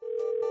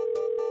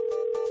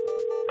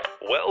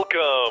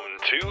Welcome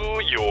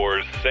to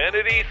your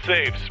Sanity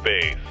Safe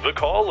Space, the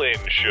call-in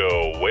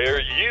show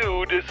where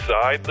you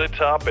decide the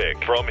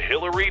topic. From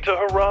Hillary to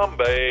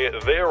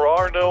Harambe, there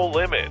are no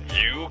limits.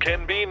 You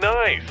can be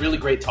nice. Really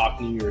great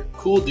talking to you. You're a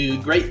cool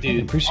dude, great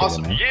dude. Appreciate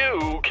awesome. it, man.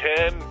 You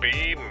can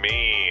be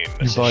mean.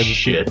 Your boy just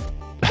Shit.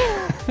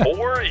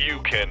 Or you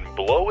can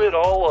blow it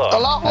all up.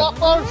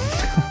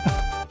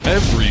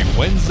 Every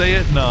Wednesday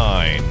at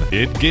 9,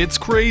 it gets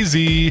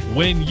crazy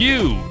when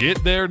you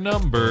get their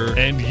number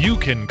and you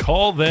can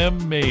call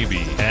them maybe.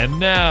 And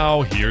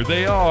now, here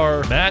they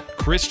are, Matt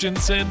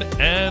Christensen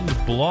and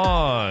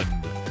Blonde.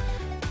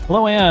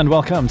 Hello and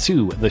welcome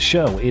to the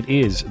show. It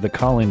is the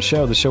call-in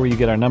show, the show where you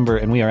get our number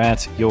and we are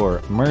at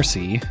your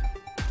mercy.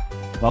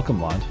 Welcome,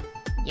 Blonde.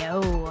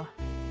 Yo.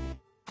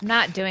 I'm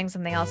not doing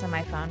something else on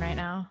my phone right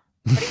now.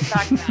 What are you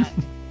talking about?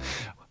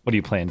 What are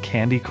you playing,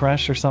 Candy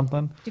Crush or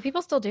something? Do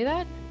people still do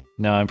that?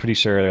 No, I'm pretty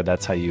sure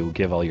that's how you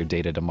give all your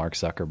data to Mark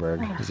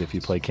Zuckerberg, is if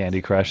you play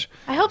Candy Crush.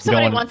 I hope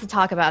somebody wants to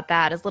talk about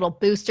that, his little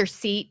booster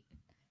seat.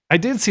 I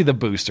did see the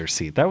booster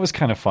seat. That was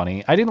kind of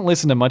funny. I didn't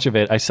listen to much of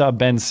it. I saw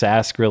Ben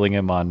Sass grilling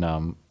him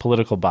on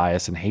political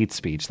bias and hate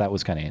speech. That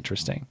was kind of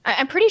interesting.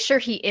 I'm pretty sure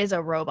he is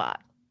a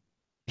robot.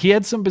 He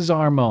had some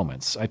bizarre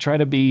moments. I try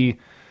to be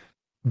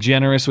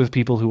generous with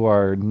people who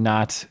are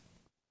not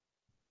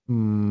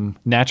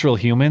natural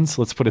humans.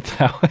 Let's put it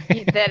that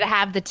way. That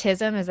have the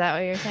tism, is that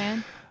what you're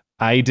saying?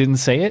 I didn't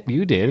say it.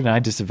 You did, and I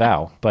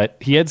disavow. But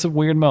he had some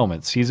weird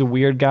moments. He's a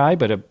weird guy,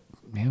 but a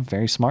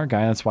very smart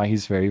guy. That's why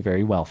he's very,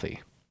 very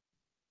wealthy.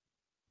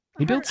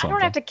 He built something. I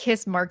don't have to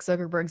kiss Mark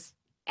Zuckerberg's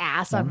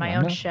ass on my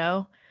own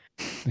show.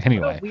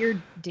 Anyway. What a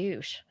weird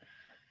douche.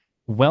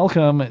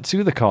 Welcome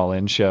to the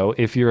call-in show.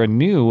 If you're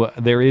new,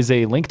 there is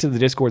a link to the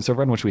Discord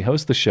server on which we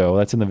host the show.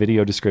 That's in the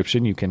video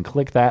description. You can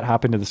click that,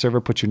 hop into the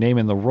server, put your name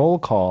in the roll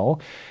call.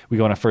 We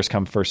go on a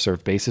first-come,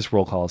 first-served basis.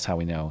 Roll call is how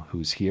we know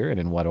who's here and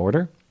in what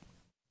order.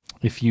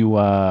 If you,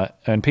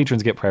 and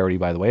patrons get priority,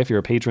 by the way. If you're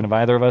a patron of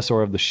either of us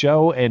or of the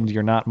show and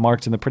you're not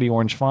marked in the pretty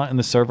orange font in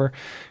the server,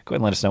 go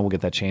ahead and let us know. We'll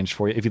get that changed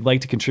for you. If you'd like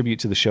to contribute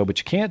to the show, but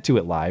you can't do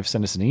it live,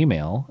 send us an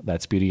email.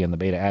 That's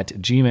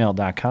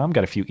beautyandthebeta@gmail.com.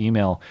 Got a few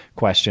email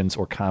questions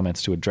or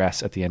comments to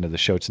address at the end of the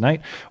show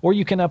tonight. Or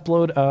you can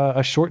upload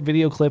a short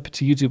video clip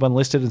to YouTube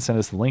Unlisted and send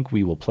us the link.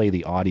 We will play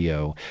the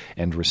audio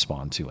and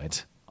respond to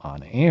it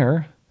on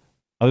air.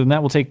 Other than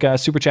that, we'll take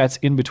super chats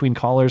in between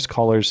callers.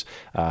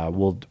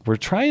 We're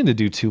trying to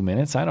do 2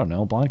 minutes. I don't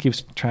know. Blonde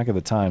keeps track of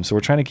the time, so we're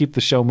trying to keep the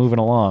show moving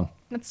along.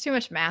 That's too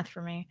much math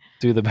for me.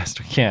 Do the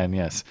best we can.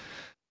 Yes.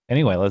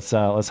 Anyway, let's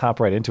hop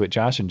right into it.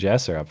 Josh and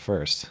Jess are up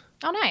first.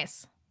 Oh,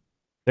 nice.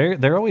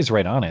 They're always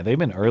right on it. They've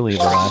been early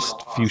the last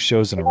few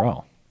shows in a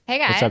row. Hey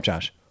guys. What's up,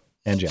 Josh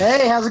and Jess?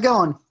 Hey, how's it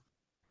going?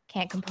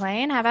 Can't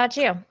complain. How about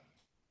you?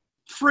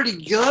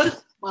 Pretty good.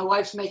 My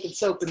wife's making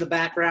soap in the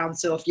background,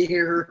 so if you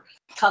hear her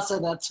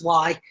cussing, that's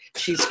why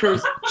she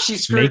screwed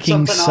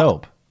Making something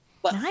soap. up.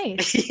 But,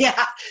 Nice.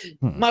 Yeah.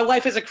 My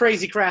wife is a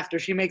crazy crafter.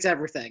 She makes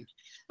everything.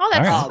 Oh,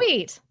 that's All right.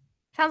 sweet.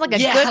 Sounds like a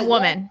Yeah, good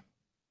woman.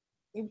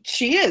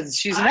 She is.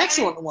 She's an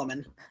excellent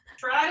woman.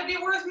 Try to be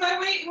worth my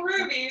weight in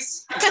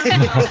rubies.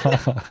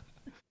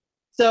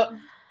 So,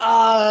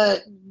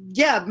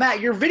 yeah, Matt,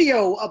 your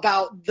video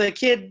about the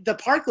kid, the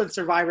Parkland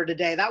survivor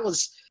today, that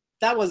was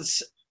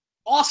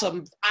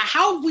awesome.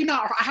 How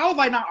have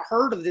I not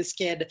heard of this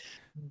kid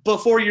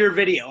before your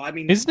video? I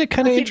mean, Isn't it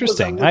kind of that kid was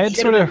a interesting? I had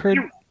sort of heard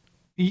legitimate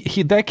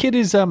that kid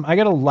is. I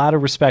got a lot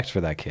of respect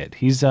for that kid.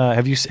 He's.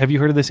 Have you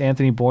heard of this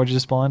Anthony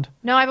Borges, Blonde?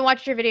 No, I haven't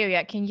watched your video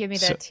yet. Can you give me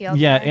the TLC?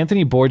 Yeah,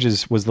 Anthony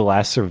Borges was the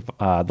last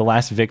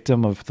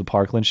victim of the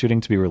Parkland shooting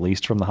to be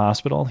released from the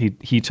hospital.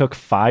 He took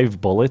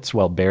 5 bullets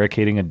while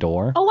barricading a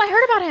door. Oh, I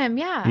heard about him.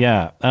 Yeah.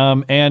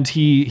 Yeah. And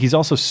he's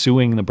also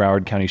suing the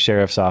Broward County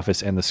Sheriff's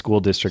Office and the school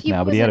district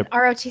now. But he had an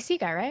ROTC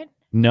guy, right?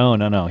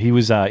 No. He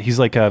was he's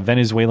like a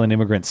Venezuelan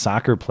immigrant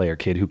soccer player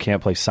kid who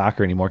can't play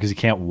soccer anymore because he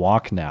can't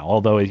walk now.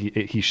 Although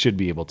he should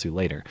be able to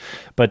later.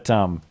 But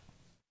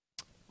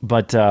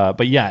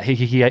yeah,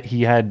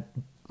 he had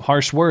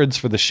harsh words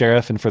for the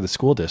sheriff and for the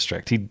school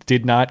district. He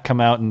did not come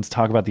out and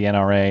talk about the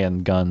NRA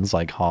and guns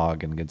like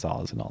Hogg and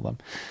Gonzalez and all them.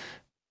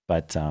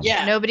 But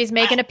Yeah. Nobody's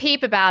making a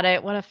peep about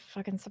it. What a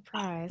fucking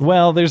surprise.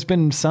 well, there's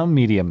been some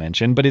media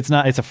mention, but it's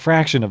a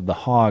fraction of the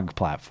Hogg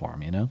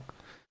platform, you know?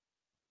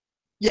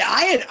 Yeah,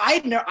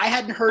 I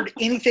hadn't heard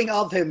anything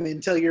of him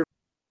until you're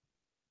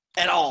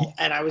at all,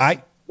 and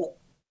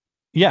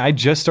I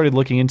just started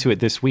looking into it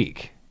this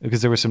week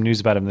because there was some news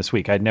about him this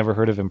week. I'd never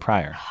heard of him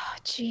prior. Oh,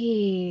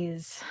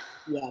 jeez.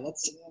 Yeah,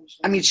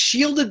 I mean,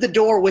 shielded the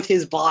door with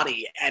his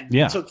body and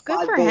took 5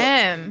 Good for bullets.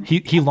 him.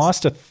 He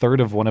lost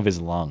 1/3 of one of his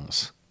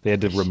lungs. They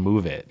had to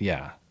remove it.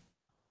 Yeah.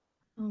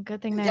 Oh,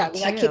 good thing they Yeah, had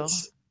that two.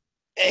 kid's.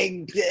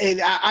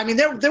 I mean,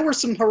 there were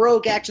some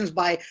heroic actions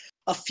by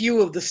a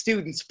few of the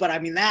students, but I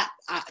mean that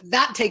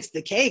takes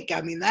the cake.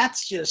 I mean,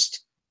 that's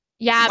just.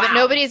 Yeah, Wow. but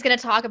nobody's going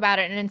to talk about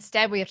it. And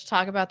instead, we have to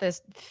talk about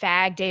this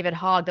fag, David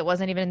Hogg, that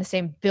wasn't even in the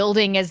same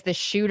building as the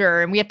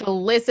shooter. And we have to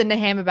listen to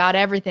him about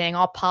everything,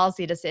 all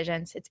policy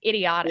decisions. It's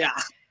idiotic. Yeah.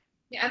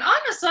 Yeah, and on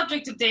the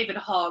subject of David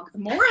Hogg, the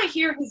more I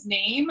hear his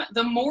name,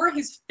 the more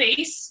his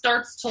face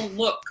starts to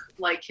look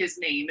like his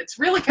name. It's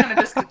really kind of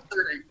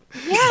disconcerting.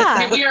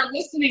 Yeah. And we are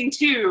listening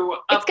to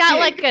It's got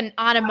like an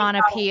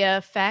onomatopoeia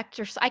effect,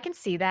 I can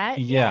see that.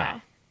 Yeah.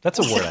 That's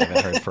a word I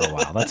haven't heard for a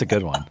while. That's a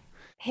good one.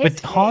 His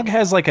But Hogg face.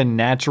 has like a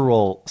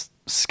natural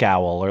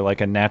scowl or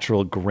like a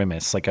natural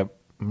grimace, like a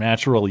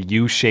natural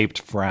U-shaped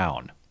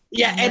frown.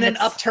 Yeah, and an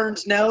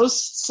upturned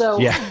nose, so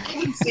Yeah. I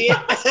can see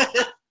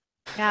it.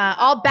 Yeah,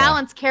 all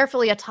balanced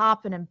carefully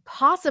atop an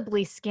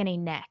impossibly skinny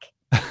neck.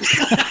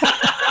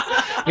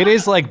 It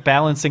is like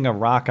balancing a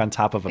rock on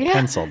top of a Yeah.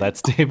 pencil.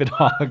 That's David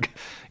Hogg,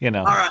 All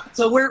right,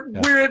 so we're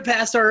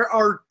past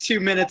our 2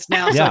 minutes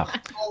now. So Yeah.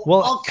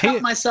 Well, I'll cut hey-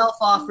 myself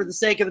off for the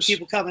sake of the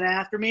people coming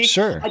after me.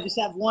 Sure. I just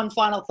have one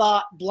final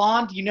thought.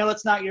 Blonde, you know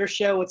it's not your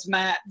show, it's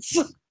Matt's.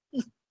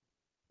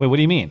 Wait, what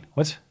do you mean?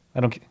 What? I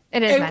don't.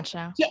 It is It- Matt's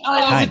show. It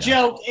was Kinda. a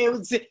joke. It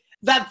was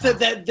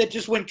that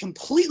just went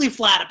completely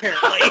flat.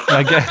 Apparently,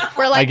 I guess.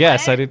 We're like, I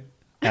guess what?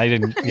 I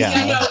didn't.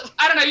 Yeah.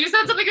 I don't know. You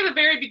said something at the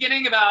very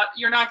beginning about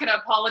you're not going to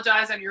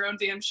apologize on your own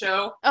damn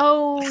show.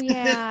 Oh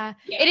yeah.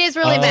 Yeah. It is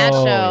really Matt's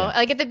Oh, show. yeah.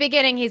 Like at the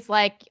beginning, he's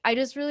like, I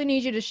just really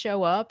need you to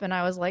show up. And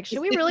I was like, should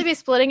we really be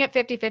splitting it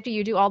 50-50?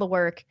 You do all the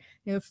work.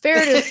 You know,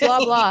 fairness,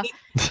 blah blah.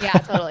 Yeah,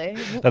 totally.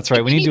 That's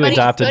right. We need to Anybody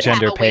adopt a could have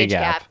gender pay wage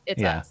gap.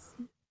 It's Yeah. us.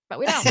 But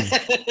we don't.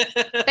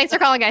 Thanks for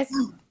calling, guys.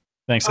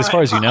 Thanks. All As right,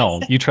 far as you know,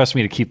 promise. you trust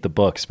me to keep the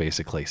books,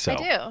 basically. So I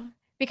do.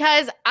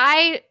 Because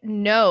I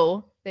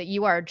know that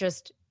you are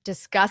just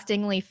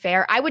disgustingly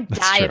fair. I would That's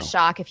die of true.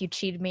 shock if you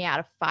cheated me out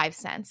of 5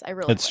 cents. I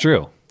really it's would.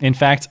 true. In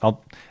fact,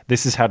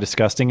 this is how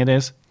disgusting it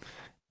is.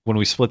 When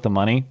we split the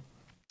money,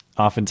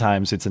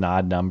 oftentimes it's an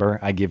odd number.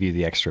 I give you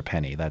the extra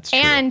penny. That's true.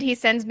 And he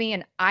sends me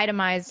an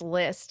itemized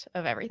list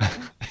of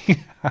everything.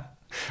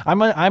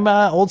 I'm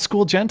a old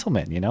school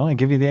gentleman. You know, I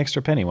give you the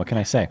extra penny. What can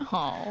I say?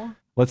 Oh.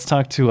 Let's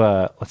talk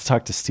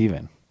to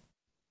Steven.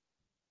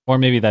 Or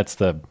maybe that's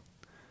the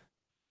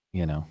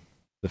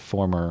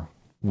former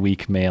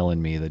weak male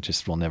in me that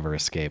just will never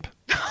escape.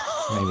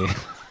 Maybe.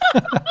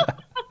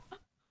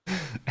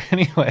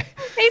 Anyway,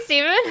 Hey,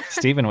 Steven.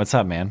 Steven, what's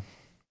up, man?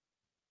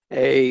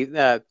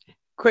 Hey,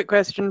 quick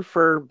question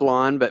for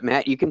Blonde, but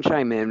Matt, you can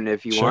chime in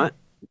if you Sure. want.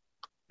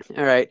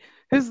 All right.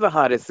 Who's the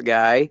hottest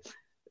guy?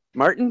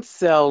 Martin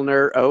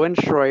Sellner, Owen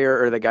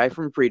Schroyer, or the guy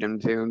from Freedom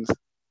Tunes?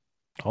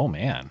 Oh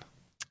man,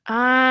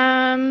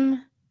 I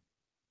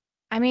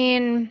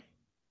mean,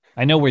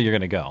 I know where you're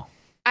gonna go.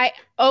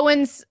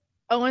 Owen's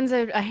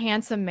a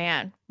handsome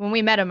man. When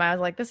we met him, I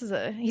was like,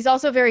 he's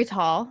also very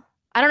tall.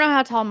 I don't know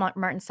how tall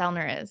Martin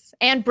Sellner is.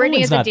 And Brittany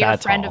Owen's is a not dear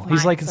that friend tall. of mine.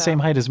 He's like the so- same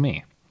height as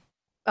me.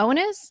 Owen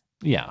is?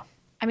 Yeah.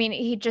 I mean,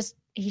 he just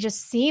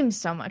seems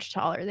so much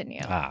taller than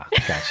you. Ah,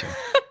 gotcha.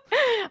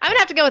 I'm gonna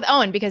have to go with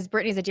Owen because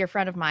Brittany's a dear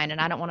friend of mine, and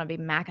I don't want to be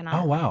macking on.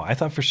 Oh her. wow, I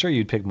thought for sure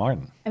you'd pick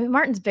Martin. I mean,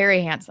 Martin's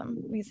very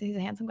handsome. He's a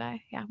handsome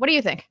guy. Yeah. What do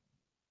you think?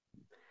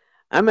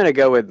 I'm going to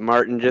go with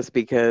Martin just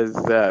because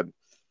I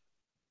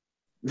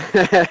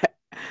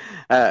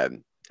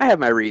have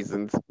my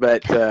reasons,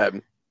 but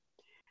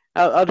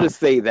I'll just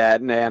say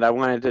that. And I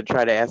wanted to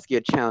try to ask you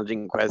a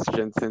challenging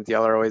question since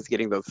y'all are always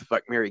getting those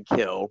fuck, marry,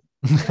 kill.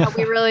 Yeah,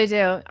 we really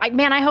do.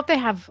 I hope they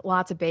have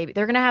lots of babies.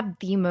 They're gonna have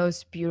the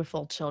most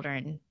beautiful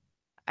children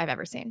I've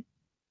ever seen.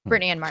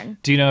 Brittany and Martin.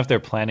 Do you know if they're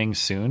planning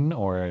soon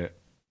or?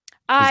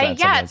 that something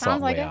Yeah, it that's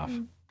sounds way like it. off?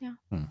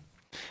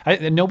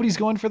 Yeah. Nobody's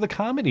going for the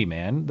comedy,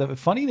 man. The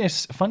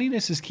funniness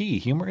is key.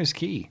 Humor is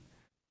key.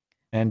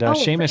 And Oh,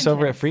 Seamus Freedom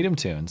over at Tunes. Freedom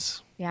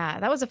Tunes. Yeah,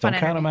 that was a fun Don't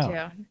count him interview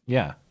out. too.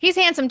 Yeah. He's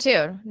handsome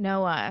too.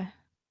 No, I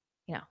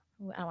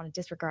don't want to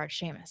disregard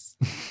Seamus.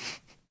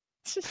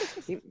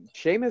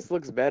 Seamus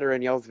looks better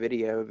in y'all's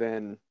video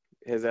than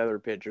his other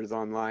pictures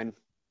online.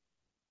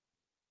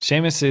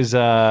 Seamus is,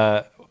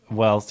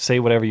 well, say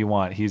whatever you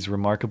want. He's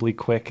remarkably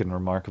quick and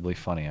remarkably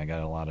funny. I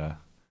got a lot of,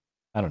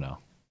 I don't know.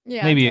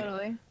 Yeah, Maybe-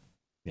 totally.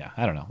 Yeah,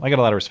 I don't know. I got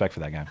a lot of respect for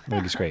that guy. I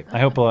think he's great. I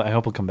hope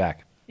he'll come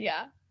back.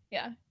 Yeah,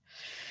 yeah.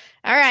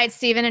 All right,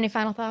 Steven, any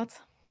final thoughts?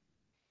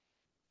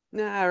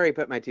 Nah, I already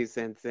put my 2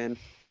 cents in.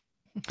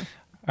 All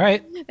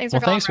right. Thanks Well,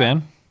 for calling. thanks,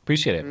 man.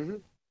 Appreciate it. Hmm.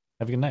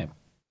 Have a good night.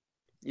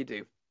 You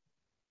do.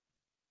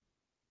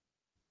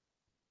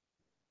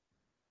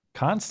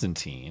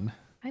 Constantine.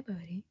 Hi,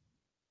 buddy.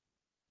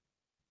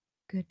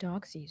 Good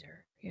dog,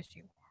 Caesar. Yes,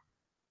 you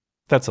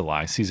That's a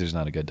lie. Caesar's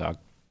not a good dog.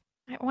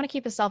 are. I want to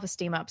keep his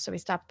self-esteem up, so he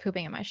stopped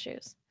pooping in my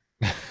shoes.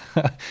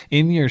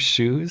 In your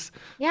shoes?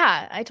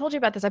 Yeah, I told you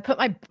about this. I put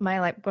my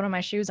like one of my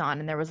shoes on,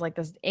 and there was like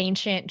this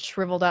ancient,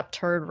 shriveled up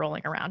turd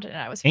rolling around it, and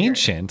I was furious.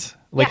 Ancient?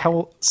 Like Yeah.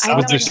 how I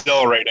Sounds know.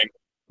 exhilarating.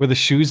 were the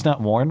shoes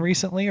not worn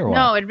recently or what?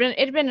 No,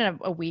 it'd been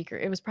a week, or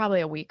it was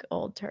probably a week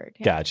old turd.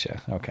 Yeah.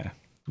 Gotcha. Okay.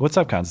 What's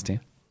up,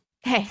 Constantine?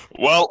 Hey,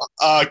 Well,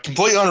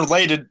 completely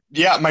unrelated.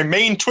 Yeah, my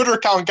main Twitter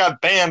account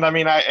got banned. I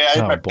mean, I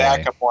had Oh, my boy.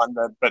 backup one,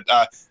 but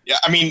yeah,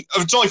 I mean,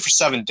 it's only for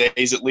 7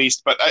 days at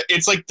least. But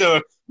it's like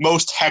the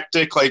most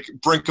hectic, like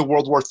brink of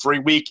World War III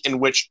week in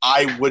which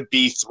I would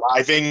be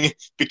thriving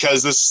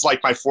because this is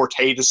like my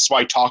forte. This is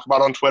what I talk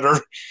about on Twitter.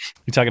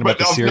 You talking about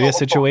But the no, Syria no,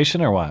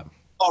 situation or what?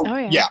 Oh,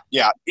 yeah.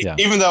 Yeah. Yeah.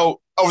 Even though,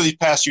 over these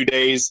past few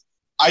days,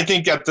 I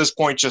think at this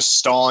point, just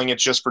stalling.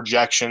 It's just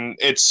projection.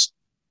 It's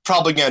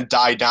probably going to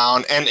die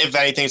down. And if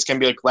anything, it's going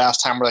to be like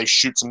last time where they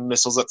shoot some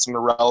missiles at some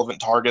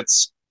irrelevant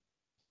targets.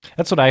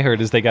 That's what I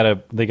heard. Is they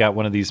got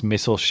one of these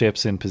missile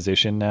ships in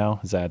position now?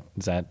 Is that?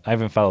 I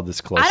haven't followed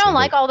this closely. I don't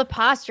like all the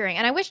posturing,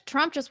 and I wish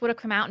Trump just would have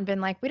come out and been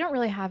like, "We don't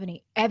really have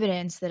any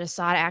evidence that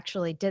Assad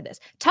actually did this."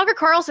 Tucker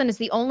Carlson is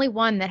the only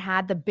one that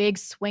had the big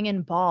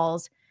swinging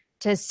balls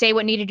to say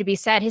what needed to be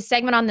said. His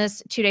segment on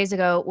this 2 days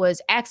ago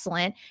was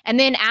excellent, and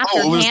then after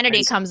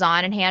Hannity comes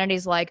on, and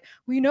Hannity's like,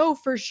 "We know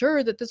for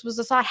sure that this was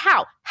Assad."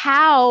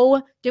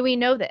 How do we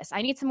know this?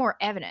 I need some more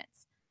evidence.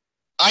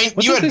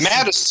 You had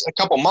Mattis a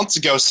couple months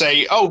ago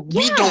say,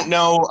 we don't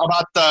know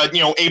about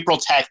the April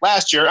attack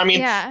last year. I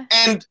mean,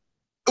 and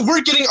we're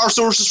getting our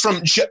sources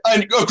from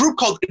a group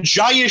called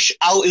Jaish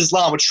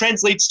al-Islam, which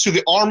translates to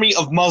the Army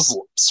of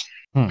Muslims.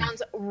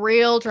 Sounds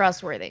real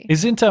trustworthy.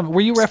 Isn't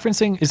were you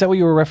referencing? Is that what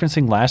you were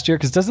referencing last year?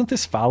 Because doesn't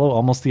this follow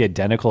almost the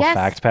identical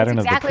fact pattern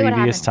of the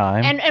previous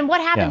time? And what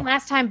happened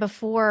last time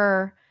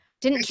before?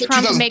 Didn't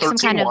Trump make some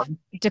kind of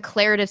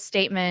declarative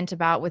statement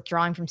about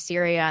withdrawing from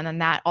Syria, and then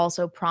that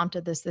also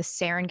prompted this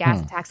sarin gas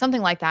attack,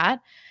 something like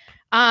that?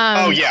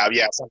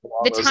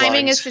 The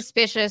timing is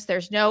suspicious.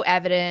 There's no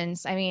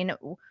evidence. I mean,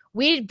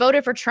 we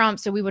voted for Trump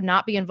so we would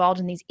not be involved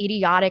in these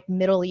idiotic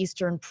Middle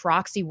Eastern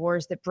proxy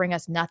wars that bring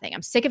us nothing.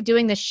 I'm sick of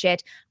doing this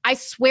shit. I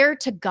swear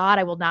to God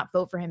I will not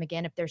vote for him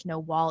again if there's no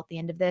wall at the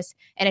end of this.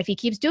 And if he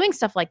keeps doing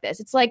stuff like this,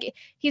 it's like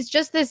he's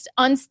just this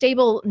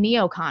unstable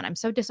neocon. I'm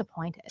so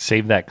disappointed.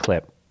 Save that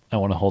clip. I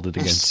want to hold it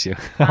against you.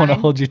 I want to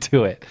hold you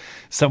to it.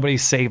 Somebody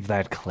save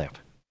that clip.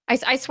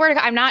 I swear to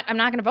God, I'm not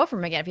going to vote for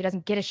him again if he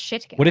doesn't get his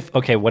shit together.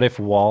 What if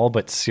wall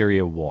but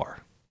Syria war?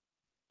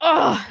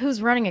 Oh,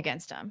 who's running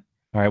against him?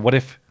 All right. What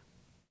if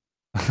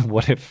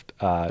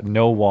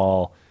no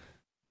wall,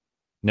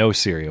 no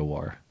Syria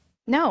war?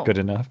 No. Good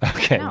enough.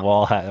 Okay. No.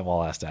 Wall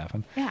has to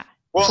happen. Yeah.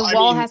 Well, the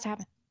wall has to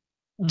happen.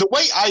 The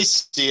way I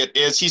see it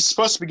is he's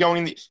supposed to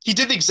be he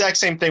did the exact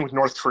same thing with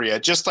North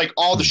Korea. Just like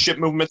all the ship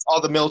movements, all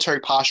the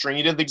military posturing,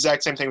 he did the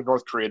exact same thing with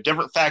North Korea.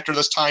 Different factor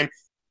this time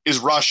is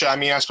Russia. I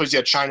mean, I suppose you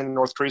had China in the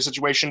North Korea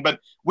situation,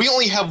 but we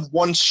only have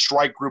one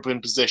strike group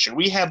in position.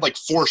 We had like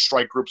 4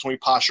 strike groups when we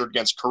postured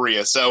against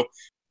Korea. So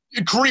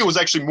Korea was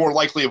actually more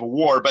likely of a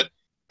war.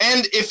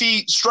 And if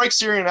he strikes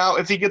Syria now,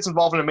 if he gets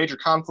involved in a major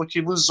conflict,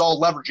 he loses all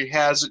leverage he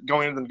has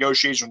going into the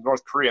negotiation with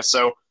North Korea.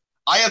 So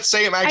I have to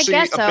say I'm actually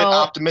a bit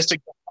optimistic.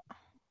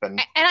 And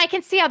I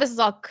can see how this is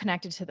all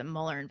connected to the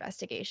Mueller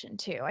investigation,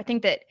 too. I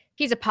think that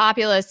he's a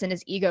populist and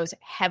his ego's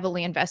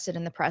heavily invested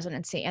in the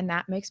presidency, and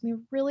that makes me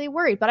really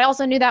worried. But I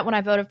also knew that when I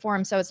voted for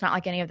him, so it's not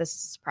like any of this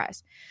is a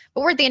surprise.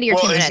 But we're at the end of your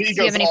 2 minutes. Do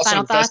you have any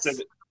final thoughts?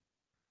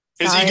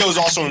 His ego's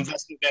also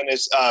invested in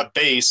his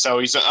base, so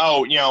he's,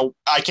 I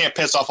can't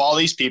piss off all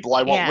these people.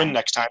 I won't win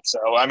next time. So,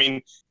 I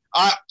mean,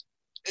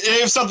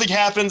 if something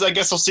happens, I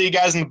guess I'll see you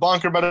guys in the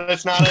bunker, but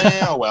if not,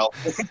 oh well.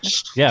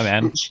 Yeah,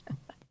 man.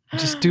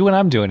 Just do what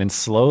I'm doing and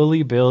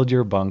slowly build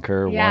your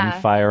bunker, one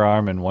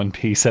firearm and one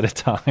piece at a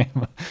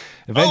time.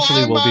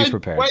 Eventually, we'll be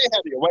prepared. Way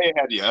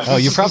ahead of you. Oh,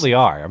 you probably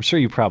are. I'm sure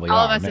you probably are.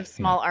 All of us have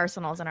small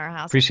arsenals in our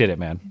house. Appreciate it,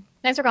 man.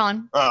 Thanks for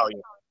calling. Oh,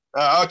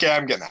 yeah. Okay,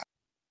 I'm getting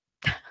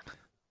that.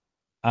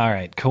 All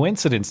right.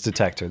 Coincidence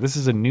detector. This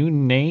is a new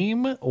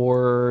name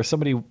or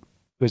somebody who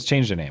has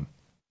changed their name?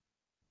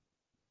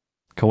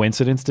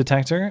 Coincidence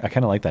detector? I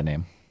kind of like that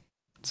name.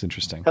 It's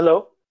interesting.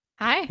 Hello.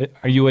 Hi.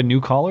 Are you a new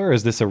caller or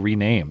is this a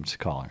renamed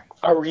caller?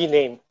 A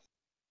rename.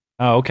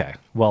 Oh, okay.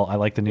 Well, I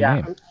like the new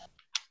name.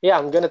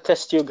 I'm going to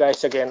test you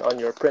guys again on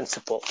your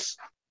principles.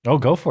 Oh,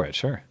 go for it.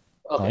 Sure.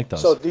 Okay. I like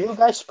those. So do you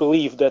guys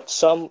believe that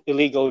some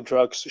illegal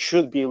drugs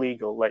should be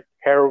legal, like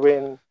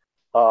heroin,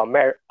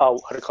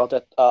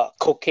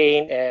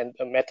 cocaine and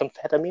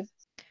methamphetamine?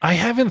 I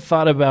haven't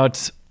thought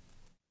about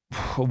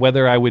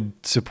whether I would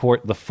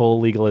support the full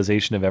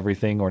legalization of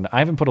everything or not. I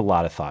haven't put a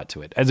lot of thought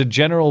to it. As a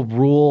general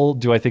rule,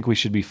 do I think we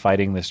should be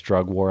fighting this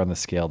drug war on the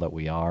scale that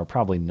we are?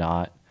 Probably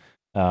not.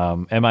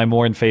 Am I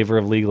more in favor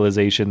of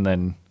legalization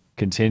than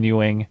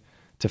continuing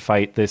to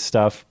fight this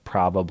stuff?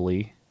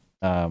 Probably.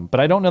 But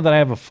I don't know that I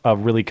have a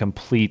really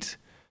complete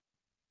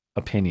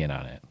opinion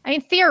on it. I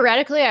mean,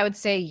 theoretically, I would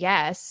say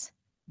yes,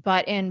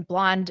 but in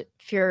Blonde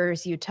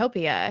Fuhrer's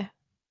utopia,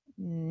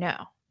 no.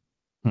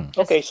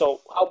 Okay,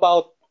 so how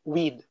about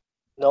weed?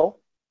 No?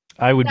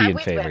 I would be in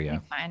favor, yeah.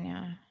 Fine,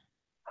 yeah.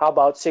 How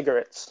about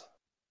cigarettes?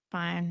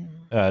 Fine.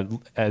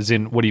 As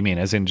in, what do you mean?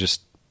 As in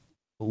just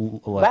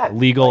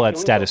legal at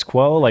status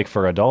quo, like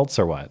for adults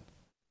or what?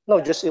 No,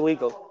 just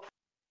illegal.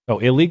 Oh,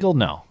 illegal?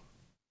 No.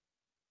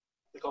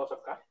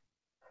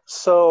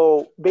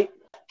 So,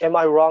 am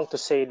I wrong to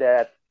say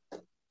that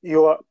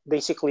you're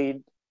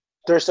basically,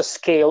 there's a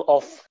scale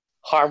of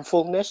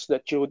harmfulness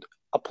that you would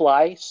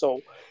apply?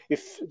 So,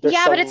 if there's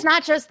but it's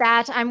not just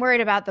that. I'm worried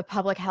about the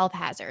public health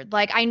hazard.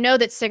 Like, I know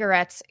that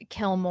cigarettes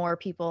kill more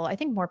people, I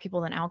think more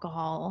people than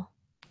alcohol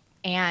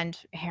and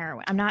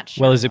heroin. I'm not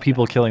sure. Well, is it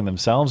people killing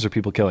themselves or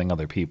people killing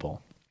other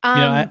people?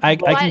 I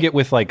can get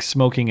with like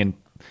smoking and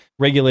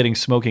regulating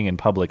smoking in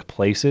public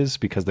places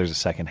because there's a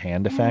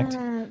secondhand effect.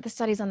 the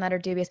studies on that are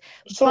dubious.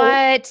 So-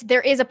 But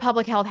there is a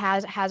public health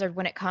hazard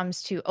when it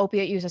comes to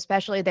opiate use,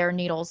 especially there are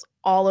needles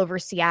all over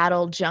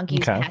Seattle,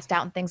 junkies Okay. passed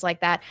out and things like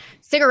that.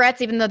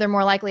 Cigarettes, even though they're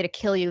more likely to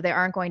kill you, they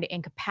aren't going to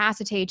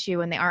incapacitate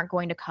you and they aren't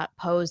going to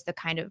pose the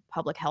kind of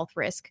public health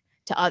risk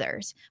to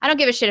others. I don't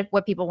give a shit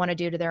what people want to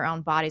do to their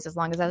own bodies as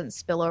long as it doesn't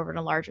spill over in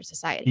a larger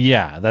society.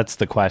 Yeah, that's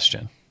the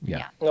question.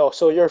 Yeah. No,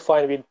 so you're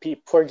fine with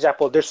people. For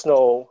example, there's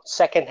no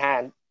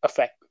secondhand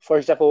effect. For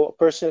example, a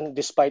person,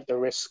 despite the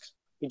risks,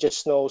 he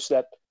just knows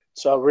that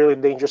it's a really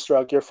dangerous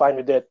drug. You're fine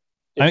with it.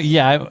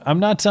 I'm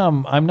not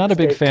a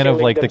big they're fan of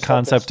killing like the themselves and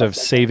concept stuff of like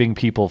that. saving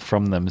people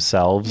from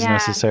themselves Yeah.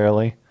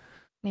 necessarily.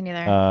 Me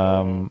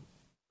neither.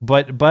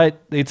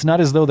 But it's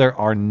not as though there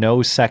are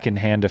no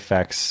secondhand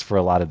effects for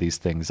a lot of these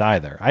things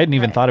either. I hadn't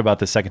even Right. thought about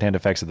the secondhand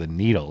effects of the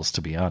needles,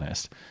 to be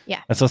honest.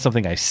 Yeah. That's not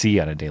something I see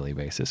on a daily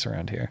basis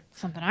around here.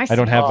 Something I I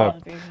don't see have all a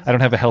the babies. I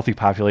don't have a healthy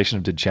population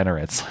of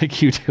degenerates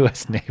like you do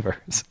as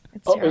neighbors.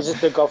 It's Oh, is terrible.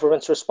 it the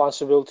government's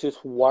responsibility to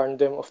warn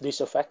them of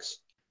these effects?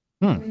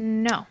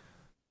 No.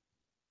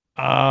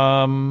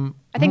 I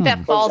I think that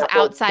For falls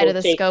example, outside of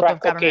the don't take scope crack of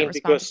government cocaine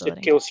because responsibility.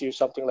 it kills you,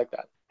 something like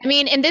that. I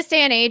mean, in this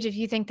day and age, if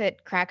you think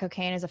that crack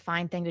cocaine is a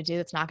fine thing to do,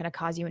 it's not going to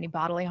cause you any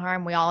bodily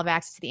harm. We all have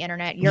access to the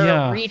internet. You're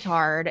Yeah. a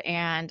retard,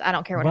 and I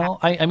don't care what Well,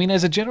 happens. I mean,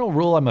 as a general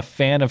rule, I'm a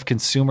fan of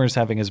consumers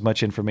having as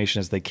much information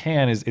as they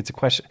can. It's a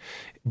question,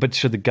 but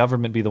should the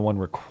government be the one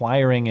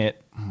requiring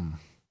it?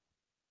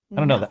 I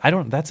don't know.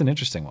 No. That's an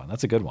interesting one.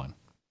 That's a good one.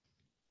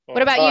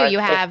 What about you? Alright, You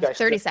thanks, have guys.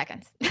 30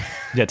 seconds.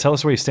 Yeah, tell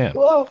us where you stand.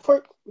 Well,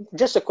 for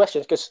just a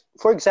question, because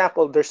for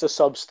example, there's a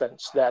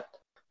substance that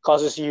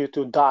causes you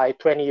to die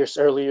 20 years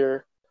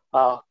earlier,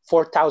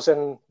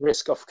 4,000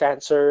 risk of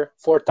cancer,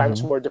 4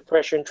 times Mhm. more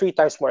depression, 3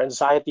 times more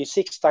anxiety,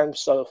 6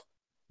 times of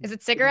Is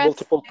it cigarettes?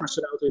 multiple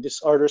personality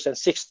disorders, and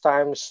 6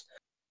 times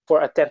for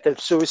attempted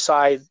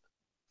suicide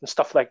and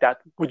stuff like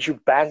that. Would you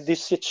ban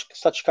this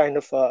such kind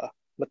of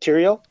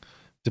material?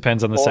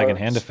 Depends on the Or-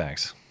 secondhand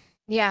effects.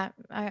 Yeah,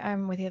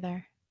 I'm with you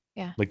there.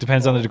 Like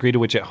depends on the degree to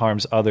which it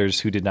harms others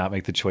who did not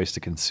make the choice to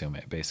consume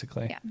it.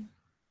 Basically. Yeah.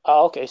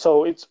 Okay,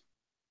 so it's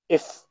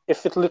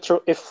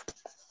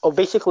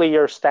basically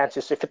your stance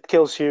is if it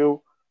kills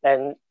you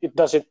and it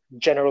doesn't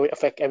generally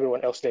affect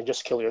everyone else, then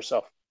just kill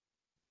yourself.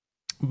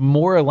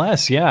 More or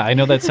less, yeah. I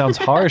know that sounds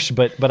harsh,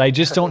 but I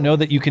just don't know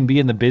that you can be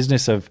in the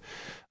business of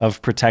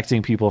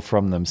protecting people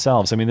from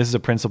themselves. I mean, this is a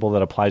principle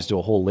that applies to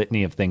a whole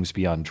litany of things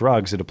beyond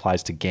drugs. It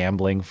applies to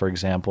gambling, for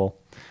example.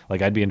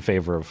 Like I'd be in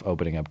favor of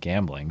opening up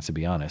gambling, to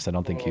be honest. I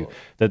don't think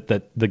that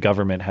the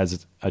government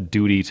has a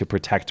duty to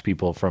protect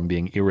people from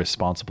being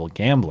irresponsible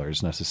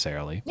gamblers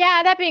necessarily.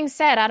 Yeah, that being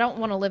said, I don't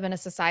want to live in a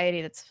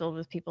society that's filled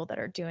with people that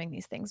are doing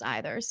these things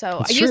either. So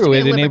It's I used to true. be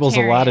It enables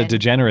a lot of libertarian.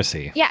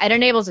 degeneracy. Yeah, it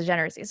enables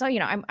degeneracy. So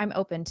I'm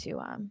open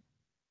to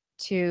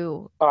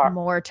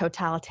more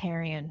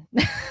totalitarian.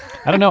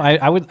 I don't know.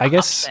 I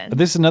guess Option.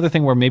 this is another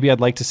thing where maybe I'd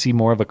like to see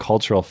more of a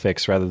cultural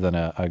fix rather than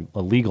a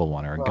legal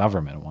one or a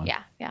government one.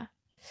 Yeah.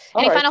 All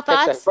Any right, final makes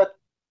thoughts? sense.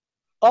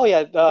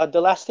 But the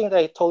last thing that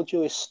I told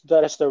you is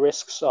that is the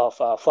risks of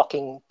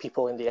fucking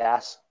people in the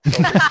ass. So,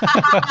 thanks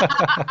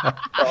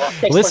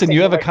for Listen, you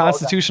taking have a my call, guys.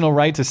 constitutional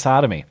right to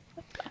sodomy.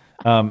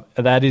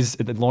 That is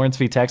Lawrence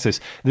v. Texas.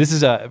 This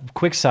is a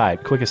quick aside.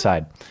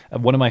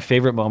 One of my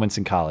favorite moments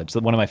in college.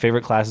 One of my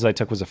favorite classes I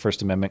took was a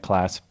First Amendment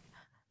class.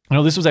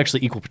 No, this was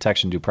actually equal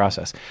protection due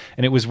process,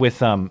 and it was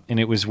with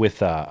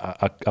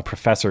a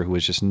professor who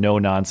was just no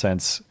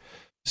nonsense,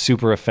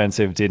 super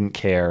offensive, didn't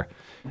care,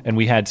 and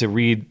we had to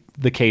read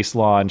the case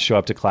law and show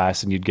up to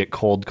class, and you'd get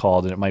cold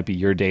called, and it might be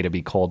your day to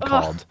be cold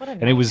called, what a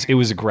and it was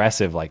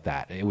aggressive like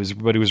that. But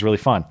it was really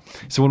fun.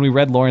 So when we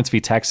read Lawrence v.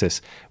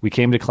 Texas, we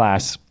came to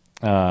class.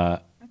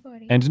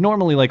 And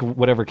normally, like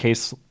whatever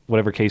case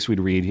we'd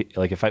read,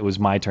 like if it was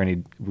my turn,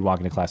 he'd walk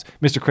into class,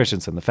 Mr.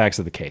 Christensen, the facts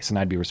of the case, and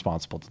I'd be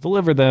responsible to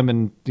deliver them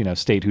and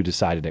state who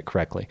decided it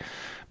correctly.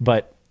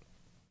 But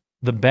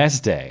the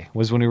best day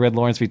was when we read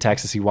Lawrence v.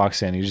 Texas. He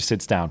walks in, he just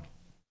sits down.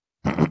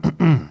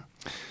 Do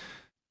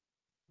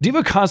you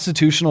have a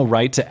constitutional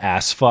right to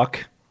ass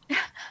fuck?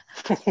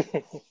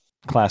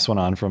 Class went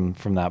on from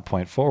that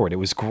point forward. It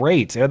was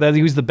great.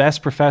 He was the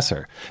best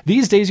professor.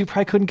 These days, you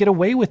probably couldn't get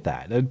away with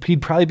that.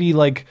 He'd probably be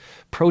like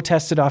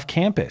protested off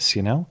campus,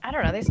 I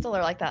don't know. They still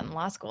are like that in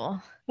law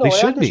school. No, They I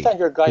should be. understand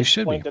your They guys'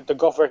 should point be. that the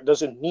government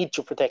doesn't need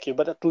to protect you,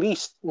 but at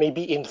least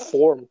maybe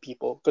inform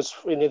people. Because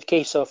in the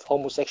case of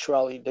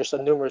homosexuality, there's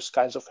numerous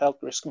kinds of health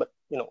risk, but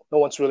no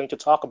one's willing to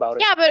talk about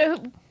it. Yeah,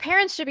 but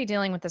parents should be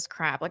dealing with this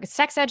crap. Like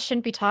sex ed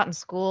shouldn't be taught in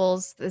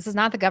schools. This is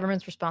not the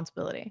government's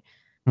responsibility.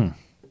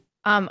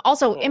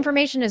 Also,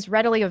 information is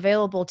readily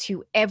available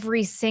to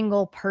every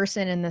single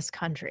person in this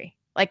country.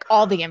 Like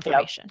all the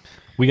information.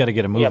 We got to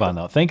get a move Yeah, on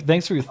though.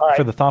 Thanks for All right.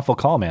 for the thoughtful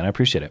call, man. I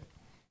appreciate it.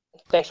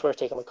 Thanks for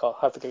taking my call.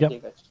 Have a great Yep. day,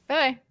 guys.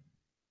 Bye.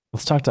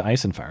 Let's talk to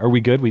Ice and Fire. Are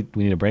we good? We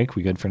need a break.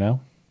 We good for now?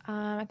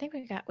 I think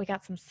we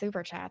got some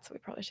super chats that we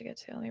probably should get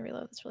to. Let me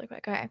reload this really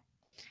quick. Okay.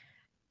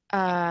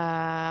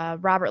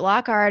 Robert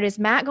Lockhart, is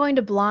Matt going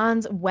to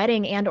Blonde's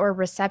wedding and or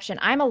reception?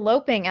 I'm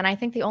eloping, and I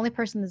think the only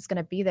person that's going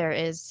to be there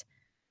is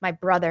my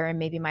brother and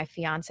maybe my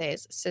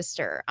fiance's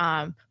sister.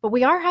 But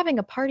we are having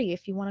a party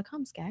if you want to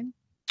come, Skag.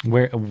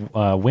 Where,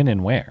 when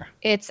and where?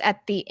 It's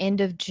at the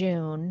end of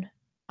June.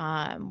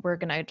 We're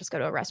gonna just go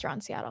to a restaurant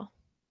in Seattle.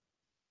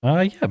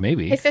 Yeah,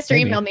 maybe. His sister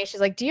Maybe. emailed me. She's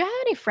like, "Do you have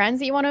any friends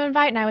that you want to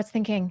invite?" And I was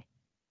thinking,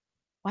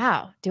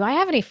 "Wow, do I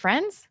have any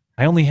friends?"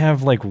 I only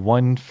have like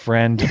one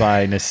friend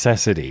by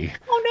necessity.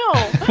 Oh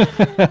no!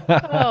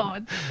 Oh,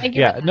 thank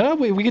you. Yeah, no,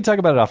 we could talk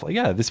about it offline.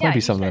 Yeah, this Yeah, might be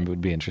you something should. that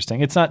would be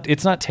interesting. It's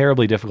not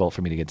terribly difficult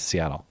for me to get to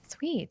Seattle.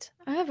 Sweet.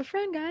 I have a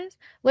friend, guys.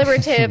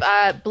 Liberative,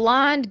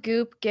 blonde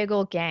goop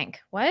giggle gank.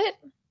 What?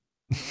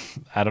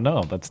 I don't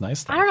know. That's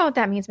nice. I don't know what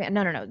that means, man.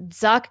 No.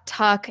 Zuck,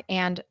 Tuck,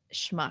 and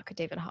Schmuck,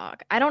 David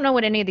Hogg. I don't know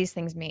what any of these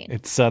things mean.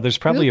 It's there's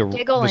probably Goop,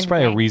 giggle, there's and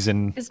probably a gank.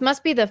 reason. This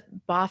must be the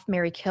Boff,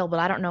 Marry, Kill, but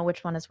I don't know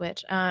which one is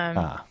which.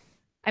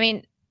 I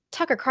mean,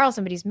 Tucker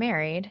Carlson, but he's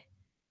married,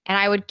 and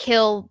I would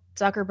kill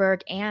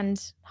Zuckerberg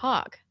and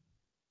Hogg.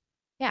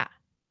 Yeah.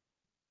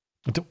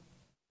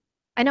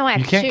 I know I have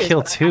You to can't choose,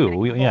 kill but I'm not gonna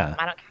two. kill Yeah. them.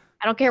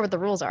 I don't care what the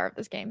rules are of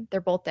this game.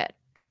 They're both dead.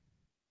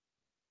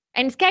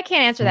 And Scat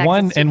can't answer that. 'cause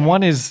One it's too and big.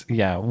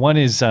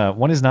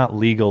 one is not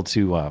legal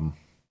to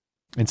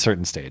in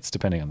certain states,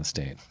 depending on the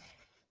state.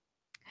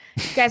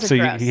 You guys are So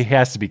gross. he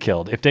has to be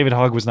killed. If David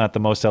Hogg was not the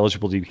most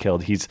eligible to be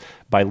killed, he's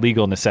by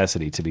legal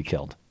necessity to be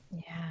killed.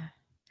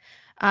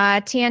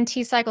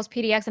 TNT cycles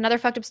PDX. Another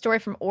fucked up story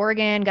from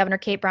Oregon. Governor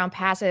Kate Brown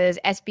passes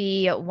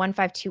SB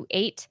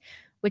 1528,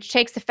 which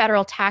takes the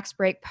federal tax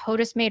break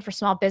POTUS made for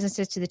small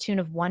businesses to the tune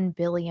of $1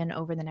 billion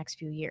over the next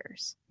few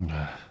years.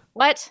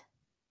 What?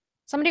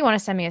 Somebody want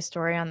to send me a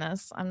story on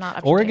this? I'm not. Up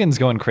to date. Oregon's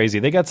going crazy.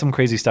 They got some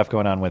crazy stuff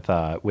going on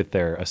with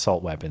their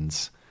assault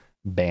weapons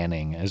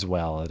banning as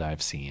well that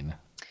I've seen.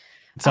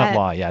 It's not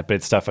law yet, but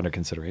it's stuff under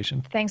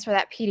consideration. Thanks for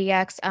that,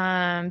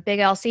 PDX. Big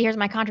LC, here's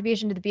my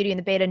contribution to the Beauty and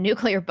the Beta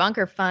Nuclear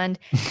Bunker Fund.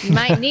 You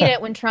might need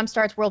it when Trump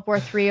starts World War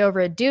III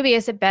over a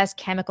dubious at best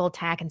chemical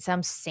attack in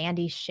some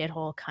sandy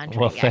shithole country.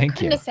 Well, I thank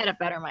couldn't you. have said it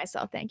better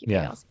myself. Thank you, Big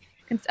Yeah. LC.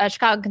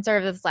 Chicago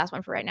Conservative, this last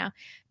one for right now.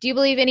 Do you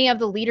believe any of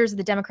the leaders of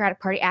the Democratic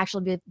Party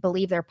actually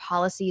believe their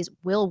policies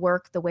will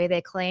work the way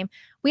they claim?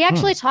 We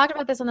actually talked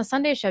about this on the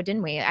Sunday show,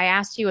 didn't we? I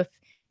asked you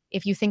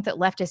if you think that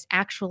leftists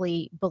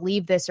actually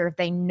believe this or if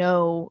they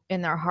know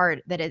in their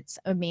heart that it's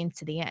a means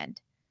to the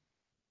end.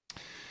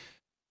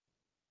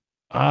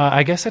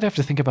 I guess I'd have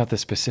to think about the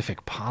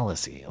specific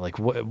policy. Like,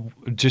 what?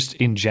 Just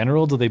in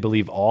general, do they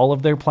believe all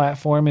of their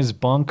platform is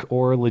bunk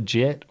or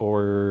legit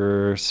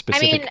or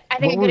specific? I mean, I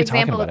think what a were good we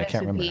talking example of about? I this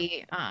can't would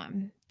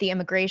remember. be the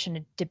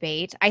immigration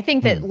debate. I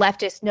think that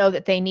leftists know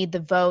that they need the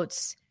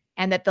votes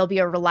and that they'll be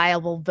a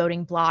reliable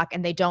voting bloc,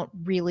 and they don't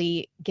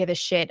really give a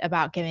shit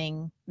about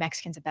giving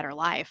Mexicans a better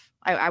life.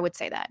 I would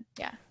say that.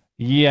 Yeah.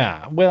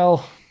 Yeah.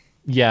 Well,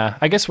 yeah.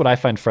 I guess what I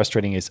find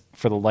frustrating is,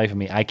 for the life of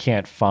me, I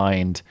can't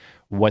find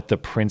what the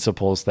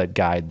principles that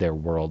guide their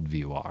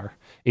worldview are.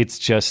 It's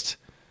just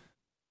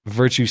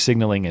virtue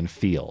signaling and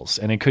feels,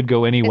 and it could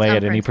go any way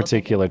at any unprincipled.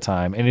 particular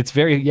time. And it's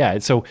very,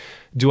 so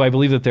do I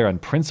believe that they're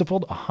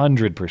unprincipled?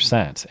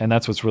 100%. And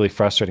that's what's really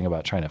frustrating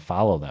about trying to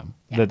follow them.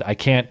 That I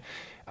can't,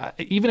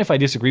 even if I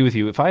disagree with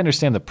you, if I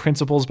understand the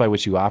principles by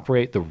which you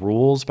operate, the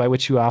rules by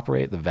which you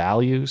operate, the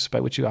values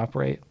by which you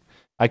operate,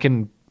 I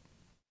can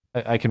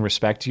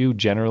respect you,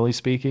 generally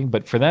speaking.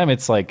 But for them,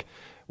 it's like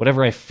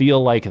whatever I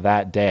feel like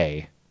that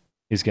day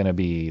is going to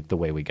be the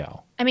way we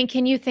go. I mean,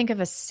 can you think of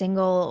a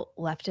single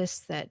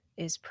leftist that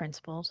is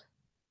principled?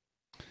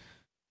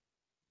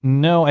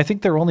 No, I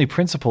think their only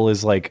principle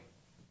is like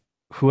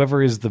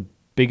whoever is the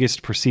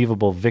biggest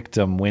perceivable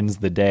victim wins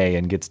the day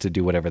and gets to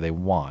do whatever they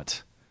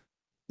want.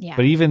 Yeah.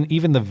 But even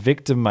the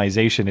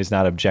victimization is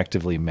not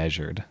objectively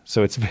measured.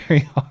 So it's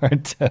very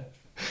hard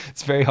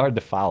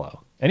to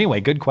follow.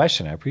 Anyway, good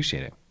question. I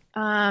appreciate it.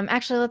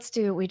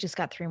 Actually, we just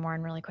got three more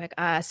in really quick.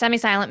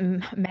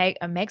 Semi-silent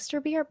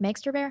Megster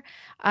Bear.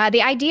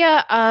 The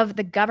idea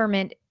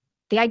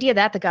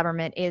that the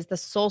government is the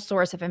sole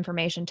source of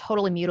information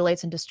totally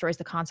mutilates and destroys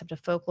the concept of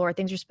folklore.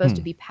 Things are supposed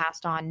to be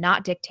passed on,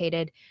 not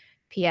dictated.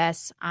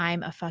 P.S.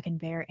 I'm a fucking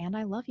bear and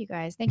I love you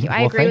guys. Thank you. I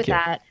Well, agree with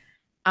thank you.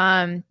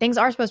 that. Things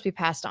are supposed to be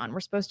passed on.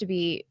 We're supposed to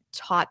be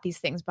taught these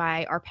things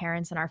by our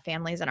parents and our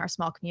families and our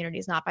small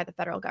communities, not by the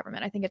federal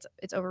government. I think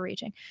it's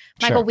overreaching.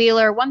 Michael Sure.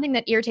 Wheeler, one thing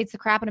that irritates the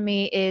crap out of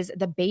me is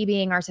the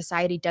babying our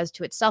society does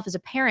to itself. As a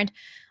parent,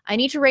 I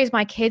need to raise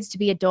my kids to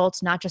be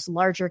adults, not just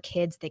larger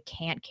kids that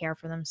can't care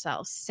for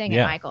themselves. Sing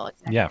it, Michael.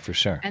 Exactly. Yeah, for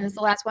sure. And this is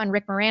the last one.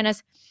 Rick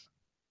Moranis,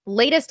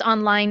 latest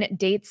online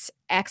dates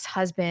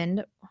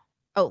ex-husband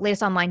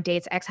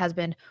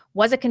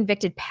was a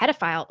convicted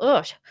pedophile.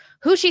 Ugh,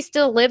 who she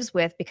still lives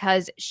with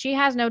because she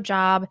has no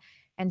job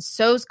and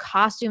sews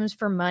costumes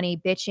for money,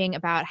 bitching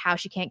about how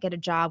she can't get a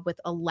job with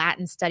a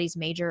Latin studies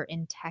major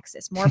in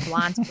Texas. More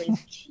blondes,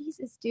 please.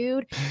 Jesus,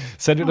 dude.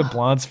 Send her to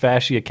Blonde's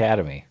Fasci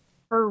Academy.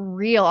 For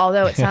real.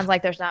 Although it sounds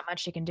like there's not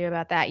much she can do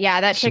about that.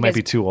 Yeah, that She chick might is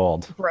be too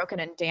old.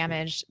 broken and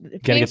damaged. Gotta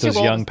Being get those too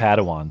old young is-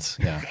 Padawans.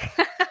 Yeah.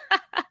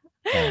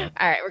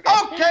 All right, we're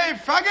good. Okay,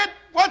 faggot,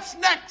 what's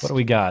next? What do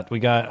we got? We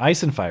got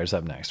Ice and Fire's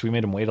up next. We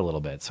made him wait a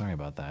little bit. Sorry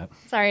about that.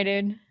 Sorry,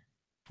 dude.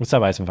 What's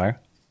up, Ice and Fire?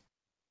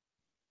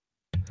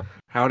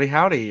 Howdy,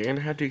 howdy. You're going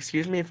to have to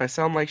excuse me if I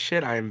sound like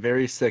shit. I am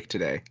very sick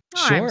today.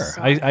 Oh, I'm Sure.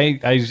 sorry.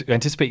 I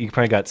anticipate you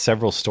probably got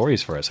several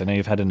stories for us. I know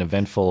you've had an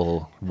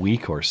eventful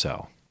week or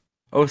so.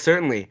 Oh,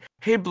 certainly.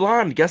 Hey,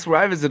 Blonde, guess where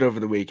I visited over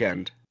the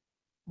weekend?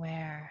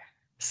 Where?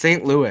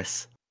 St.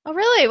 Louis. Oh,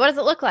 really? What does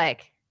it look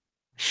like?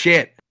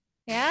 Shit.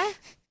 Yeah?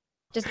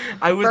 Just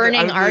I was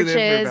burning there- I was really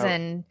there for arches about-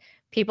 and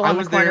people I on the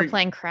was corner there-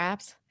 playing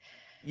craps.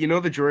 You know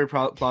the Drury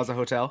Plaza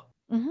Hotel?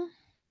 Hmm.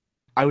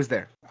 I was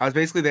there. I was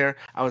basically there.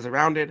 I was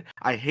around it.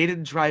 I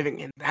hated driving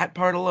in that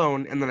part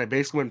alone, and then I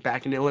basically went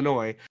back into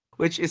Illinois,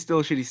 which is still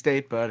a shitty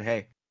state, but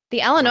hey. The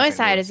Illinois St.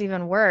 side Louis. is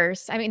even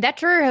worse. I mean, that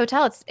Drury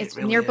Hotel, it's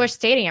really near is. Busch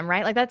Stadium,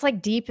 right? Like that's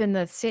like deep in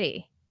the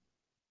city.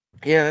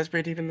 Yeah, that's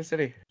pretty deep in the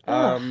city.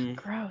 Ugh,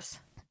 gross.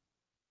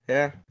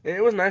 Yeah,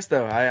 it was nice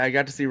though. I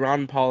got to see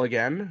Ron Paul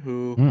again,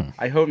 who Hmm.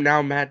 I hope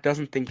now Matt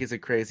doesn't think is a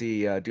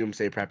crazy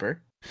doomsday prepper.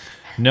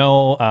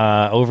 No,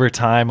 over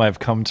time, I've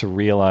come to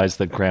realize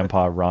that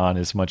Grandpa Ron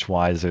is much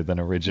wiser than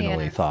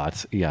originally Yes.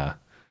 thought. Yeah.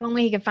 If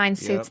only he could find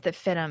suits Yep. that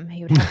fit him,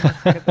 he would have more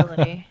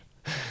credibility.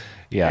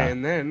 Yeah.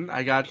 And then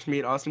I got to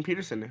meet Austin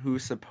Peterson, who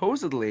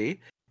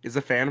supposedly is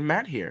a fan of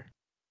Matt here.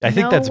 I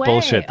think No that's way.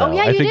 bullshit, though. Oh,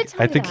 yeah, I you think did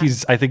tell me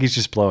that. I think he's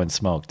just blowing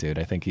smoke, dude.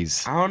 I think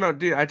he's I don't know,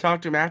 dude. I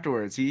talked to him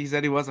afterwards. He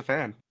said he was a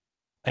fan.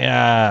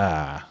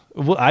 yeah.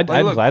 Well, I'd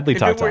look, gladly if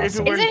talk it to were- if it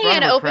Austin. were in Isn't he front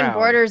an of a open crowd.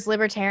 borders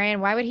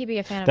libertarian? Why would he be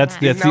a fan That's of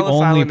the- Matt? That's He's an Ellis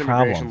only Island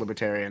immigration problem.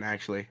 libertarian,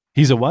 actually.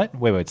 He's a what?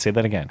 Wait, say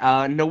that again.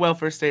 No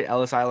welfare state,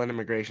 Ellis Island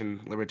immigration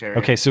libertarian.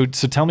 Okay, so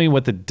tell me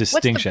what the What's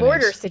distinction the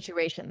border is.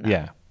 situation? Though?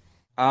 Yeah.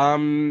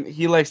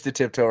 He likes to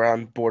tiptoe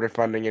around border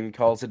funding and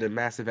calls it a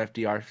massive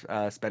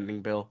FDR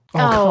spending bill. Oh,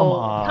 come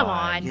come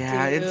on. on,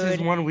 Yeah, dude. it's his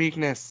one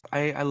weakness.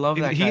 I love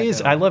that He guy, is.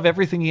 though. I love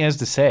everything he has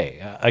to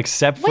say,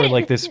 except for What-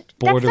 like this that's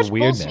border such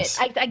weirdness.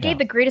 bullshit. I gave Yeah.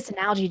 the greatest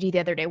analogy to you the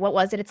other day. What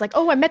was it? It's like,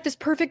 oh, I met this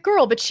perfect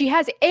girl, but she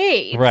has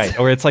AIDS. Right,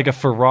 or it's like a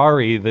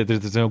Ferrari that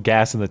there's no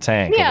gas in the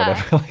tank Yeah. or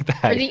whatever like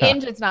that. Or the yeah.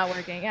 engine's not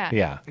working. Yeah.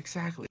 Yeah.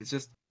 Exactly. It's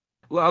just.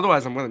 Well,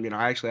 otherwise, I'm with him.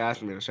 I actually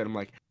asked him to shit. I'm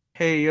like,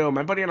 hey, yo,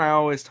 my buddy and I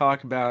always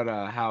talk about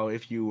how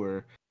if you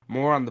were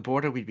more on the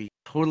border, we'd be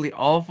totally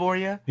all for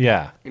you.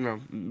 Yeah. You know,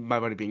 my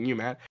buddy being you,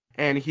 Matt.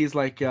 And he's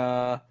like,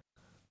 yeah,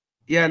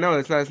 no,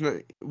 it's not.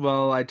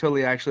 Well, I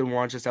totally actually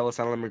want just Ellis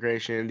Island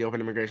immigration. The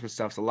open immigration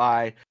stuff's a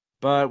lie.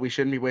 But we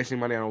shouldn't be wasting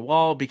money on a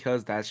wall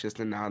because that's just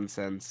a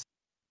nonsense.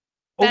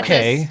 That's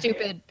Okay. a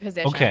stupid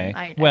position. Okay.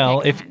 I Well,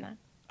 can't if get behind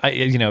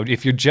that.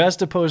 if you're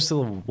just opposed to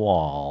the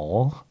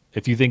wall,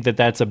 if you think that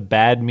that's a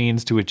bad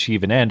means to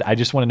achieve an end, I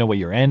just want to know what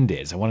your end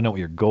is. I want to know what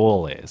your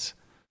goal is.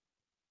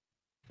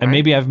 And Right.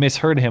 maybe I've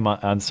misheard him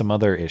on some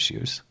other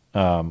issues.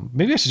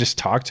 Maybe I should just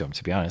talk to him.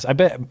 To be honest, I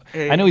bet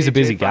I know he's a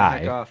busy Jay Fry,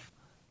 heck guy, off.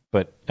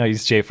 but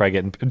he's Jay Fry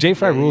getting Jay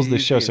Fry Yeah, rules this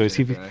he's show. So being is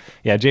he? Jay Fry.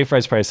 Yeah, Jay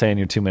Fry's probably saying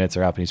your 2 minutes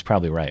are up, and he's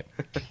probably right.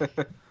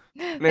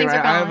 Anyway, for I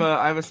have calling.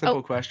 I have a simple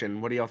Oh. question.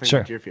 What do y'all think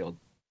Sure. of Deerfield?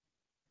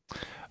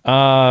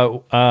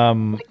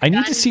 I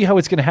need to see how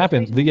it's going to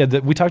happen.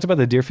 We talked about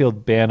the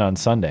Deerfield ban on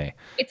Sunday.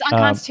 It's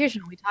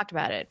unconstitutional. We talked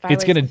about it.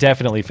 It's going to Violates-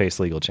 definitely face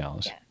legal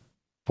challenge, Yeah.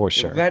 for I'm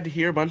sure. glad to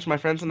hear a bunch of my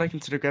friends and I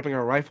consider grabbing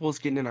our rifles,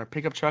 getting in our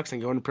pickup trucks,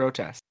 and going to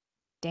protest.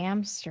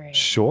 Damn straight.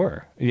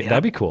 Sure, yeah, Yeah.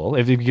 that'd be cool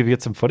if you could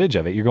get some footage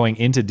of it. You're going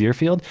into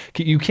Deerfield.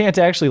 You can't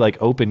actually like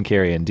open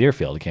carry in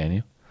Deerfield, can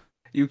you?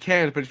 You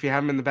can, but if you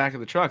have them in the back of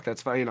the truck,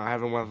 that's fine. You know,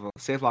 having one of the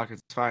safe lockers,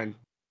 it's fine.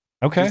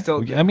 Okay. Just tell,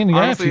 I mean, yeah.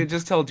 honestly, if you-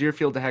 just tell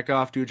Deerfield to heck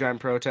off, do a giant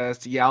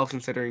protest. Yeah, I was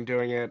considering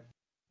doing it.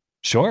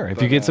 sure. If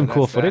but, you get some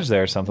cool that's footage that.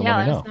 there or something, Yeah,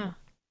 let me let know. us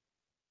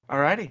know.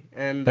 Alrighty,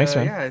 and Thanks,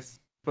 man. yeah, I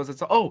suppose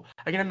it's. Oh,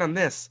 I can end on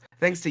this.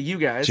 Thanks to you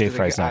guys. Jay 'cause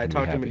Fry's not I gonna be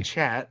talked to him happy. in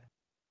chat.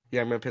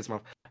 Yeah, I'm gonna piss him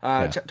off.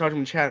 Yeah. Talked to him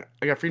in chat.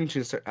 I got freedom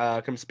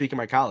to come speak in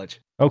my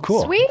college. Oh,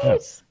 cool. Sweet. Yeah.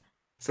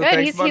 So Good.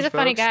 thanks He's bunch, a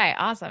funny folks. guy.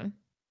 Awesome.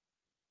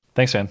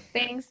 Thanks, man.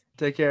 Thanks.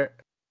 Take care.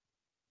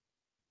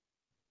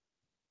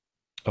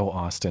 Oh,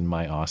 Austin,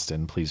 my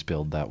Austin, please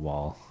build that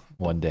wall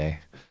one day.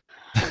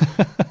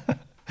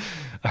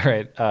 All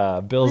right,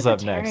 Bill's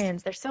up next.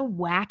 Libertarians, they're so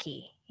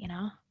wacky, you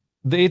know?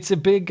 It's a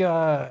big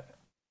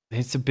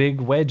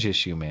wedge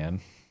issue,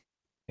 man.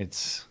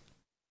 It's,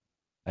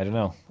 I don't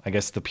know. I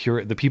guess the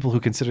people who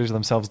consider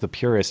themselves the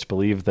purist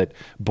believe that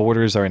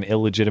borders are an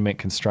illegitimate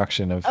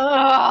construction of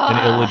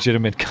an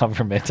illegitimate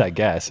government. I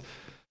guess.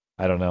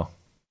 I don't know.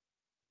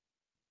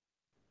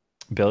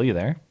 Bill, you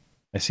there?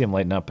 I see him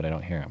lighting up, but I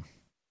don't hear him.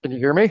 Can you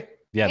hear me?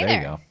 Yeah, Hey there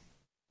you there. go.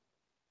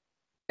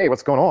 Hey,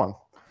 what's going on?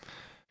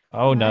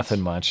 Oh,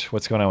 nothing much.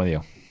 What's going on with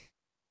you?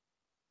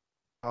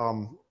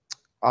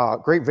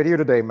 Great video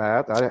today,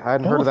 Matt. I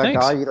hadn't heard Oh, of that thanks.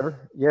 guy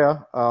either. Yeah.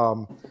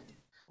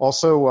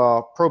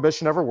 Also,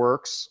 Prohibition Never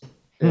Works,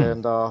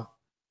 and those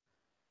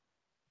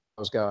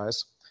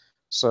guys.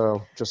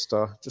 So just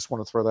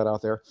want to throw that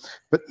out there.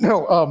 But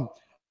no,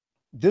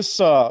 this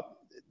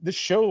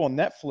show on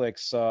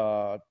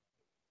Netflix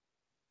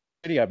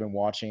video I've been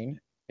watching,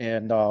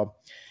 and the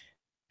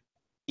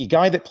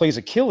guy that plays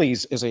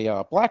Achilles is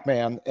a black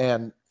man,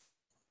 and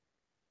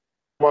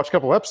I watched a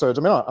couple episodes.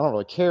 I mean, I don't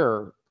really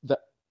care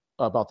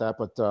about that,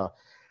 but I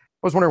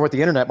was wondering what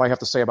the internet might have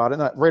to say about it.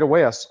 And right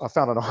away, I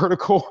found an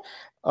article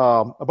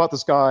about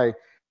this guy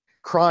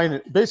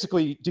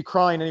basically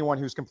decrying anyone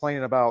who's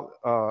complaining about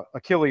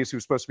Achilles,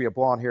 who's supposed to be a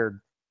blonde-haired,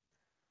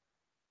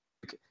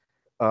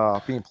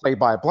 being played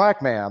by a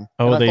black man.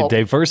 Oh, And I they thought,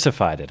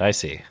 diversified it. I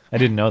see. I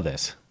didn't know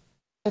this.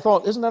 I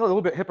thought, isn't that a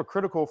little bit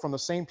hypocritical from the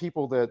same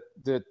people that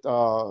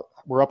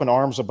were up in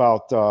arms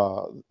about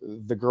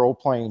the girl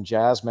playing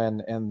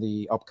Jasmine in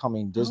the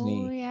upcoming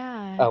Disney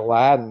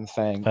Aladdin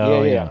thing?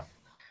 Oh, yeah.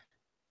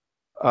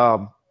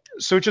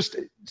 So it just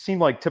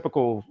seemed like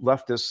typical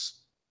leftists.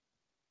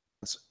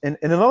 And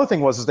another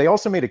thing is they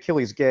also made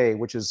Achilles gay,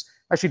 which is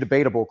actually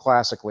debatable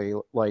classically.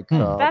 Like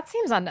that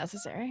seems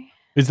unnecessary.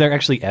 Is there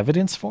actually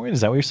evidence for it?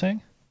 Is that what you're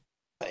saying?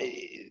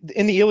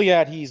 In the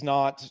Iliad, he's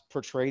not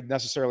portrayed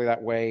necessarily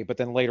that way, but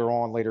then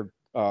later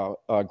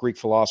Greek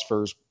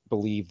philosophers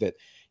believe that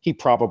he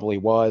probably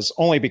was,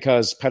 only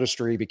because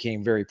pedestry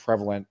became very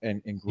prevalent in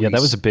Greece. Yeah,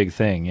 that was a big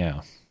thing.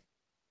 Yeah.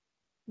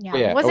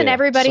 Yeah. Wasn't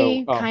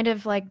everybody kind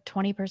of like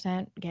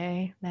 20%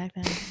 gay back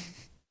then?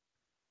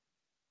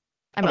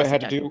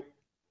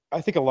 I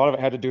think a lot of it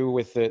had to do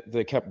with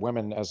they kept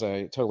women as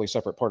a totally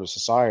separate part of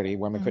society.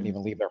 Women couldn't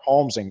even leave their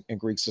homes in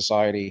Greek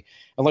society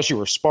unless you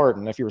were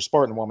Spartan. If you were a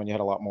Spartan woman, you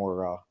had a lot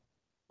more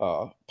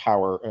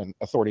power and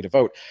authority to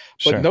vote.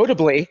 But Sure.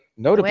 notably,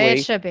 The way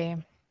it should be.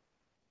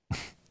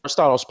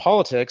 Aristotle's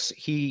Politics,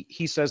 he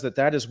says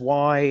that is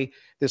why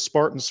the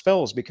Spartans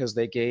fell, is because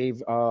they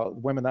gave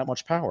women that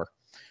much power.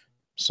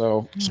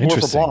 So score for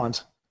Interesting.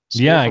 blonde.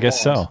 Yeah, I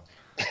guess so.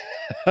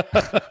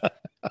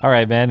 All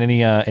right, man.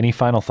 Any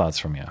final thoughts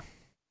from you?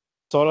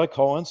 Thought I'd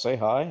call in, say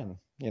hi, and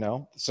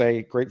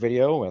say great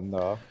video, and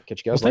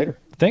catch you guys later.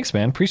 Thanks,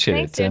 man.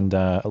 Appreciate Thanks, it, and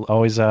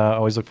always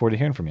look forward to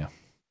hearing from you.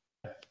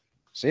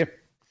 See ya.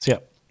 See ya.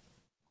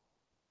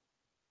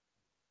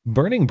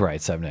 Burning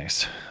Bright's up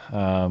next.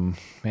 Man,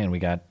 we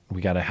got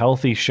a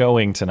healthy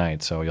showing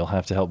tonight, so you'll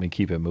have to help me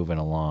keep it moving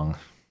along.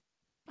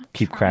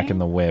 Keep cracking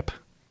the whip.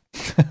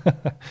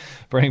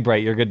 Burning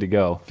Bright, you're good to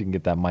go if you can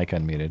get that mic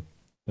unmuted.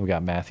 Then we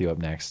got Matthew up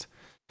next.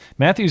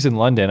 Matthew's in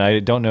London. I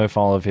don't know if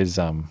all of his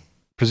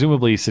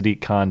presumably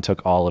Sadiq Khan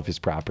took all of his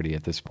property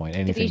at this point.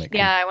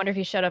 I wonder if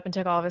he showed up and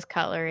took all of his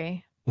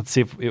cutlery. Let's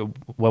see if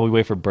while we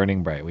wait for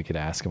Burning Bright, we could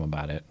ask him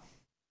about it.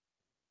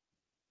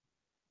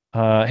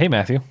 Hey,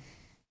 Matthew.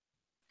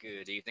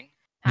 Good evening.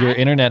 Your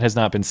internet has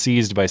not been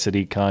seized by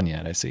Sadiq Khan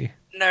yet, I see.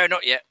 No,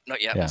 not yet.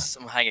 Not yet. Yeah.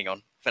 I'm hanging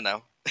on for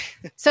now.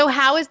 So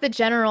how is the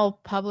general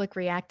public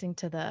reacting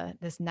to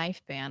this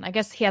knife ban? I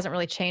guess he hasn't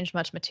really changed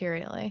much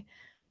materially.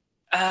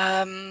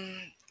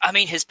 I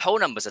mean, his poll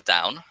numbers are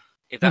down,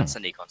 if that's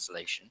any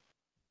consolation.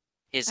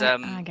 His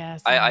I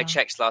guess. I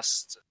checked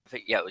last. I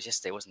think it was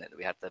yesterday, wasn't it, that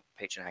we had the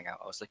Patreon hangout?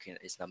 I was looking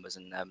at his numbers,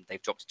 and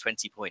they've dropped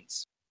 20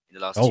 points in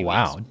the last 2 weeks. Oh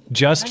wow!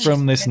 Just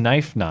from this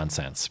knife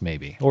nonsense,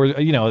 maybe, or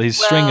his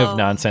string of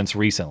nonsense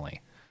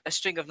recently. A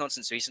string of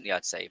nonsense recently,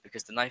 I'd say,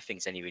 because the knife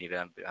thing's only really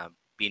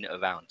been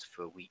around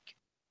for a week.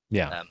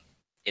 Yeah.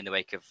 In the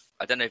wake of,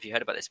 I don't know if you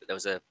heard about this, but there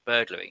was a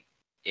burglary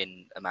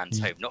in a man's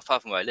home, not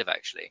far from where I live,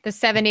 actually. The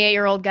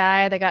 78-year-old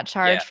guy that got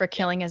charged for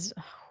killing his.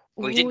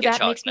 Well, he didn't get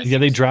charged. Yeah,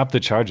 they dropped the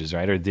charges,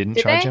 right? Or didn't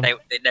charge him? There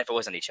never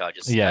was any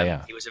charges.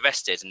 Yeah. He was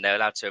arrested, and they're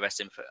allowed to arrest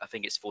him for, I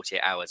think it's 48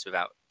 hours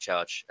without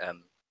charge.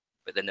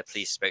 But then the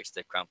police spoke to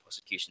the Crown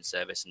Prosecution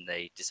Service, and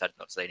they decided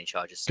not to lay any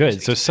charges.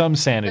 Good. So some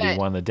sanity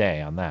won the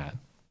day on that.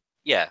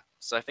 Yeah.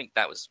 So I think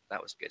that was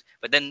good.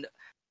 But then,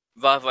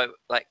 rather,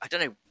 I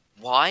don't know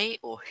why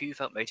or who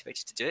felt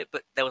motivated to do it,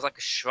 but there was like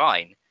a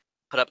shrine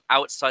put up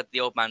outside the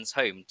old man's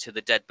home to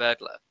the dead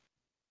burglar.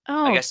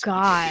 Oh, I guess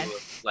God. people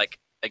were,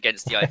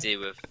 against the idea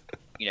of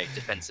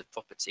defense of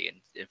property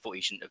and thought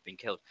he shouldn't have been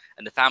killed.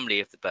 And the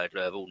family of the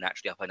burglar are all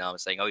naturally up in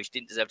arms, saying, "Oh, he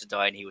didn't deserve to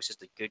die, and he was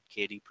just a good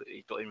kid. He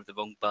got in with the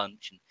wrong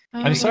bunch."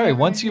 And I'm sorry.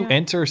 Once you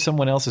enter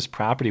someone else's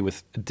property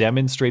with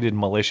demonstrated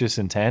malicious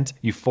intent,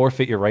 you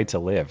forfeit your right to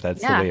live.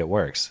 That's the way it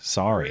works.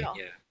 Sorry. Yeah,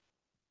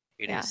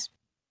 it is.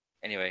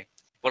 Anyway,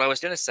 what I was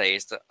going to say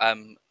is that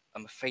I'm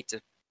afraid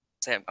to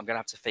say I'm going to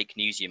have to fake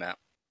news you, Matt.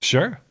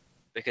 Sure.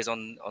 Because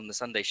on the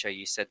Sunday show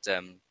you said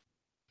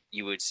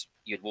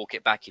you'd walk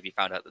it back if you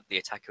found out that the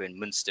attacker in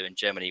Munster in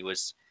Germany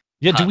was.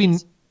 Yeah.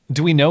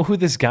 Do we know who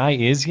this guy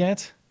is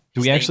yet?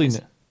 Do we actually know?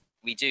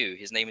 We do.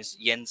 His name is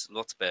Jens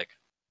Lottberg.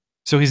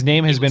 So his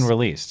name has been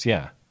released.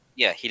 Yeah.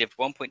 Yeah, he lived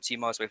 1.2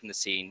 miles away from the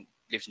scene.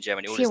 Lived in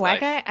Germany all Is he his a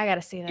white life. guy? I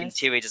gotta see this.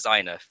 Interior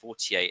designer,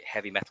 48,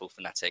 heavy metal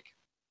fanatic,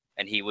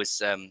 and he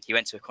was he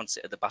went to a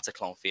concert at the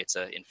Bataclan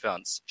Theatre in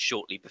France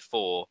shortly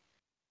before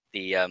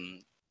the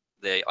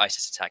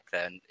ISIS attack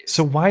there.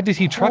 So why did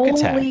he truck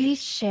attack? Holy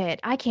shit!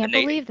 I can't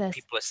believe this.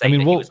 People are saying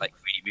that he was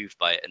really moved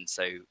by it, and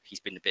so he's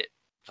been a bit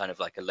kind of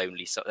like a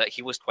lonely.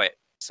 He was quite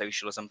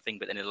social or something,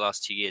 but then in the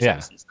last 2 years,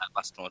 ever since that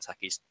Bataclan attack,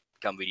 he's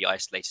become really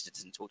isolated and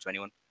doesn't talk to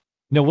anyone.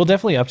 No, we'll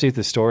definitely update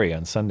the story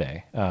on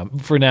Sunday.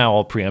 For now,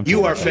 I'll preempt.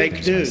 You are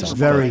fake news. Myself.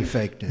 Very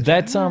fake news.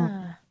 That's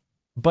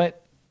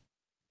but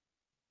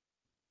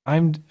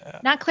I'm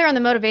not clear on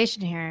the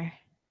motivation here.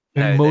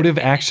 Motive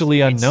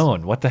actually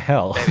unknown. What the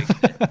hell?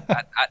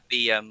 at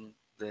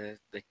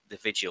the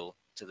vigil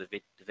to the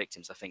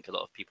victims, I think a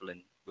lot of people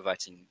were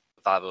writing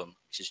Varum,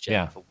 which is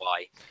German Yeah. for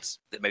why.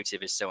 The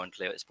motive is so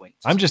unclear at this point.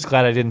 I'm just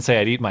glad I didn't say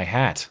I'd eat my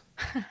hat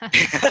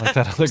like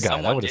that other guy.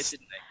 Someone That did,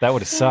 didn't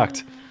would have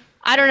sucked.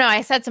 I don't know.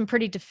 I said some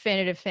pretty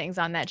definitive things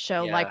on that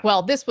show, Yeah. like,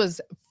 well, this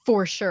was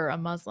for sure a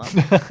Muslim.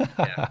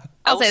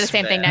 I'll say the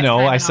same thing next No,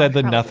 time. I and said I'll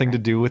the probably nothing to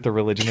do with the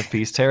religion of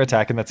peace terror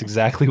attack, and that's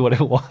exactly what it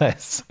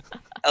was.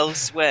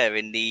 Elsewhere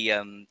in the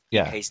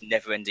Yeah. UK's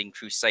never-ending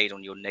crusade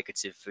on your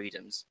negative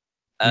freedoms.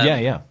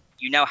 Yeah.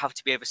 You now have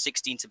to be over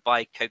 16 to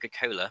buy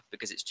Coca-Cola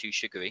because it's too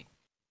sugary.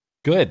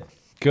 Good.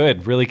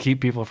 Really save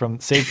people from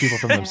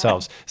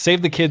themselves.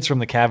 Save the kids from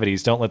the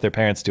cavities. Don't let their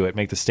parents do it.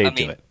 Make the state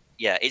do it.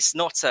 Yeah, it's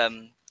not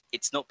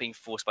being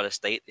forced by the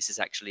state. This is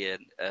actually a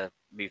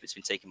move that's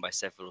been taken by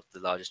several of the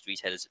largest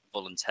retailers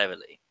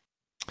voluntarily.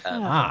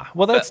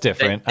 Well, that's but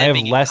different. they're I have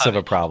being less of a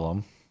encouraged.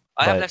 problem.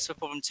 I have but- less of a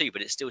problem too,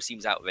 but it still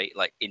seems outright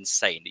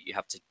insane that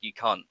you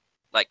can't,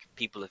 like,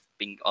 people have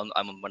been on.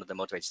 I'm on one of the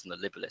moderators on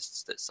the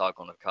Liberalists that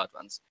Sargon of Card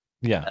runs.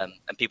 Yeah.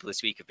 And people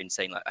this week have been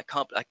saying, like,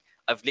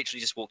 I've literally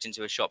just walked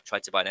into a shop,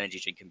 tried to buy an energy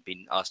drink, and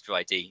been asked for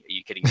ID. Are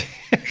you kidding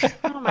me?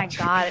 Oh my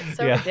god, it's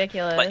so Yeah.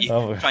 ridiculous. Like,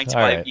 Oh, trying to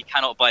all buy, right. you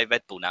cannot buy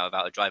Red Bull now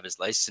without a driver's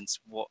license.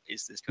 What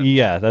is this? Kind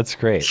Yeah, that's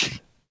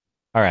great.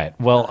 All right.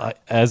 Well,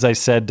 as I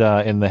said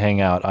in the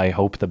hangout, I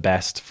hope the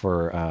best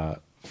for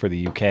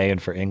the UK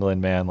and for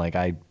England, man. Like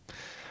I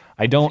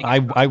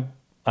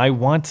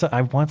want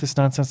this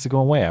nonsense to go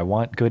away. I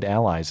want good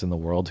allies in the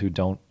world who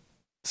don't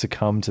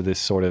succumb to this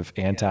sort of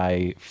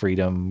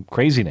anti-freedom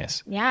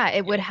craziness. Yeah,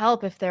 it would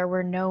help if there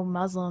were no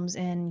Muslims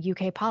in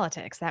UK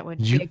politics. That would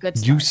be a good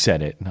start. You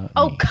said it, not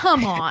Oh, me.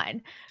 come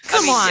on.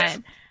 Come yeah.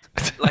 on.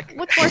 Like,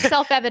 What's more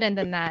self-evident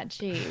than that?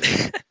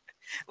 Jeez.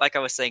 like I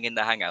was saying in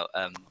the hangout,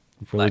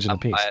 Religion of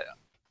peace.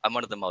 I'm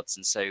one of the mods,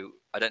 and so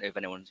I don't know if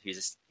anyone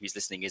who's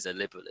listening is a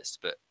liberalist,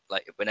 but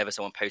like whenever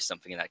someone posts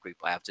something in that group,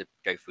 I have to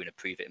go through and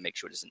approve it and make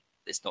sure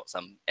it's not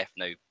some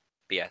no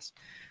BS.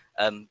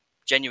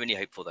 Genuinely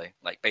hopeful though,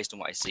 like based on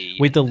what I see.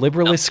 Wait, the and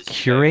liberalists numbers,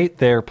 curate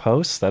their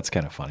posts? That's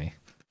kind of funny.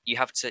 You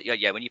have to,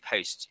 when you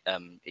post,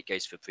 it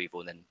goes for approval,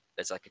 and then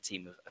there's like a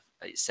team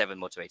of 7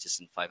 moderators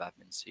and 5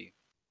 admins who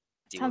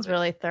deal Sounds with it.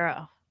 really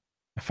thorough.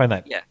 I find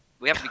that Yeah,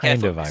 we have to be kind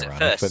careful. of because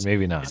ironic, at first, but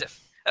maybe not. because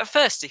At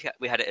first,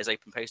 we had it as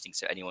open posting,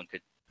 so anyone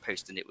could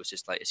post, and it was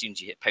just like as soon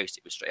as you hit post,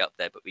 it was straight up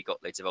there. But we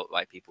got loads of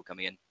alt-right people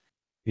coming in.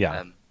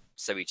 Yeah.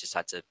 So we just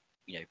had to,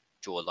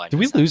 draw a line. Did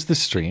we lose the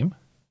stream?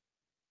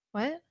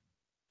 What?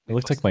 It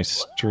looked like my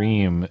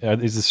stream.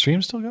 Is the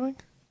stream still going?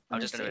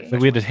 I'm just gonna. Like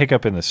we had a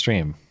hiccup in the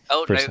stream.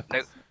 Oh for no, some-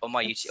 no! On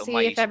my YouTube,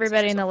 See if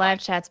everybody in the live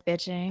chat's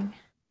bitching.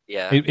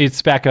 Yeah.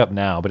 It's back up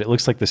now, but it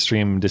looks like the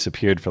stream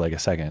disappeared for like a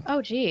second.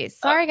 Oh, geez.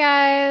 Sorry,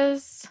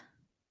 guys.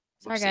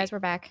 Sorry, Whoopsie. guys. We're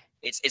back.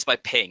 It's my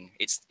ping.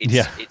 It's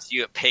Yeah. it's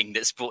you at ping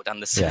that's brought down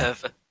the Yeah.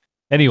 server.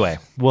 Anyway,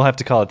 we'll have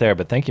to call it there,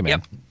 but thank you, man.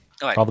 Yep.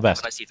 All right. All the best.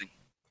 Have a nice evening.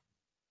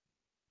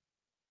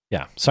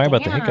 Yeah. Sorry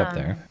about the hiccup Damn.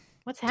 there.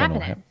 What's Don't know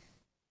what happening? happened.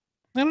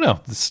 I don't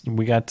know.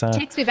 We got.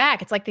 Takes me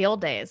back. It's like the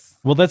old days.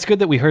 Well, that's good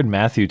that we heard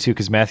Matthew too,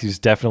 because Matthew's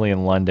definitely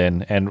in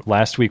London. And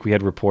last week we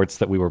had reports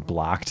that we were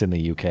blocked in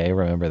the UK.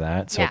 Remember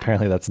that? So Yeah.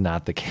 apparently that's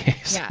not the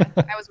case. Yeah,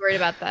 I was worried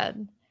about that.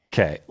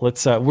 Okay,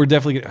 let's. We're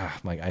definitely.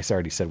 Mike, I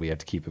already said we have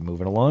to keep it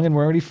moving along, and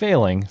we're already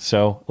failing.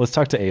 So let's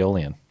talk to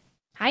Aeolian.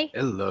 Hi.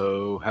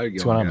 Hello. How you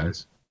What's going, going on, man?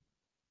 guys?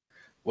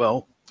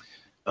 Well,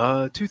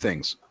 2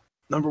 things.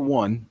 Number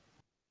one,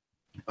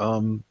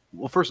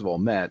 well, first of all,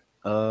 Matt,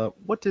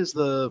 what does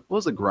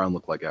the ground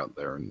look like out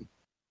there in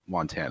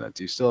Montana?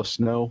 Do you still have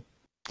snow?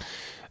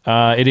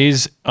 It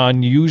is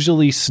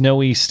unusually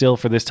snowy still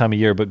for this time of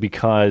year, but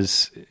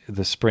because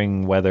the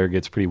spring weather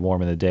gets pretty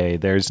warm in the day,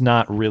 there's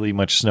not really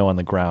much snow on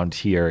the ground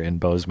here in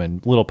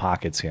Bozeman. Little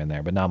pockets here and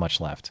there, but not much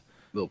left.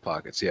 Little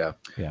pockets, yeah.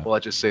 Yeah. Well, I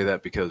just say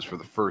that because for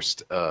the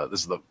first,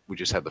 we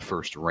just had the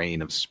first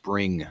rain of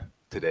spring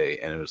today,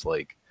 and it was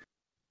like,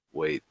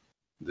 wait,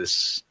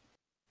 this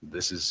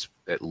is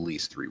at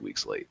least 3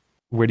 weeks late.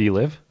 Where do you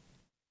live?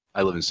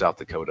 I live in South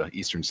Dakota,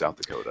 eastern South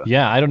Dakota.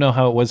 Yeah, I don't know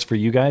how it was for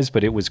you guys,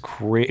 but it was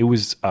it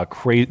was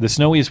the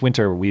snowiest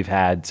winter we've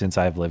had since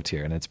I've lived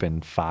here, and it's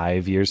been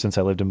 5 years since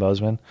I lived in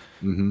Bozeman.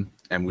 Mm-hmm.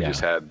 And we Yeah.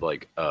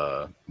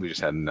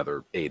 just had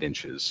another 8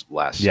 inches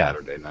last Yeah.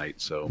 Saturday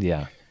night. So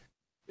Yeah.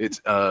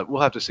 it's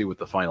we'll have to see what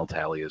the final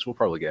tally is. We'll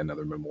probably get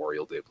another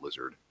Memorial Day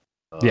blizzard.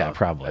 Yeah,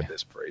 probably. at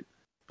this rate.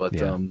 But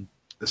Yeah.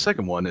 the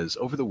second one is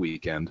over the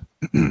weekend.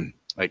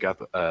 I got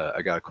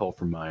a call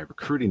from my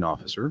recruiting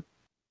officer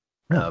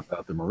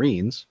about the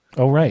Marines.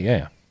 Oh, right.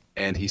 Yeah.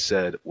 And he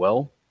said,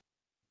 well,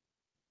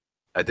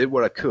 I did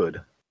what I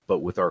could, but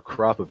with our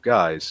crop of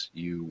guys,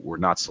 you were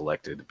not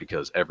selected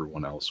because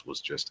everyone else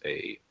was just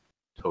a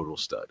total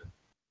stud.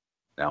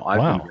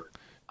 Now,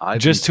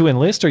 Just to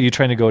enlist, or are you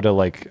trying to go to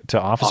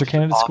officer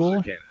candidate school?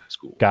 Officer candidate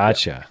school.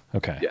 Gotcha.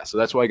 Okay. Yeah, so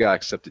that's why I got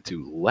accepted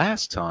to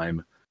last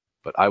time,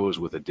 but I was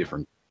with a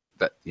different,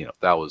 that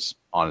was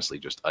honestly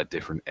just a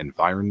different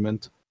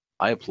environment.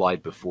 I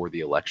applied before the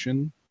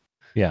election.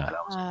 Yeah. And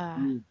I was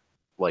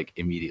approved,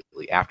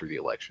 immediately after the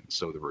election.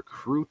 So the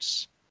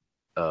recruits,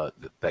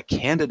 the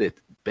candidate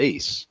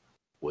base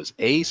was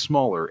A,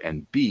 smaller,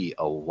 and B,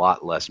 a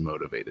lot less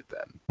motivated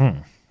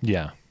then.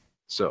 Yeah.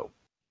 So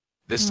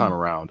this time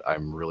around,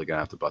 I'm really gonna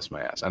have to bust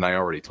my ass. And I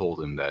already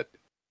told him that,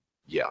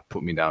 yeah,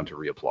 put me down to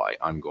reapply.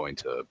 I'm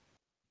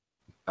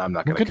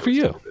not gonna. Good for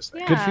you. This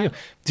thing. Good for you.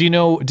 Do you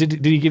know?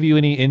 Did he give you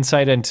any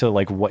insight into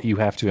like what you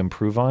have to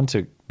improve on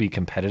to be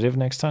competitive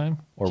next time,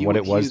 or what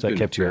it was that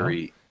kept you out?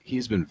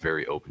 He's been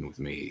very open with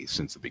me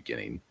since the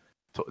beginning.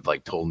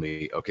 Told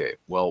me, okay,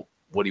 well,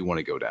 what do you want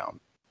to go down?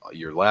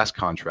 Your last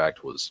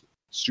contract was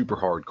super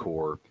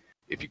hardcore.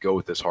 If you go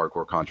with this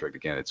hardcore contract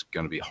again, it's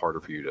going to be harder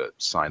for you to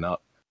sign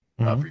up,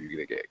 for you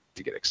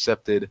to get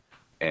accepted.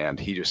 And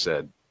he just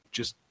said,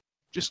 just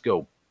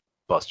go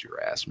bust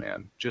your ass,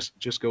 man.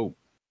 Just go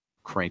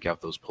crank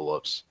out those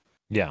pull-ups.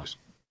 Yeah. Just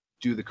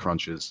do the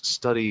crunches.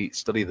 Study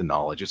the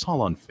knowledge. It's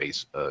all on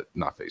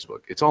not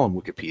Facebook. It's all on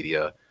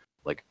Wikipedia.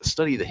 Like,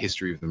 study the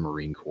history of the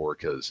Marine Corps,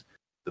 because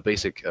the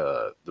basic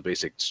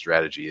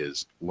strategy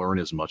is learn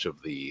as much of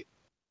the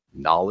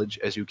knowledge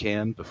as you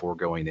can before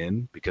going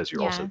in, because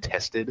you're also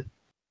tested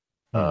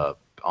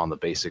on the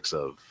basics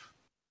of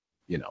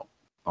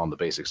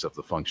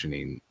the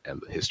functioning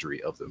and the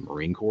history of the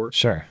Marine Corps.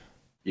 Sure.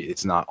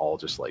 It's not all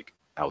just like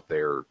out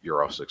there.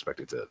 You're also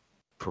expected to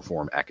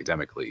perform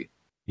academically.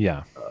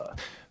 Yeah.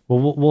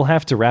 Well, we'll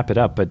have to wrap it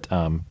up, but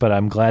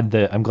I'm glad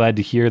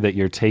to hear that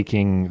you're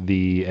taking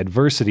the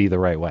adversity the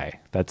right way.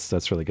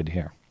 That's really good to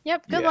hear.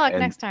 Yep. Good luck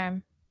next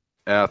time.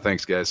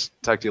 Thanks, guys.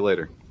 Talk to you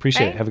later.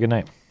 Appreciate it. Have a good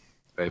night.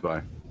 Hey,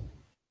 bye.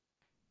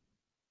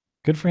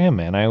 Good for him,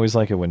 man. I always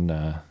like it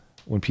when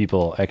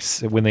people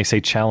when they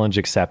say challenge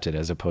accepted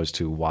as opposed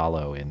to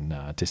wallow in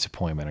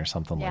disappointment or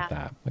something like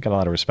that. I got a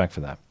lot of respect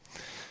for that.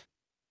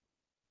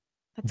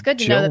 It's good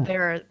to know that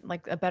they're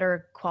like a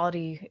better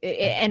quality. It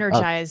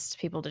energized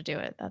people to do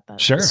it.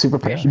 Sure. Super.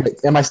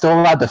 Am I still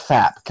allowed to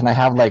fap? Can I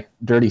have like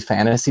dirty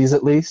fantasies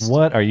at least?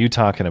 What are you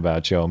talking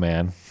about, Joe,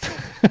 man?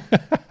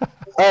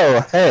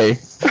 Oh, hey.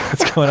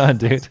 What's going on,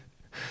 dude?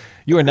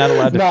 You are not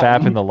allowed to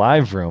fap in the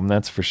live room,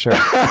 that's for sure.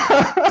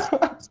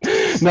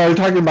 No, we're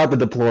talking about the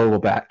deplorable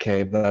bat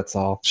cave, that's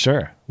all.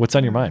 Sure. What's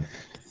on your mind?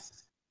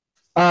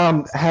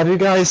 Have you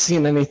guys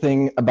seen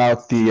anything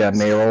about the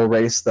mayoral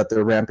race that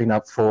they're ramping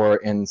up for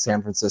in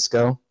San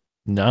Francisco?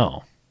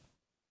 No.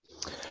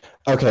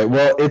 Okay,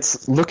 well,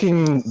 it's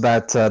looking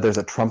that there's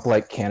a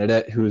Trump-like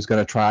candidate who's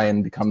going to try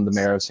and become the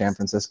mayor of San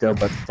Francisco,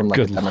 but from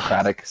like the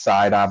Democratic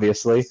side,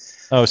 obviously.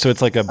 Oh, so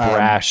it's like a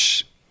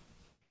brash,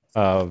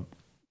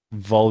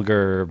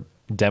 vulgar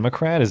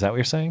Democrat? Is that what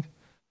you're saying?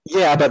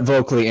 Yeah, but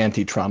vocally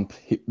anti-Trump,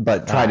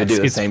 but trying to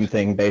do the same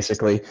thing,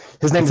 basically.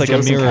 His name's like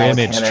Jason a mirror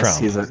image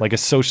Calacanis. Trump, like a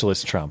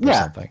socialist Trump or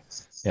something.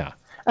 Yeah.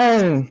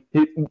 And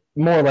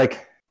more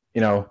like,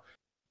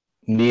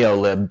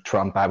 neo-lib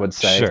Trump, I would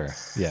say. Sure,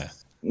 yeah.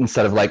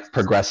 Instead of like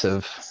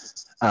progressive.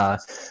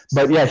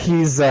 But yeah,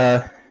 he's, he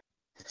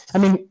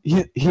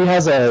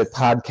has a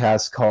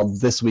podcast called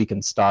This Week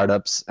in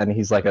Startups, and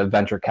he's like a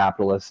venture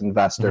capitalist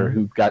investor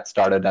who got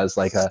started as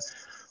like a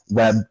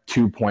Web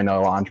 2.0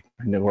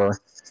 entrepreneur.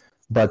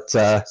 But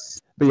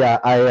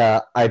yeah,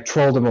 I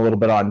trolled him a little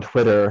bit on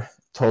Twitter,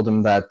 told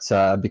him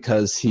that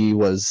because he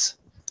was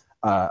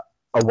a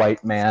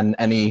white man,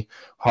 any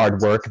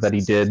hard work that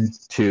he did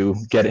to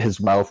get his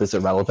wealth is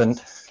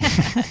irrelevant.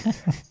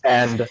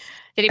 And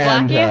did he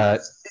block you?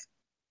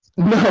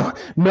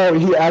 No,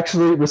 he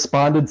actually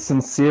responded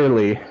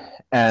sincerely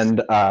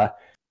and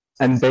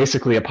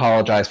basically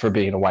apologized for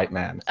being a white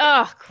man.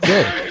 Oh,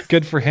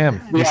 good for him.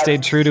 He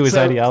stayed true to his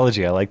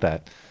ideology. I like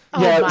that.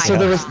 Yeah, so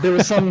there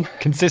was some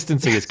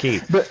consistency is key.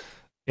 But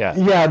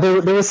yeah,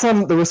 there was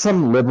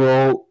some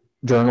liberal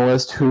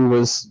journalist who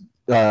was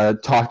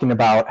talking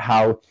about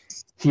how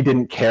he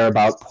didn't care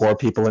about poor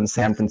people in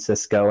San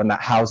Francisco and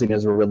that housing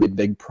is a really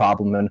big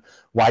problem, and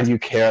why do you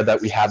care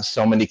that we have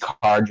so many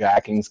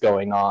carjackings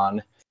going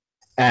on?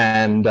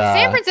 And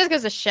San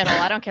Francisco's a shithole.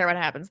 I don't care what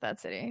happens to that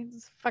city.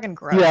 It's fucking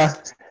gross. Yeah.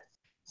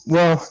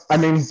 Well,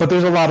 but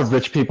there's a lot of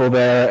rich people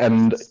there,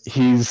 and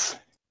he's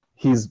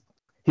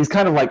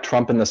kind of like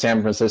Trump in the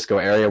San Francisco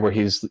area, where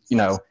he's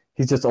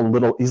just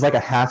he's like a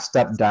half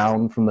step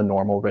down from the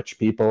normal rich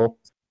people,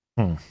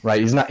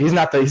 right? He's not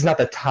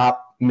the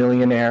top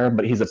millionaire,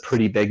 but he's a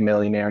pretty big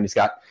millionaire, and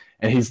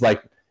he's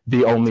like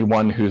the only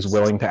one who's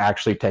willing to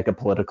actually take a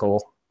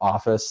political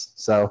office.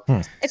 So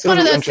it's one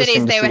of those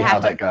cities they would see how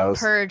have that to goes.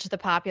 purge the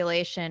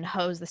population,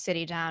 hose the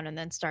city down, and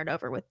then start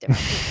over with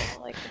different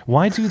people. Like,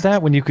 why do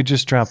that when you could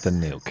just drop the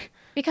nuke?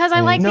 because I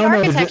like the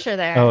architecture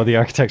there. Oh, the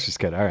architecture's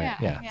good. All right,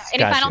 yeah. Any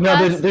Gotcha. final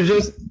thoughts? They're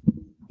just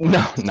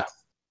no.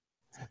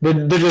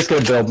 They're just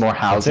going to build more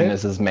housing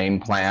as his main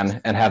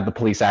plan and have the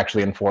police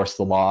actually enforce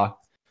the law.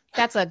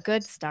 That's a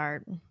good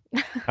start.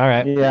 All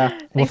right. Yeah.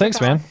 Well, thanks,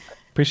 man.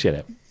 Appreciate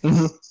it.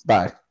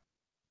 Bye.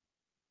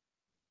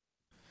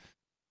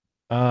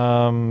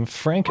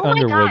 Frank Oh my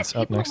Underwood's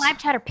God, up people in next. live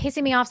chat are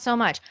pissing me off so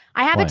much.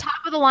 I have Why? a top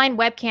of the line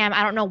webcam.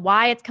 I don't know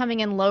why it's coming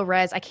in low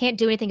res. I can't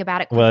do anything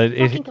about it. Quit Well,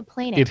 fucking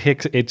complaining.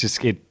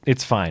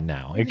 it's fine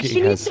now.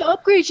 She needs to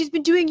upgrade. She's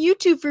been doing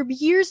YouTube for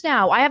years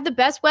now. I have the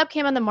best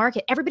webcam on the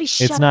market. Everybody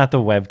shut It's up. not the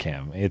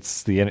webcam.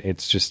 It's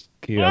just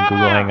Google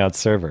Hangout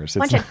servers.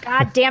 It's Bunch of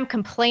goddamn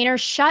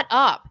complainers. Shut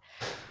up.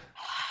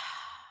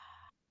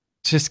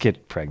 Just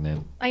get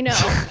pregnant. I know.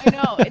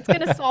 It's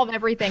going to solve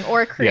everything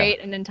or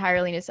create an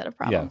entirely new set of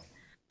problems. Yeah.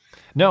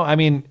 No, I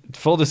mean,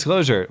 full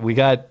disclosure, we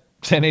got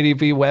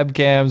 1080p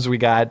webcams, we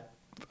got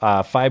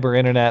fiber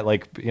internet.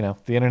 Like, you know,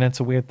 the internet's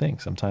a weird thing.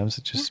 Sometimes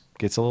it just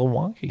gets a little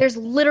wonky. There's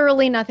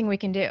literally nothing we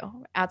can do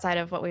outside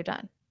of what we've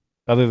done.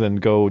 Other than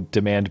go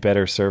demand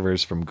better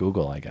servers from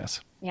Google, I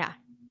guess. Yeah.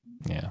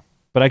 Yeah.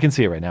 But I can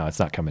see it right now. It's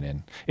not coming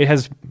in. It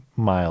has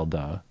mild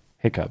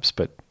hiccups,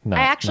 but not.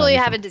 I actually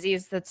not have a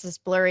disease that's this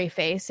blurry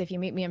face. If you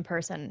meet me in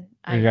person,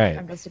 I'm, Right.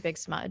 I'm just a big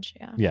smudge.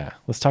 Yeah. Yeah.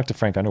 Let's talk to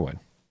Frank Underwood.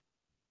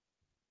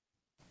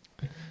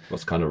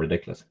 Was kind of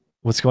ridiculous.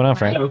 What's going on,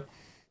 Frank? Hello.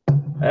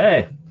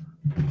 Hey,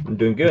 I'm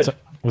doing good.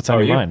 What's How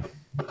on are your you? mind?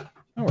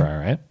 Oh, we're all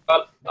right.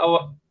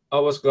 Well, I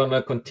was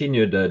gonna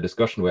continue the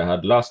discussion we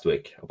had last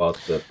week about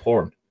the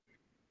porn.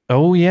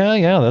 Oh,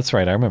 yeah. That's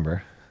right. I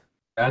remember.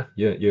 Yeah,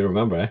 you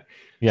remember, eh?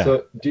 Yeah.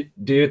 So,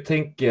 do you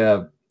think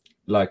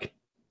like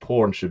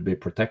porn should be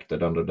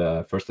protected under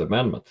the First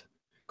Amendment?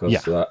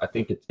 Because I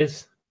think it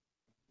is.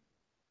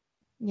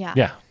 Yeah.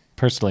 Yeah.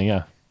 Personally,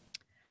 yeah.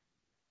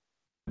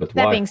 But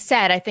That why? being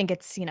said, I think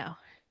it's,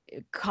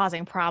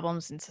 causing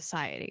problems in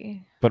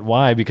society. But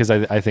why? Because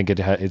I think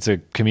it's a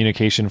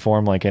communication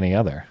form like any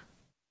other.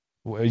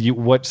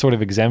 What sort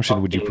of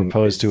exemption would you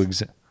propose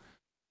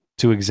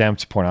to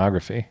exempt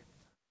pornography?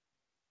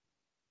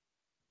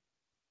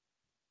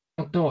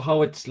 I don't know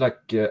how it's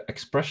like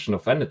expression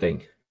of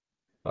anything.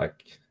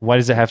 Like, Why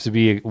does it have to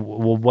be?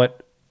 Well,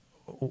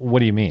 what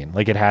do you mean?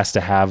 Like it has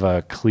to have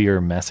a clear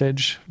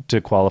message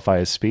to qualify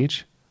as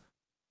speech?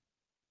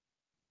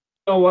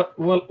 no,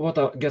 what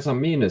I guess I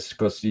mean is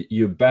because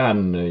you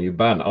ban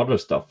other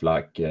stuff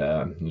like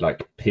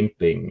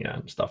pimping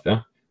and stuff.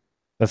 Yeah,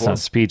 That's not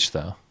speech,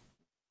 though.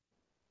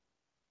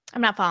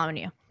 I'm not following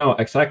you. Oh,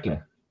 exactly.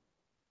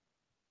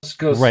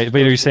 Right,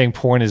 but are you saying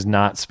porn is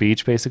not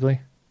speech,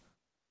 basically?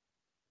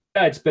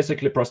 Yeah, it's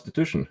basically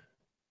prostitution.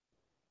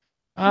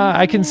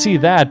 I can see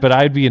that, but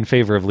I'd be in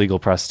favor of legal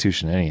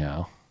prostitution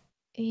anyhow.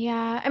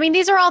 Yeah. I mean,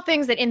 these are all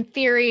things that in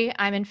theory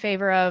I'm in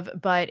favor of,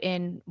 but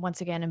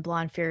once again, in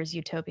Blonde Fear's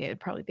utopia, it would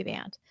probably be the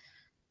end.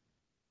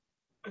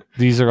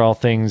 These are all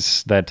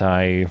things that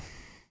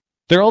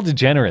they're all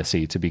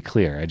degeneracy, to be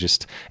clear.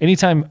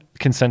 Anytime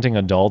consenting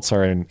adults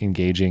are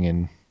engaging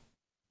in,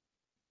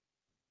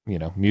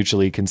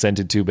 mutually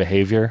consented to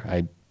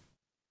behavior,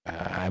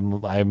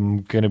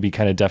 I'm going to be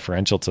kind of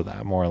deferential to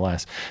that, more or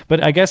less.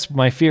 But I guess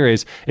my fear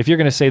is if you're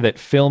going to say that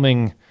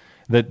filming,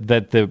 that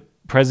the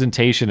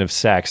presentation of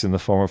sex in the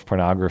form of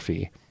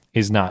pornography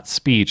is not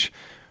speech,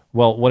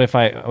 well, what if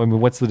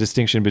what's the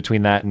distinction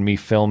between that and me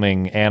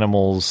filming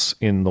animals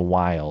in the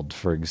wild,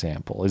 for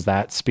example? Is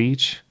that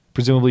speech?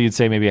 Presumably you'd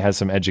say maybe it has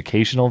some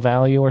educational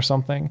value or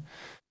something.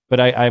 But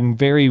I'm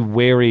very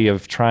wary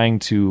of trying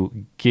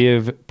to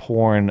give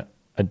porn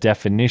a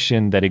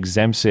definition that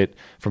exempts it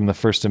from the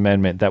First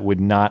Amendment that would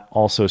not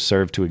also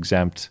serve to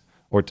exempt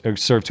or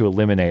serve to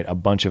eliminate a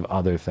bunch of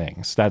other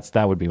things.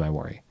 That would be my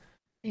worry.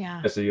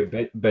 Yeah. So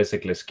you're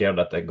basically scared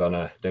that they're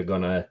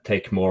gonna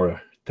take more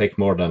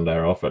than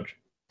they're offered.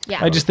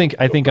 Yeah. I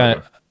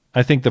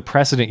think the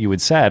precedent you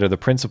would set or the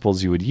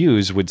principles you would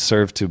use would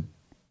serve to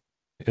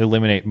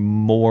eliminate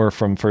more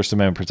from First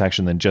Amendment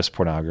protection than just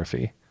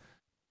pornography.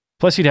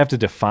 Plus, you'd have to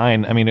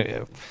define. I mean,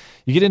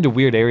 you get into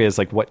weird areas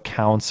like what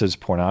counts as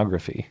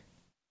pornography.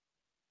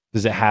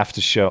 Does it have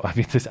to show? I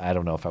mean, I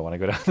don't know if I want to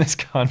go down this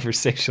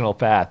conversational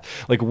path.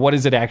 Like, what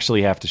does it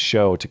actually have to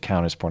show to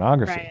count as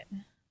pornography?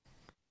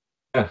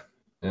 Right.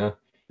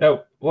 Yeah.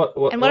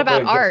 What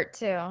about art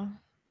too?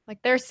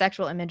 Like there's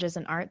sexual images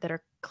in art that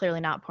are clearly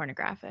not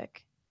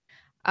pornographic.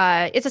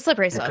 It's a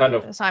slippery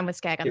slope. So I'm with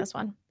Skag on this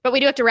one. But we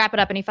do have to wrap it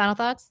up. Any final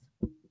thoughts?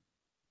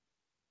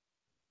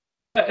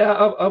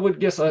 I would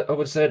guess I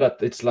would say that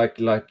it's like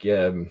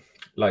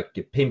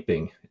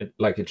pimping.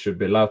 It should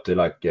be allowed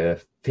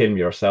to film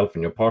yourself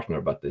and your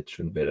partner, but it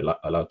shouldn't be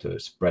allowed to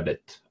spread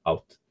it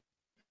out.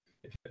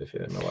 If you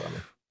know what I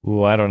mean.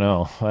 Ooh, I don't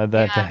know.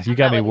 You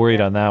got me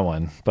worried on that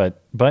one.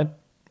 But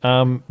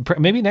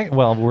maybe next.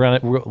 Well,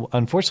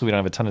 unfortunately we don't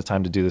have a ton of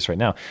time to do this right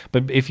now.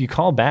 But if you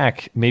call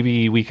back,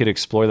 maybe we could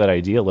explore that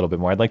idea a little bit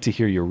more. I'd like to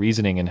hear your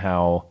reasoning and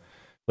how,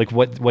 like,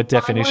 what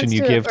definition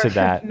you give to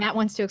that. Matt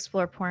wants to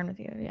explore porn with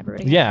you.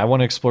 Everybody. Yeah, I want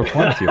to explore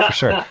porn with you for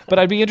sure. But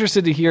I'd be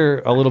interested to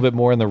hear a little bit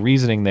more in the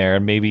reasoning there,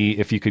 and maybe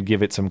if you could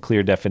give it some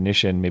clear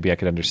definition, maybe I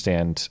could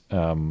understand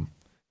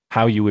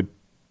how you would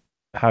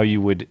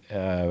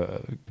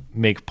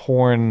make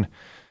porn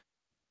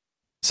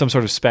some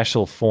sort of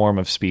special form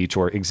of speech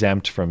or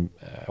exempt from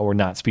or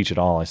not speech at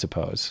all, I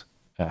suppose.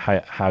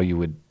 How you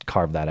would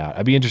carve that out.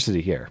 I'd be interested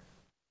to hear.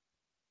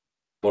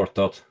 More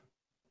thought.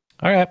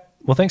 All right.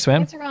 Well, thanks,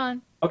 man. Thanks,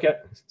 Ron. Okay.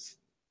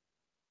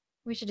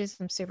 We should do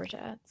some super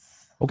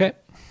chats. Okay.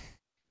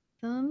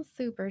 Some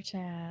super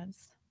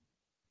chats.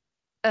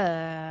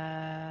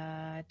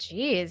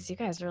 Geez, you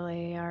guys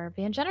really are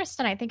being generous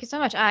tonight. Thank you so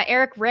much.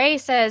 Eric Ray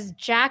says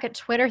Jack at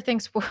Twitter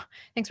thinks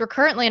we're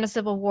currently in a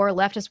civil war.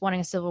 Leftists wanting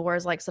a civil war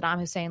is like Saddam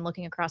Hussein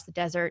looking across the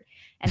desert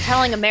and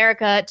telling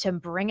America to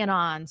bring it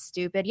on.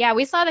 Stupid. Yeah,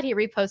 we saw that he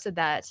reposted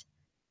that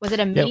Was it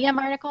a Yeah. Medium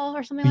article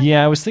or something like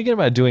Yeah, I was thinking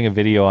about doing a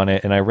video on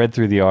it, and I read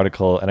through the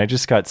article, and I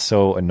just got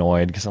so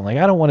annoyed because I'm like,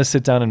 I don't want to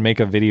sit down and make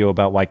a video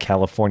about why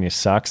California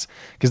sucks,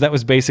 because that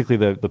was basically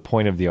the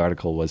point of the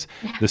article was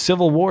the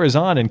Civil War is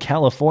on, and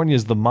California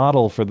is the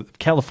model for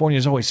California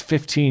is always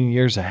 15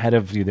 years ahead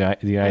of the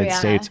United yeah.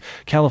 States.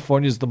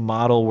 California is the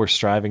model we're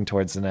striving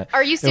towards. And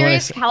Are you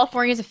serious?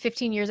 California's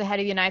 15 years ahead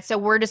of the United States, so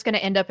we're just going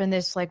to end up in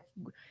this like,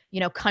 you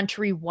know,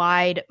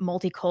 countrywide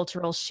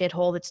multicultural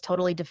shithole that's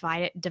totally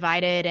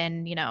divided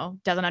and, you know,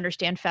 doesn't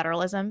understand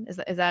federalism. Is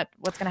that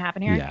what's going to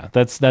happen here? Yeah,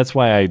 that's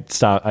why I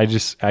stopped.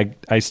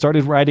 I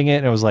started writing it,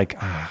 and I was like,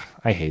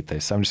 I hate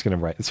this. I'm just going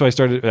to write. So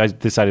I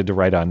decided to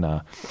write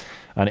on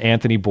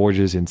Anthony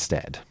Borges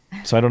instead.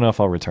 So I don't know if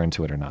I'll return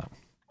to it or not.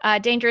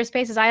 Dangerous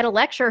Spaces. I had a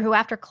lecturer who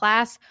after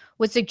class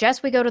would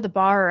suggest we go to the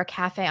bar or a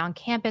cafe on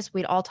campus.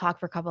 We'd all talk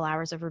for a couple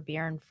hours over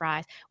beer and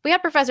fries. We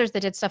had professors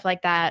that did stuff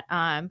like that.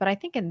 But I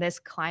think in this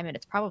climate,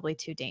 it's probably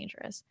too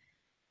dangerous.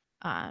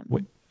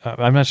 Wait,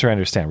 I'm not sure I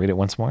understand. Read it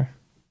once more.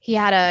 He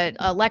had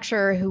a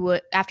lecturer who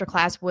would, after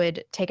class,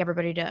 would take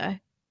everybody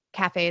to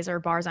cafes or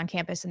bars on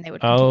campus, and they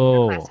would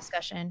continue their class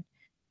discussion.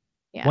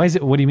 Yeah. Why is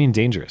it? What do you mean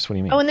dangerous? What do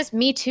you mean? Oh, in this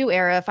Me Too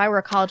era, if I were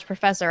a college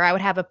professor, I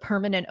would have a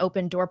permanent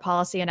open door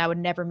policy, and I would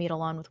never meet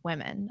alone with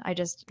women.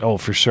 Oh,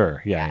 for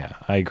sure. Yeah.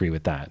 I agree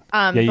with that.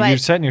 But you're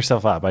setting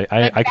yourself up. I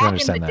can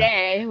understand in the that.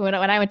 Day when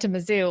I went to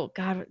Mizzou,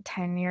 God,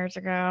 10 years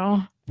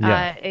ago,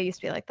 Yeah. it used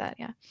to be like that.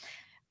 Yeah.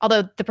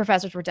 Although the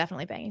professors were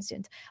definitely banging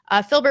students.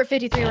 Filbert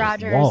 53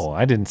 Rogers. Whoa,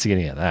 I didn't see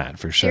any of that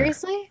for sure.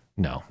 Seriously?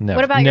 No, never.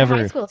 What about never,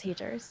 your high school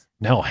teachers?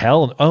 No,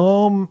 hell.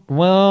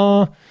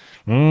 Well,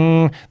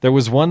 there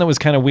was one that was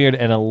kind of weird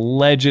and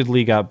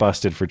allegedly got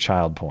busted for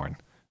child porn.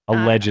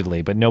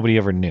 Allegedly, but nobody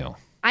ever knew.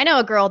 I know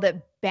a girl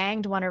that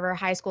banged one of her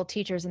high school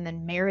teachers and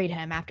then married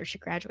him after she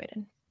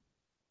graduated.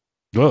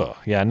 Ugh,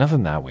 yeah,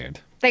 nothing that weird.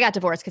 They got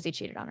divorced because he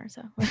cheated on her.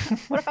 So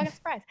what a fucking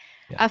surprise.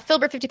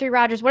 Filbert 53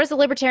 Rogers, what is the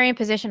libertarian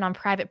position on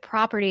private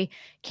property?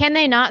 Can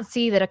they not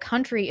see that a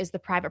country is the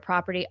private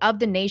property of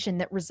the nation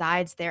that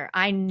resides there?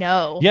 I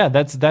know. Yeah,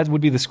 that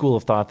would be the school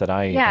of thought that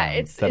I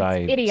it's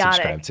idiotic.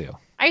 subscribe to.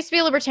 I used to be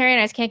a libertarian.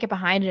 I just can't get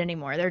behind it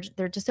anymore.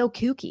 They're just so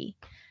kooky.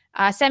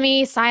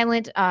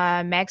 Semi-silent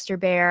Megster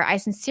Bear. I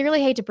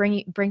sincerely hate to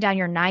bring down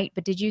your night,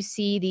 but did you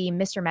see the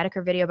Mr.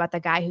 Medicare video about the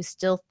guy who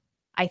still,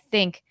 I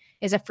think,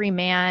 is a free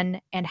man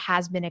and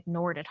has been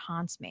ignored? It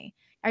haunts me.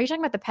 Are you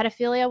talking about the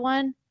pedophilia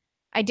one?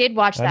 I did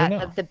watch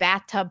that, the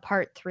bathtub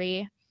part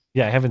 3.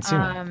 Yeah, I haven't seen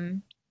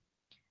that.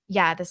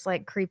 Yeah, this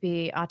like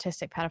creepy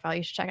autistic pedophile.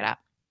 You should check it out.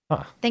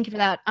 Huh. Thank you for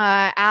that.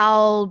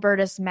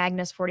 Albertus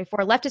Magnus 44.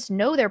 Leftists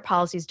know their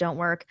policies don't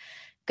work.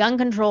 Gun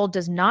control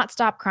does not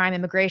stop crime.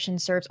 Immigration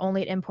serves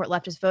only to import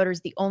leftist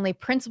voters. The only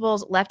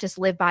principles leftists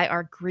live by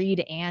are greed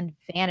and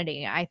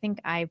vanity. I think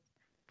I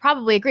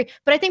probably agree.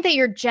 But I think that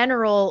your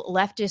general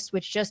leftist,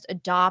 which just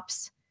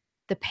adopts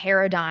the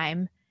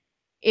paradigm,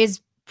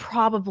 is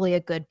probably a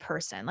good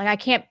person. Like, I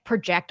can't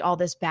project all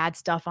this bad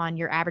stuff on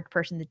your average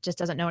person that just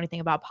doesn't know anything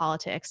about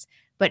politics,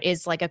 but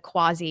is like a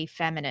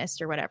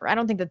quasi-feminist or whatever. I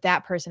don't think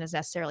that person is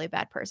necessarily a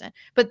bad person.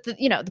 But,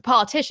 the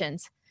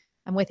politicians,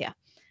 I'm with you.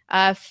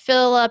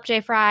 Philip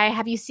J. Fry,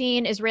 have you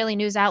seen Israeli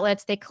news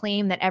outlets? They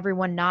claim that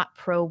everyone not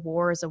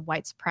pro-war is a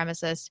white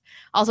supremacist.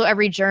 Also,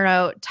 every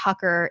journo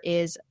Tucker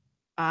is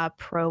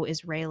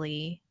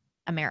pro-Israeli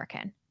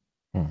American.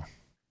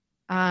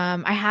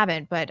 I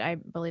haven't, but I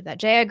believe that.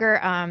 J.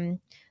 Edgar,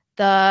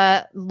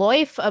 the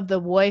life of the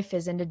wife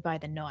is ended by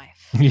the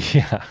knife.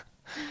 Yeah.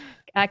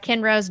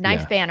 Ken Rose,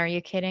 knife ban. Are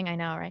you kidding? I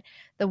know, right?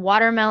 The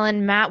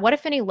Watermelon Matt, what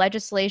if any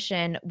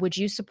legislation would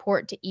you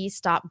support to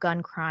stop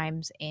gun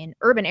crimes in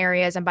urban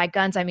areas? And by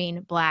guns, I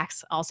mean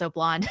blacks, also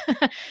blonde.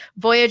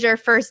 Voyager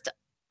first,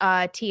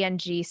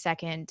 TNG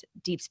second,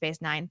 Deep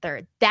Space Nine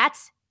third.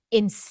 That's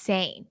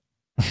insane.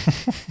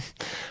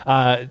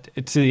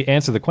 To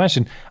answer the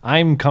question,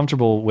 I'm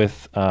comfortable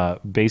with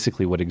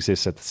basically what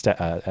exists at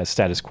the as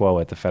status quo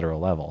at the federal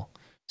level.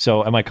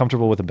 So am I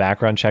comfortable with a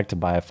background check to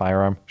buy a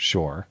firearm?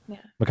 Sure. Yeah.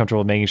 I'm comfortable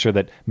with making sure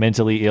that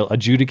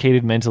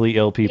adjudicated mentally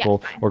ill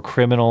people or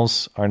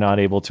criminals are not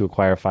able to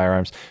acquire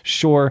firearms.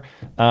 Sure.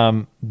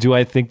 Do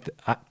I think...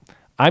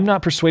 I'm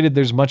not persuaded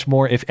there's much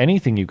more, if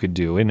anything, you could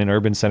do in an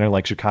urban center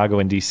like Chicago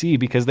and DC,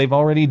 because they've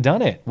already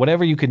done it.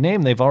 Whatever you could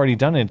name, they've already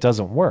done it. It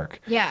doesn't work.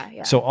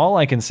 Yeah. So all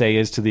I can say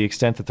is, to the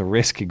extent that the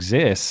risk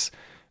exists,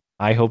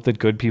 I hope that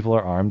good people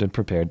are armed and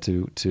prepared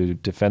to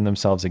defend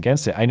themselves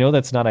against it. I know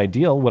that's not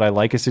ideal. Would I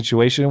like a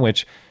situation in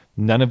which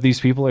none of these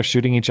people are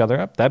shooting each other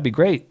up? That'd be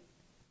great.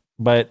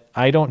 But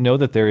I don't know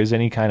that there is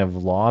any kind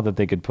of law that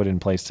they could put in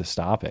place to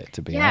stop it,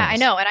 to be honest. Yeah, I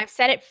know. And I've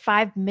said it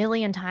 5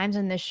 million times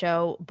in this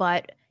show,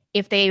 but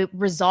if they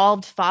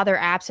resolved father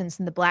absence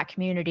in the black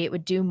community, it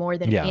would do more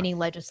than any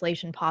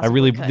legislation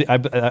possibly could.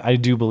 I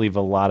do believe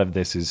a lot of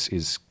this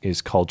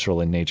is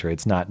cultural in nature.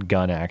 It's not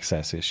gun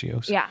access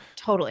issues. Yeah,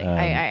 totally.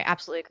 I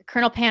absolutely agree.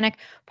 Colonel Panic,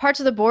 parts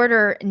of the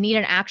border need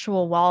an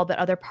actual wall, but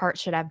other parts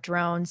should have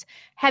drones,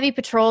 heavy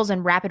patrols,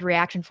 and rapid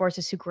reaction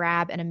forces who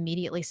grab and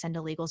immediately send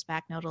illegals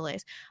back, no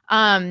delays.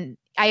 I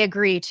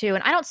agree too.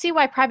 And I don't see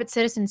why private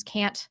citizens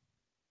can't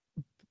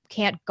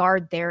can't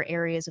guard their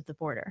areas of the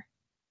border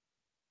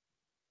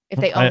if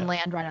they I- own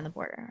land right on the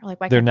border? Like,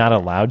 why They're can't not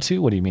allowed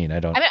to? What do you mean? I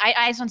don't.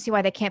 I just don't see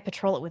why they can't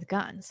patrol it with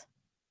guns.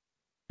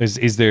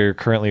 Is there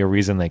currently a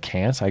reason they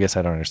can't? I guess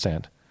I don't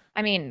understand.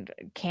 I mean,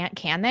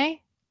 can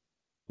they?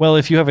 Well,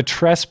 if you have a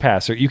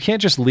trespasser, you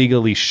can't just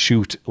legally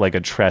shoot like a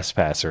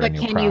trespasser But in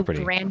your can property.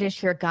 you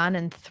brandish your gun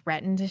and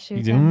threaten to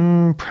shoot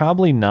them?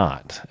 Probably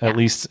not. At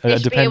least They should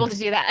be depend- able to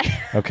do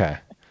that. Okay.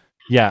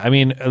 Yeah, I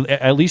mean,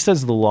 at least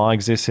as the law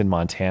exists in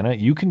Montana,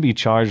 you can be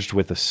charged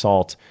with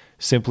assault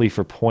simply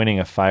for pointing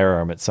a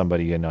firearm at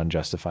somebody in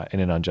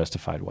an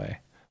unjustified way.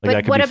 Like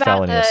that could what be about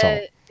felony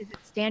assault. is it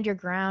stand your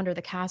ground or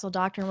the castle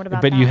doctrine? What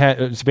about But that? you had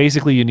it's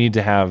basically you need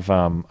to have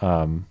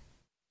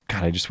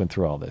God, I just went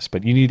through all this,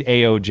 but you need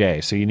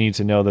AOJ. So you need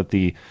to know that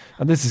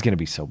this is going to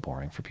be so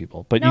boring for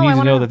people, but you No, need I to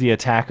wanna know know. that the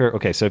attacker.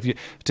 Okay, so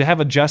to have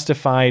a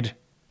justified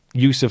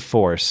use of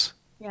force,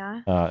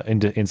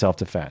 in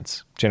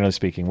self-defense, generally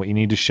speaking, what you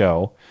need to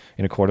show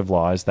in a court of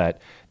law is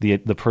that the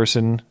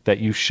person that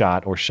you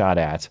shot or shot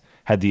at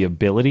had the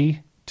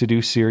ability to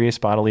do serious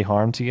bodily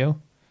harm to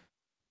you,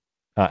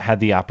 had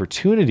the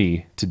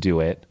opportunity to do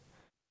it,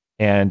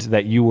 and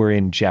that you were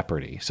in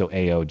jeopardy. So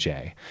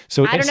AOJ.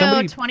 So I if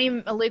don't somebody,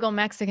 know, 20 illegal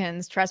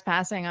Mexicans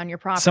trespassing on your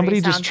property. somebody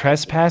just sounds-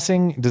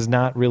 trespassing does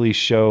not really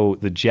show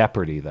the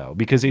jeopardy, though,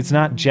 because it's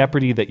not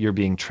jeopardy that you're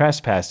being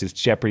trespassed. It's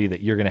jeopardy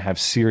that you're going to have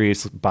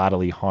serious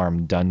bodily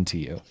harm done to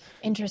you.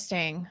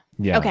 Interesting.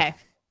 Yeah. Okay.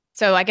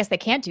 So I guess they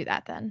can't do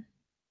that then.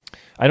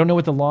 I don't know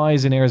what the law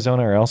is in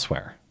Arizona or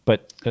elsewhere,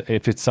 but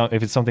if it's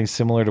something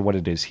similar to what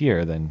it is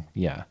here, then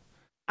yeah.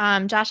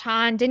 Josh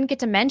Hahn didn't get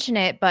to mention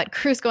it, but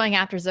Cruz going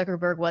after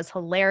Zuckerberg was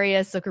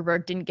hilarious.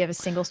 Zuckerberg didn't give a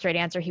single straight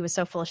answer. He was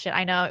so full of shit.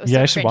 I know. It was Yeah,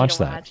 so I should cringy watch to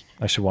that. watch.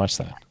 I should watch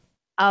that.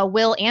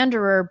 Will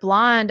Anderer,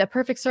 Blonde, A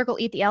Perfect Circle,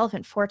 Eat the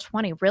Elephant,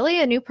 420.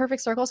 Really? A new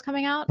Perfect Circle is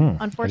coming out on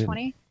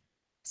 420?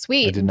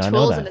 Sweet. I did not And know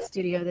Tools in that. the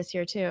studio this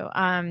year, too.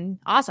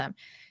 Awesome.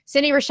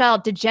 Cindy Rochelle,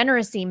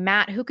 Degeneracy.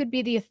 Matt, who could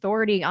be the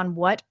authority on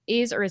what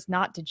is or is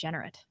not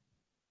degenerate?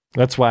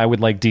 That's why I would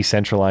like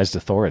decentralized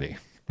authority.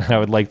 I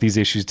would like these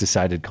issues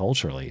decided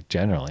culturally,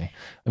 generally.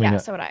 I mean, Yeah,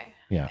 so would I.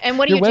 Yeah. And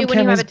what do Your you do when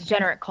you webcam have is- a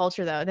degenerate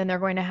culture, though? Then they're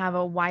going to have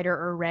a wider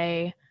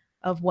array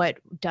of what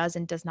does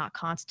and does not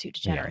constitute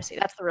degeneracy.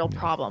 That's the real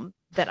problem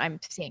that I'm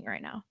seeing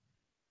right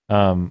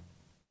now.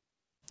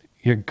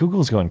 Your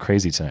Google's going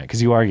crazy tonight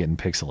because you are getting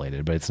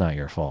pixelated, but it's not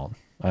your fault.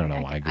 I don't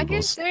know why I can't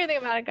Google's do anything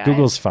about it, guys.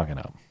 Google's fucking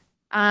up.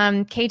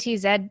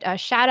 KTZ,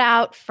 shout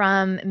out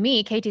from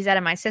me, KTZ,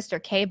 and my sister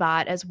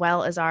K-Bot, as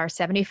well as our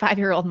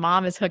 75-year-old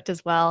mom is hooked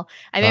as well.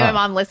 I made my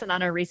mom listen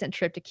on a recent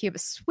trip to Cuba.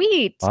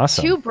 Sweet.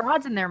 Awesome. 2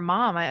 broads and their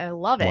mom. I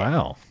love it.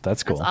 Wow,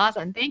 that's cool. That's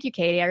awesome. Thank you,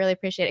 Katie. I really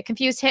appreciate it.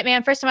 Confused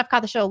Hitman. First time I've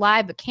caught the show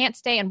live, but can't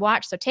stay and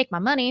watch, so take my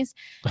monies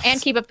and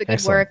keep up the good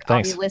Excellent. work.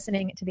 Thanks. I'll be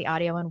listening to the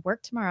audio and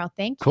work tomorrow.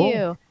 Thank Cool.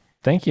 you.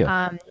 Thank you.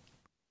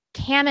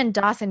 Cam and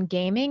Dawson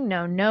Gaming,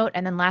 no note.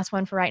 And then last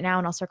one for right now,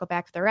 and I'll circle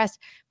back for the rest.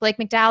 Blake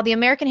McDowell, the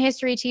American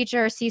history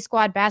teacher, C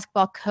Squad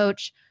basketball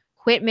coach,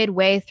 quit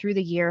midway through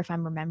the year, if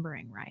I'm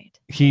remembering right.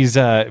 He's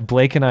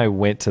Blake and I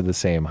went to the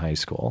same high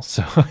school,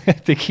 so I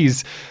think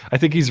he's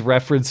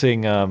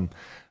referencing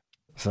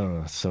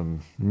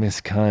some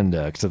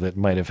misconduct that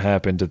might have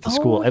happened at the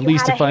school. At you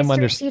least had if a I'm history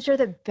understanding. teacher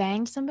that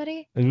banged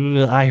somebody.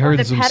 I heard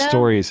the some pedo?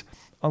 stories.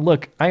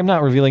 Look, I'm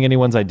not revealing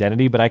anyone's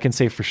identity, but I can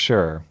say for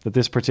sure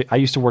that I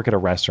used to work at a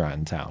restaurant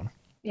in town,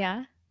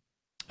 Yeah.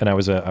 and I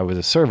was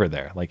a server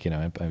there. Like, you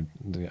know,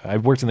 I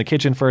worked in the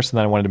kitchen first, and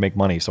then I wanted to make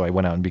money, so I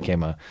went out and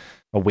became a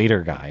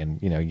waiter guy,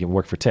 and you know, you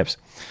work for tips.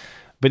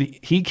 But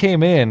he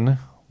came in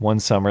one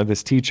summer,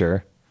 this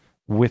teacher,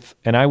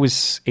 and I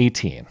was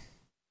 18.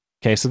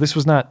 Okay, so this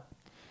was not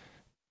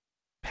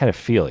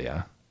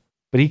pedophilia,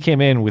 but he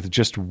came in with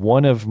just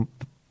one of.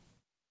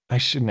 I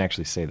shouldn't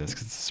actually say this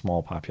because it's a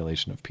small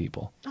population of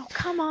people. Oh,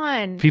 come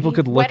on. People You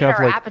could look whetted up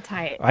our like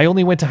appetite. I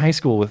only went to high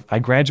school I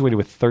graduated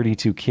with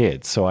 32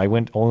 kids, so I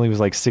only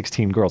was like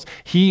 16 girls.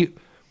 He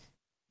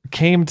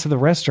came to the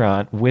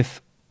restaurant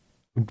with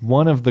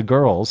one of the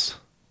girls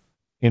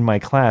in my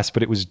class,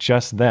 but it was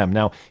just them.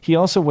 Now, he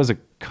also was a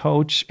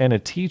coach and a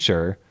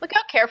teacher. Look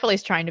how careful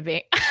he's trying to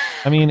be.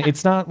 I mean,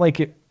 it's not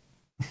like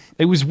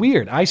it was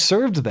weird. I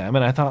served them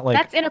and I thought like,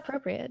 That's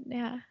inappropriate.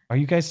 Yeah. are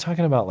you guys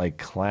talking about like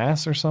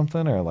class or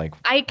something or like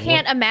I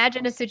can't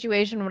imagine a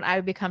situation when I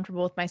would be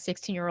comfortable with my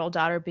 16-year-old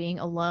daughter being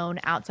alone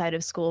outside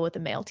of school with a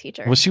male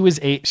teacher. Well, she was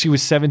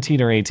 17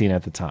 or 18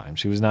 at the time.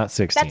 She was not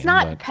 16. That's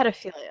not but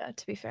pedophilia,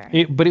 to be fair.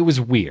 but it was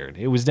weird.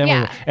 It was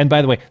definitely. Yeah. And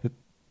by the way,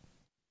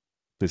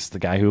 this is the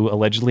guy who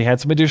allegedly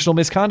had some additional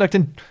misconduct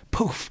and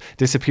poof,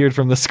 disappeared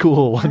from the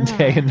school one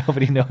day and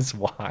nobody knows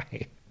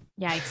why.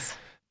 Yikes.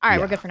 All right,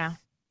 we're good for now.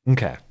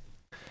 Okay.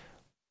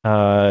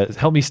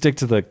 Help me stick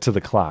to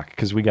the clock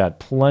because we got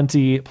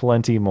plenty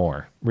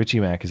more. Richie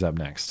Mack is up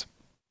next.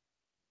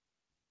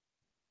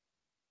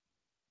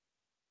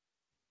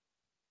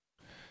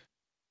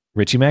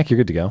 Richie Mack, you're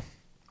good to go.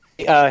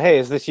 Hey,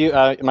 is this you?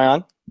 Am I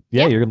on?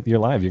 Yeah, you're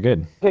live. You're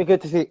good. Okay,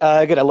 good to see.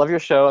 Good. I love your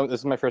show.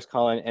 This is my first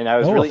call in, and I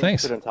was Oh, really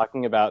thanks. interested in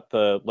talking about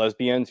the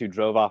lesbians who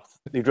drove off.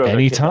 Who drove their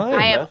Anytime. kids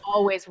off I the am cliff.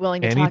 always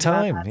willing to Anytime.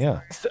 talk about that.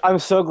 Yeah. I'm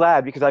so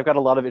glad because I've got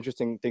a lot of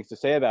interesting things to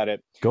say about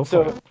it. Go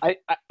for it.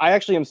 I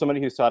actually am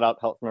somebody who sought out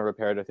help from a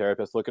reparative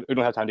therapist. Look, we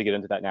don't have time to get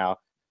into that now.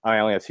 I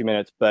only have 2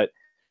 minutes, but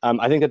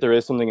I think that there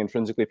is something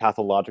intrinsically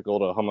pathological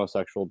to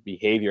homosexual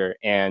behavior,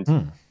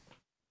 and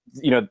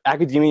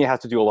academia has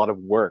to do a lot of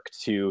work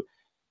to.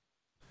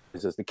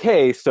 This is the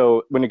case.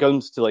 So when it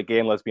comes to like gay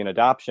and lesbian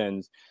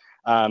adoptions,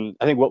 I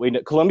think what we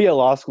know, Columbia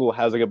Law School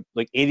has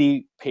like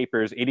 80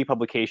 papers, 80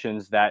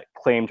 publications that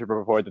claim to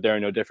report that there are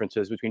no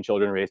differences between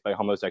children raised by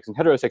homosex and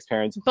heterosex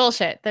parents.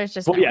 Bullshit. There's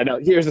just Well, yeah, no.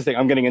 Here's the thing.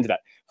 I'm getting into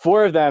that.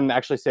 4 of them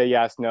actually say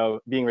yes, no.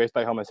 Being raised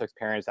by homosex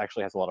parents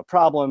actually has a lot of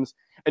problems.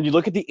 And you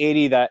look at the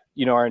 80 that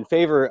are in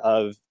favor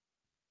of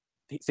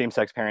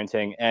same-sex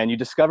parenting, and you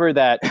discover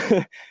that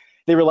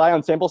they rely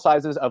on sample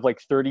sizes of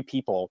like 30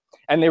 people,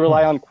 and they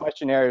rely on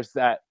questionnaires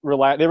they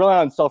rely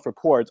on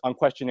self-reports on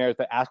questionnaires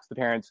that ask the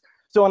parents.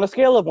 So on a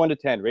scale of 1 to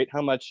 10, rate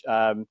how much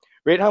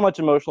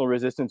emotional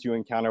resistance you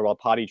encounter while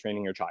potty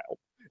training your child.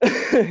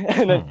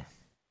 and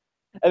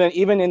then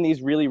even in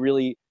these really,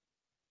 really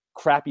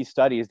crappy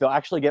studies, they'll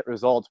actually get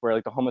results where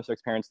like the homosex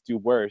parents do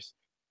worse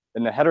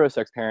than the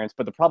heterosex parents.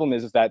 But the problem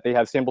is that they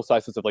have sample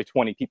sizes of like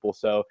 20 people.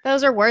 So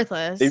those are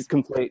worthless. they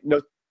conflate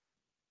no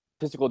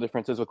statistical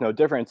differences with no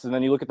difference. And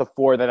then you look at the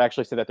 4 that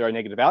actually say that there are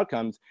negative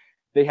outcomes.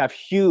 They have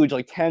huge,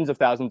 like tens of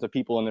thousands of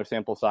people in their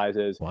sample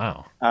sizes.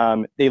 Wow.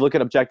 They look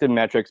at objective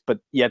metrics, but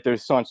yet they're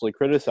staunchly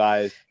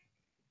criticized.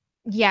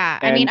 Yeah,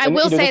 I And- mean, I and,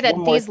 will you know, say just that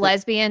one more these thing-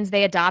 lesbians,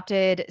 they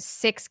adopted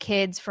 6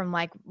 kids from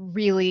like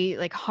really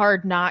like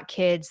hard knock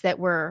kids that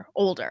were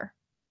older.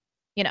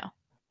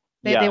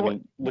 They I were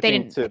mean, they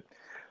didn't.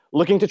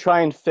 looking to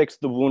try and fix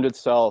the wounded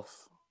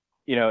self,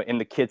 in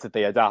the kids that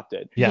they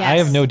adopted. Yeah, I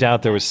have no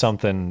doubt there was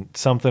something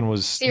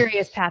was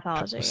Serious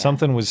pathology. yeah.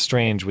 something was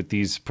strange with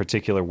these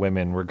particular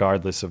women,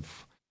 regardless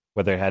of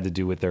whether it had to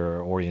do with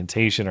their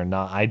orientation or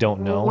not. I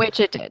don't know.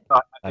 Which it did.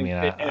 I mean,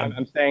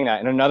 I'm saying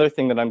that. And another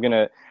thing that I'm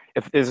gonna,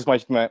 if this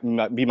might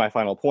be my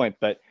final point,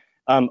 but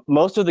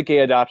most of the gay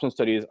adoption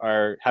studies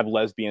have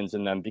lesbians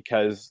in them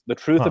because the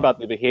truth about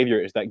the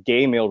behavior is that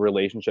gay male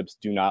relationships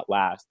do not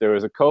last. There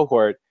was a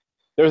cohort.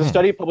 There was a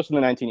study published in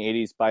the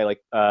 1980s by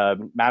like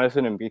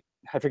Madison and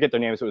I forget their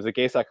names. It was a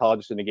gay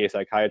psychologist and a gay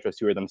psychiatrist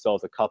who were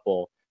themselves a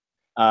couple.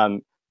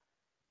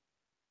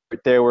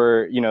 There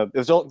were, it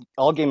was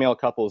all gay male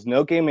couples.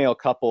 No gay male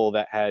couple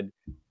that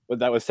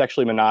was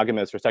sexually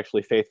monogamous or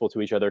sexually faithful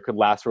to each other could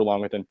last for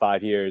longer than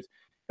 5 years.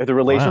 If the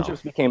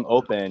relationships became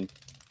open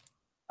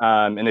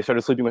and they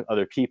started sleeping with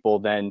other people,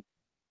 then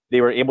they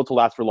were able to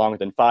last for longer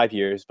than 5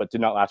 years, but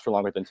did not last for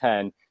longer than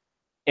 10.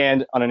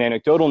 And on an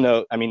anecdotal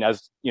note, I mean,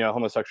 as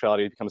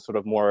homosexuality becomes sort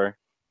of more,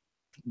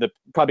 the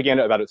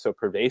propaganda about it's so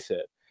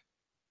pervasive.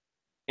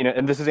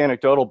 And this is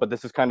anecdotal, but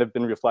this has kind of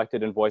been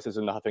reflected in Voices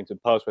in the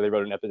Huffington Post, where they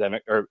wrote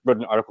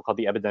an article called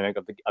 "The Epidemic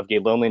of Gay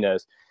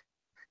Loneliness."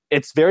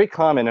 It's very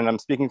common, and I'm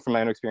speaking from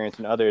my own experience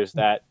and others,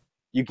 that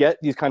you get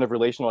these kind of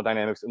relational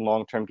dynamics in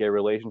long-term gay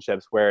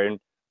relationships, where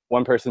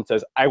one person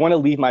says, "I want to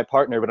leave my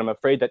partner, but I'm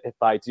afraid that if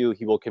I do,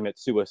 he will commit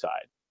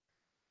suicide."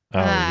 Oh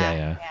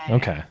yeah.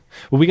 Okay.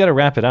 Well, we got to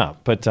wrap it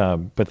up, but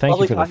thank you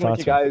Lovely for the talking with thoughts.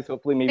 you guys.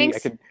 Hopefully, maybe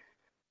Thanks. I could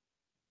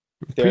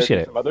Appreciate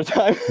it. some other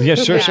time. Yeah,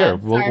 sure. Sorry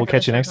We'll for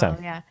catch the you next struggle,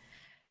 time. Yeah,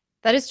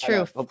 that is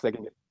true. Hopefully, I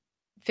can get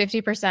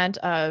 50%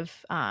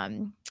 of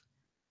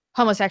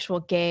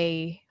homosexual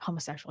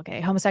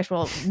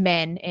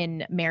men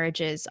in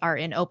marriages are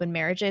in open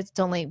marriages. It's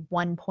only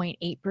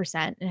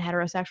 1.8% in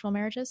heterosexual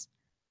marriages.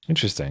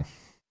 Interesting.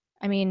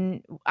 I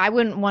mean, I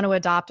wouldn't want to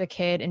adopt a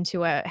kid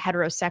into a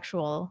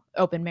heterosexual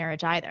open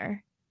marriage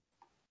either.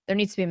 There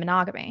needs to be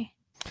monogamy.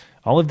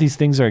 All of these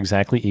things are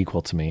exactly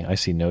equal to me. I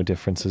see no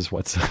differences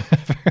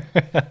whatsoever.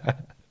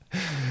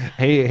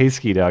 Hey,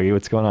 Ski Doggy,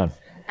 what's going on?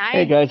 Hi.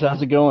 Hey guys,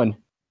 how's it going?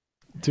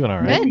 Doing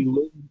all right. We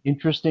live in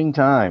interesting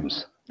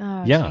times.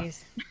 Oh, Yeah.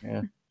 jeez.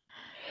 Yeah.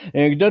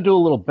 And I'm gonna do a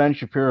little Ben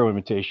Shapiro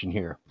imitation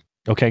here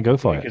Okay, go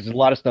for because it. there's a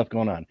lot of stuff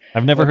going on.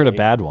 I've never heard a Okay.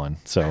 bad one,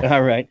 so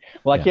All right.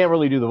 Well, Yeah. I can't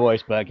really do the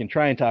voice, but I can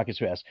try and talk as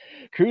fast.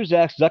 Cruz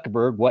asks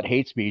Zuckerberg what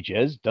hate speech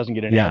is. Doesn't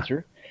get an Yeah.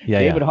 answer. yeah.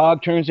 David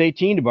Hogg turns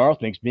 18 tomorrow.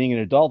 Thinks being an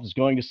adult is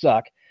going to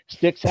suck.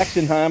 Sticks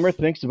Hexenheimer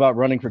thinks about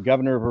running for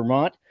governor of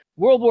Vermont.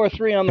 World War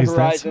III on the Is that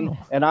horizon, so?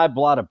 and I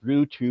bought a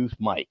Bluetooth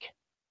mic.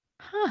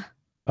 Huh.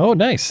 Oh,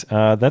 nice.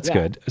 That's Yeah.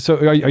 good. So,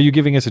 are you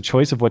giving us a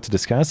choice of what to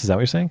discuss? Is that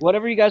what you're saying?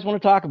 Whatever you guys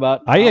want to talk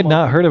about. I had I'm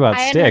not open. heard about I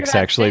hadn't heard Sticks.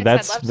 about Actually, Styx. I'd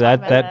that's love to that.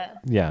 talk about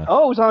Yeah.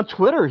 Oh, it was on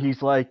Twitter.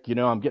 He's like,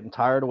 I'm getting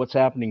tired of what's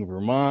happening in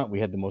Vermont. We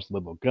had the most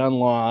liberal gun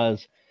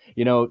laws.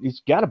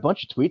 He's got a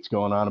bunch of tweets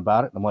going on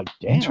about it. And I'm like,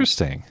 damn,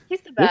 Interesting.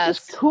 He's the this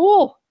best. is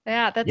cool.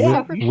 Yeah, that's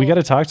Yeah. super cool. We got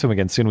to talk to him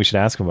again soon. We should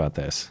ask him about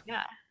this.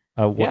 Yeah.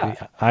 Yeah.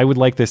 I would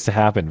like this to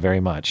happen very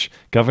much.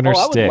 Governor Oh,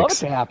 I would love it Sticks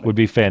to happen. would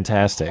be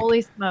fantastic.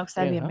 Holy smokes,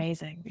 that'd be Yeah.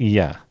 amazing.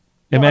 Yeah.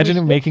 No, I Imagine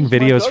mean, him making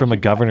Sticks is my videos from a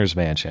go-to guy. governor's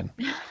mansion.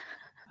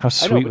 How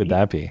sweet but would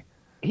that be?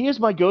 he is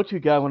my go-to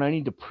guy when I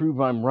need to prove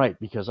I'm right,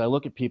 because I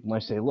look at people and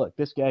I say, look,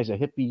 this guy's a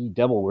hippie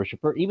devil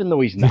worshiper, even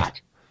though he's not.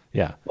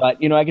 Yeah. But,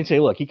 I can say,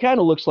 look, he kind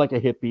of looks like a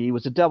hippie. He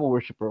was a devil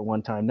worshiper at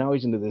one time. Now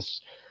he's into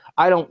this.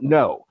 I don't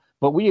know.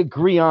 But we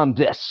agree on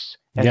this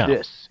and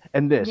this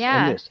and this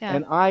and this. Yeah.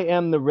 And I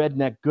am the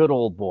redneck good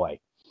old boy.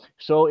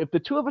 So if the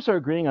two of us are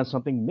agreeing on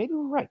something, maybe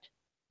we're right.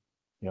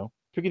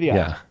 Figure the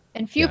odds.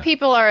 And few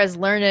people are as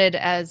learned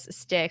as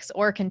Styx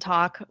or can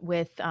talk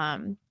with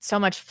so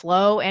much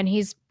flow. And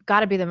he's got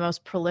to be the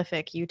most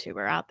prolific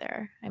YouTuber out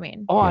there. I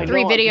mean, I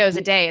 3 know. videos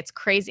a day. It's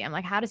crazy. I'm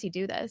like, how does he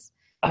do this?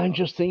 I'm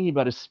just thinking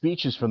about his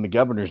speeches from the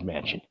governor's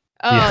mansion.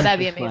 Oh, that'd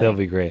be amazing. That'll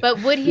be great.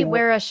 But would he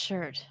wear a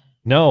shirt?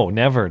 No,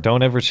 never.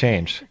 Don't ever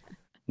change.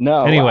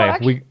 No. Anyway, Well,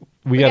 actually,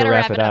 we got to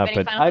wrap it up.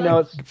 But I know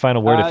it's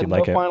final word if you'd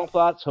like no it. final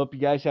thoughts. Hope you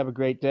guys have a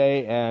great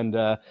day,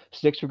 and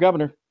Styx for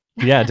governor.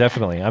 Yeah,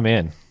 definitely. I'm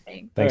in.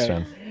 Thanks, All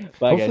right. man.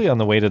 Bye, Hopefully guys. on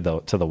the way to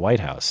the White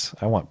House.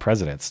 I want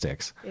President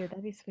Styx. Dude,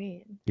 that'd be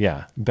sweet.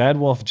 Yeah. Bad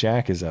Wolf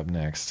Jack is up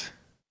next.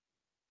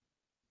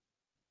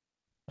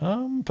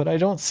 But I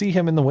don't see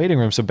him in the waiting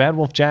room. So Bad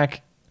Wolf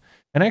Jack,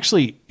 and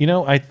actually,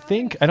 I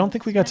don't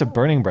think we got to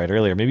Burning Bright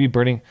earlier. Maybe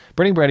Burning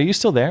Bright, are you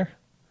still there?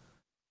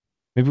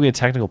 Maybe we had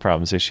technical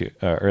problems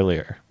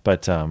earlier.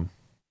 But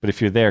if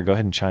you're there, go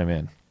ahead and chime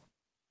in.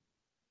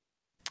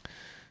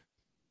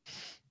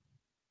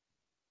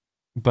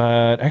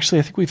 But actually,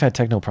 I think we've had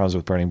technical problems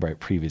with Burning Bright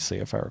previously,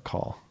 if I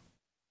recall.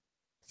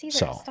 Caesar,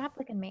 So, stop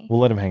licking me. We'll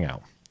let him hang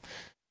out.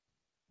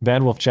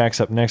 Bad Wolf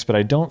Jack's up next, but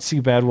I don't see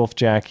Bad Wolf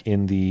Jack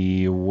in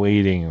the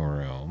waiting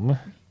room.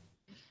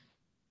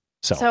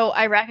 So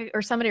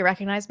somebody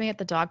recognized me at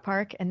the dog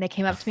park, and they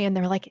came up to me and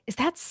they were like, "Is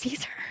that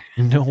Caesar?"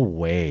 no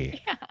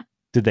way. Yeah.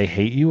 Did they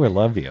hate you or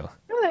love you?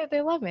 No,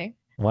 they love me.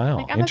 Wow,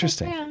 Like, I'm a big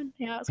interesting. fan.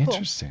 Yeah, it's cool.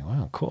 Interesting.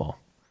 Wow, cool.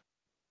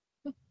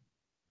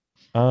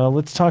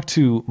 Let's talk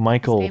to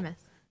Michael famous.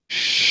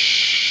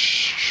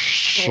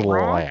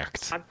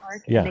 Schlecht. Dog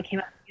park, Yeah. And they came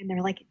up to me and they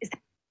were like, "Is that?"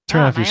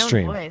 Turn off my your own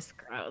stream. Voice.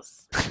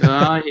 Gross.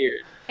 Here.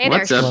 Hey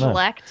What's there, up?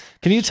 Schlecht.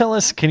 Can you tell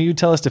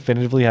us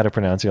definitively how to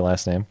pronounce your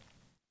last name?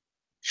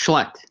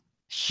 Schlecht.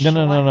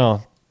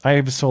 No. I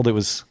was told it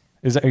was.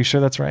 Are you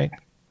sure that's right?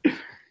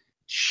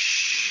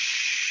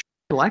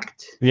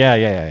 Schlecht?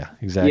 Yeah.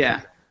 Exactly.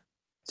 Yeah.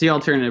 It's the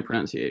alternative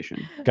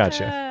pronunciation.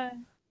 Gotcha.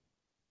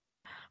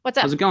 What's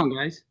up? How's it going,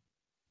 guys?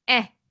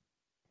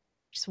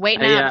 Just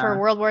waiting Hey, out for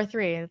World War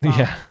III.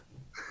 Yeah.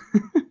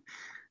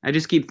 I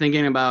just keep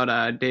thinking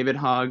about David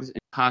Hogg's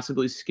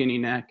impossibly skinny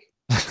neck.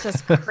 It's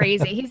just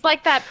crazy. He's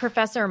like that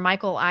Professor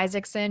Michael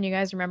Isaacson. You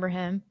guys remember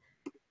him?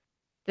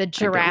 The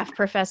giraffe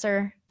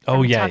professor.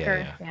 Oh from yeah,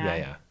 Tucker.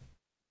 yeah.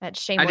 That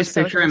shameless. I just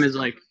picture him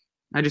socialist.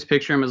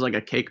 as like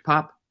a cake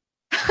pop.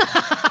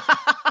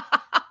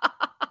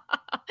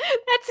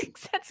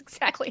 That's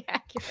exactly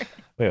accurate.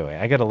 Wait.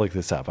 I got to look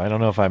this up. I don't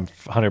know if I'm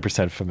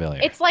 100%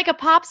 familiar. It's like a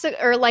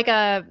popsicle or like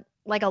a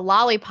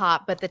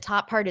lollipop, but the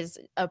top part is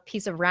a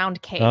piece of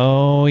round cake.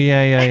 Oh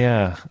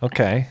yeah.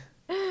 Okay.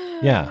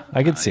 Yeah,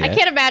 I could see I it.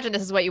 can't imagine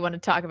this is what you want to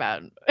talk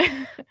about.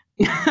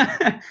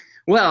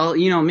 Well,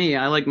 you know me.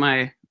 I like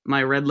my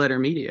Red Letter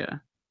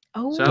Media.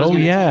 Oh, So I was gonna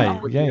yeah. team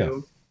up with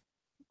you.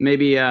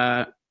 Maybe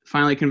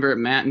finally convert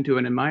Matt into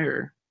an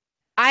admirer.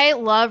 I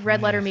love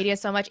Red Letter Media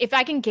so much. If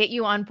I can get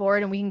you on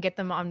board and we can get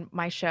them on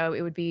my show,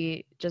 it would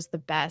be just the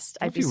best.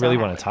 If you really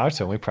want to talk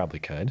to him, we probably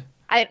could.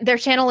 Their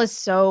channel is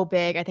so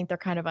big. I think they're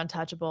kind of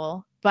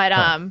untouchable. But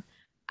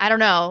I don't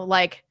know.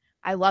 Like,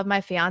 I love my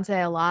fiance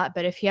a lot,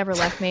 but if he ever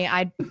left me,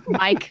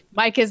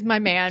 Mike is my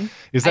man.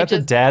 Is that the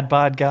dad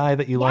bod guy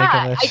that you like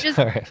on that show?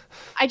 All right.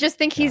 I just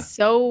think he's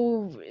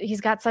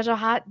got such a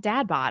hot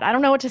dad bod. I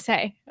don't know what to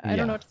say. I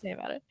don't know what to say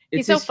about it.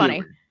 He's so his funny.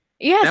 humor.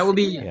 Yes. That would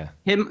be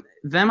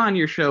them on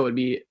your show would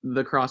be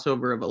the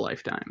crossover of a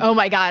lifetime. Oh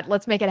my God.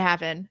 Let's make it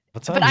happen.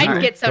 But I'd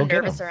get so Go get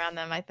nervous 'em. around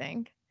them, I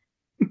think.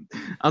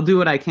 I'll do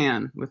what I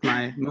can with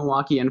my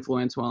Milwaukee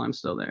influence while I'm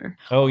still there.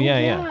 Oh yeah.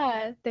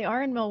 Yeah. They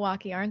are in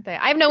Milwaukee, aren't they?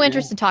 I have no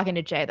interest in talking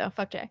to Jay though.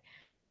 Fuck Jay.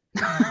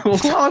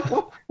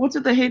 What's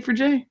with the hate for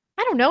Jay?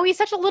 I don't know. He's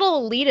such a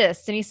little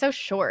elitist and he's so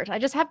short. I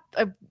just have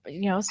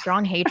a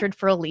strong hatred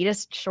for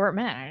elitist short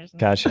men.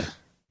 Gotcha.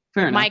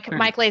 Fair enough.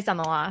 Mike lays down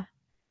the law.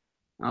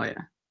 Oh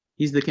yeah,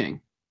 he's the king.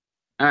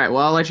 All right,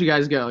 well I'll let you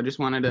guys go. Just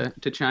wanted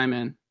to chime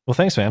in. Well,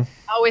 thanks, man.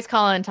 Always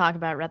call in and talk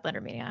about Red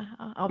Letter Media.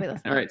 I'll be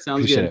listening. All right, sounds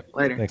Appreciate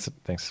good. it. Later.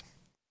 Thanks.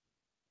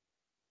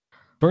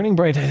 Burning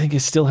Bright, I think,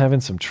 is still having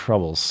some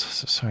troubles.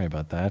 So sorry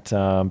about that.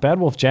 Bad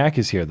Wolf Jack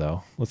is here,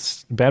 though.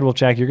 Bad Wolf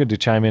Jack, you're good to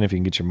chime in if you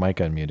can get your mic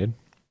unmuted.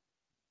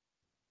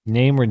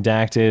 Name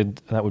redacted.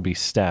 That would be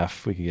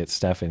Steph. We could get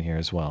Steph in here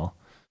as well.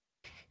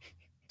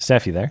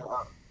 Steph, you there?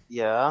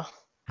 Yeah.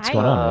 What's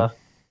going on,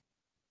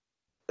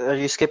 man? Are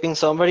you skipping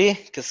somebody?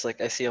 Because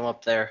I see him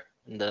up there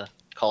in the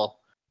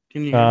call.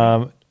 Can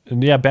you?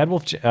 Yeah, Bad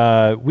Wolf.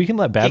 We can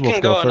let Bad He Wolf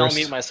can go go and I'll first.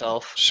 mute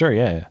myself. Sure,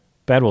 yeah.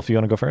 Bad Wolf, you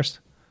want to go first?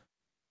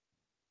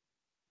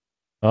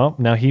 Oh,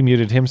 now he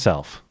muted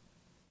himself.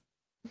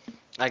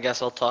 I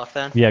guess I'll talk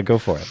then. Yeah, go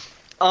for it.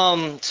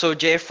 So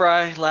Jay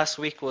Fry last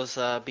week was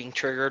being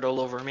triggered all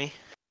over me.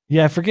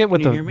 Yeah, I forget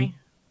what Can you the. hear me?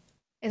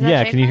 Is that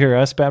Yeah, J can you Fry? hear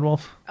us, Bad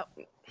Wolf?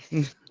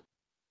 Can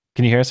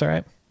you hear us all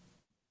right?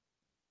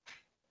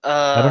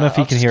 I don't know if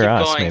he I'll can just hear keep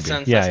us, going maybe.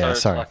 since Yeah, I yeah, started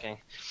sorry. talking.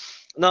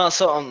 No,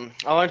 so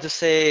I wanted to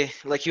say,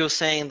 like he was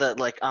saying that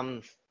like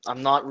I'm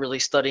not really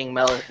studying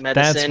medicine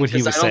That's what he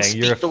because was I don't saying.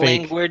 You're a speak the fake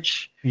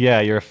language.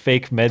 Yeah, you're a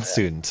fake med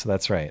student.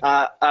 That's right.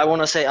 I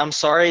want to say I'm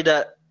sorry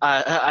that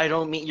I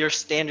don't meet your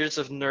standards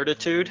of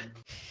nerditude.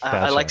 I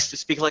Gotcha. like to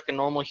speak like a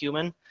normal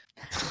human.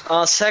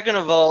 Second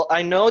of all,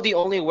 I know the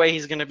only way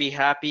he's gonna be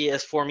happy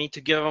is for me to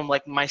give him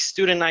like my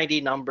student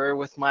ID number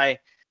with my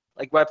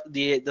like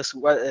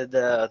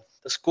the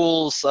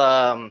school's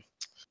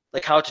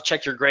like how to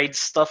check your grades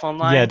stuff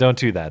online. Yeah, don't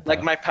do that. Like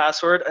though. my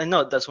password. I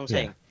know that's what I'm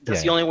Yeah, saying. That's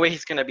yeah, the only way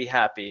he's gonna be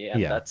happy, and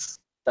Yeah. that's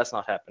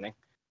not happening.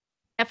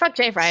 Yeah, fuck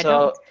J Fry.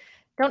 So-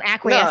 Don't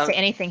acquiesce No. to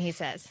anything he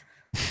says.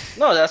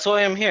 No, that's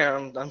why I'm here.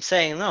 I'm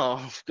saying no.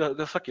 Go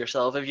fuck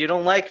yourself. If you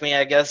don't like me,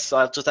 I guess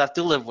I'll just have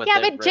to live with Yeah,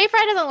 it. but J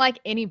Fry doesn't like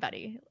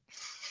anybody.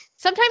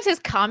 Sometimes his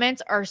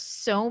comments are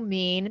so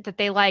mean that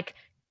they like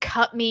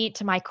cut me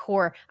to my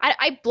core.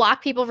 I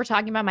block people for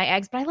talking about my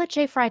eggs, but I let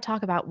J Fry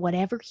talk about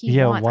whatever he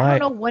Yeah, wants. why? I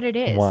don't know what it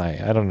is. Why?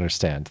 I don't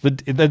understand.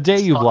 The day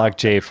you block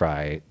J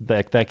Fry,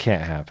 that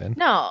can't happen.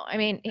 No, I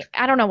mean,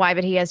 I don't know why,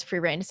 but he has free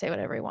reign to say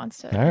whatever he wants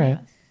to. All right.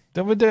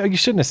 You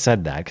shouldn't have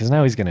said that because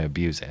now he's going to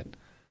abuse it.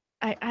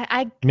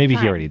 Maybe he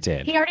fine. already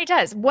did. He already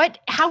does.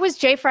 How is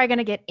J Fry going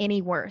to get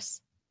any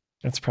worse?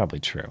 That's probably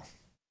true.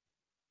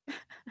 Is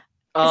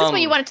this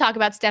what you want to talk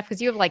about, Steph?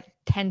 Because you have like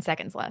 10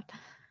 seconds left.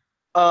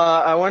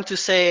 I want to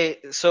say,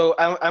 so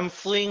I'm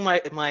fleeing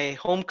my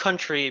home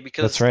country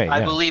because That's right, I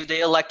yeah. believe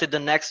they elected the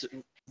next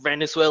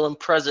Venezuelan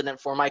president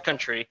for my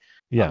country.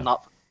 Yeah. I'm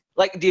not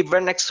like the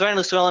next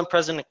Venezuelan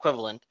president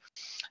equivalent.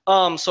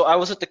 So I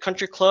was at the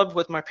country club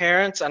with my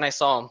parents, and I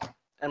saw him.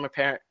 And my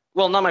parent,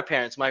 well, not my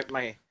parents, my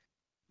The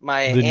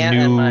aunt and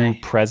new my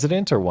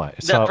president or what?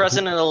 the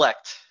president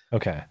elect.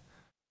 Okay.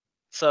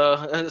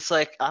 So it's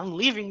like I'm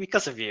leaving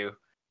because of you.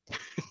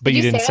 But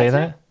you didn't say to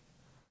that? him?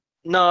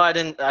 No, I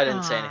didn't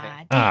say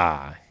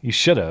anything. You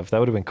should have. That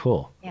would have been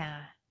cool.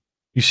 Yeah.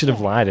 You should have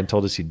lied and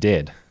told us you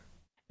did.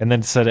 And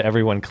then said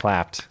everyone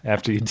clapped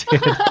after you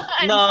did.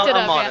 No,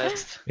 I'm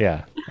honest.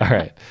 Yeah. All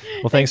right.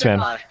 Well, thanks,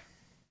 man.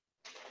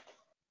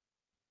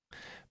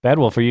 Bad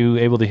Wolf, are you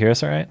able to hear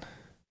us all right?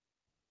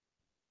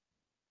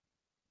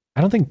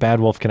 I don't think Bad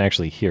Wolf can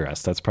actually hear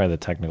us. That's probably the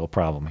technical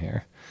problem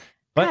here.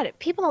 God,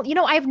 people,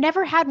 I've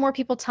never had more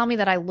people tell me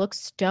that I look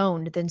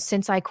stoned than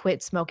since I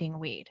quit smoking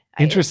weed.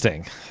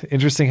 Interesting.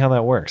 Interesting how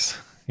that works.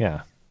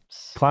 Yeah.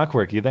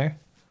 Clockwork, you there?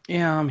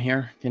 Yeah, I'm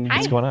here. Can you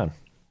What's going on?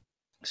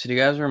 So do you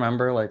guys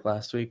remember like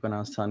last week when I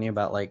was telling you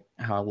about like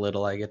how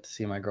little I get to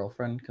see my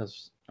girlfriend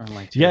because I'm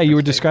like Yeah, you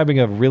were describing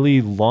a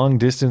really long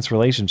distance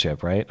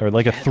relationship, right? Or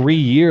like a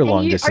 3-year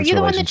long distance Are you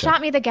the one that relationship.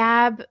 shot me the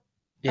Gab?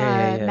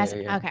 Yeah.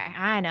 Okay,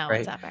 I know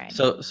what's up, right?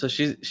 So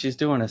she's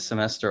doing a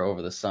semester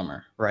over the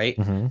summer, right?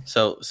 Mhm.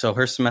 So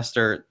her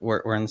semester,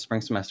 we're in the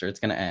spring semester.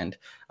 It's gonna end.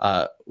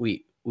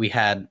 We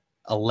had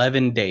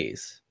 11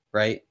 days,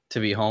 right, to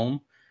be home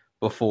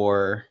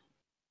before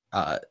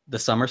the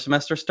summer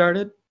semester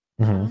started.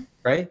 Mhm.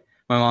 Right?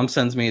 My mom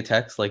sends me a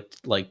text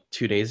like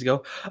 2 days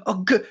ago. Oh,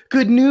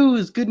 good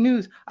news!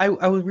 I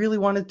would really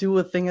want to do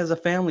a thing as a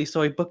family,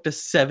 so I booked a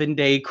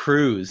 7-day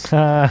cruise.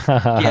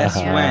 Guess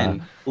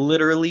when?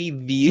 Literally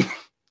the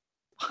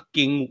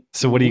fucking.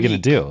 So what are you going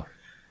to do?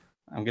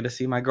 I'm gonna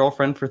see my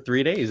girlfriend for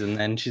 3 days, and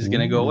then she's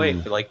gonna go away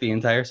for like the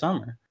entire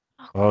summer.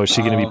 Oh, is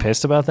she going to be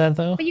pissed about that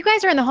though? But you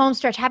guys are in the home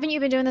stretch. Haven't you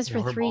been doing this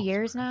for 3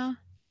 years now?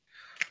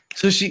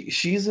 So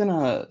she's in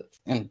a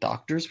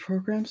doctor's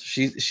program. So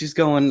she's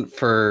going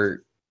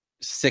for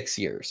 6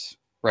 years,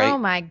 right? Oh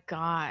my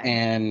god!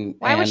 And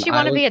why would and she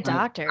want to be a I'm-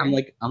 doctor? I'm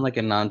like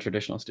a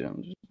non-traditional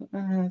student.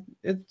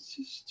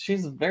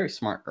 She's a very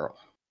smart girl.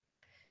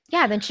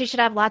 Yeah, then she should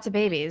have lots of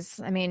babies.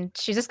 I mean,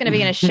 she's just going to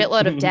be in a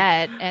shitload of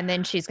debt, and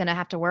then she's going to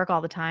have to work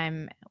all the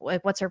time.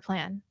 Like, what's her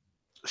plan?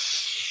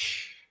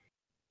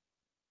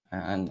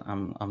 And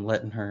I'm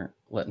letting her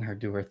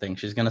do her thing.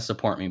 She's gonna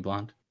support me,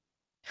 Blonde.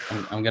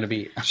 I'm gonna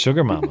be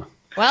Sugar mama.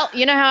 Well,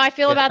 you know how I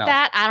feel Yeah, about no.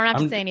 that. I don't have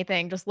to I'm- say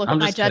anything. Just look I'm at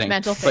my just kidding.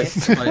 judgmental But-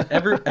 face.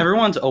 but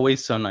everyone's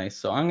always so nice,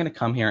 so I'm gonna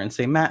come here and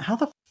say, Matt, how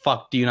the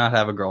fuck do you not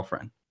have a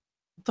girlfriend?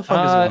 What the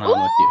fuck is going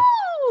on with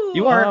you?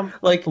 You are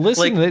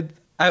listen,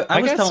 I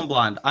I was guess- telling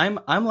Blonde, I'm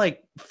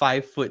like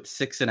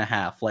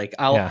 5'6.5". Like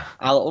Yeah.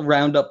 I'll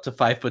round up to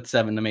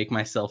 5'7" to make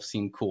myself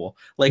seem cool.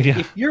 Like Yeah.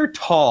 if you're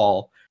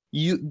tall,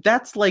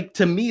 that's like,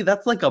 to me,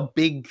 that's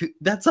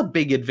a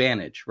big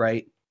advantage,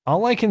 right?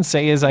 All I can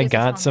say is I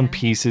got some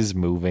pieces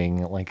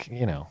moving. Like,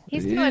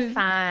 He's doing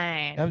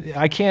fine.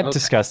 I can't Okay.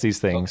 discuss these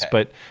things,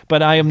 but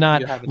I am not.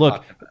 You haven't Look,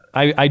 talked about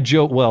I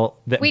joke. Well,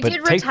 We but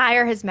did take-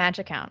 retire his match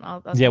account.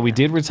 I'll Yeah, we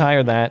did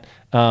retire that.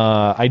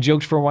 I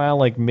joked for a while,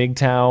 like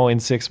MGTOW in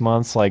 6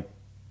 months, like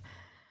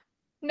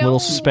we'll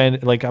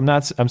suspend. Like I'm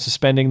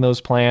suspending those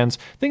plans.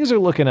 Things are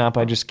looking up.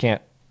 I just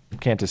can't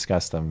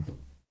discuss them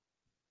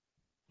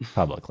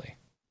publicly.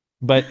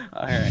 But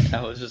All right,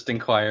 I was just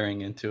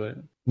inquiring into it.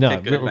 no,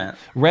 Okay, good, Matt.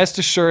 rest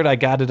assured, I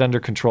got it under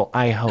control.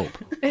 I hope.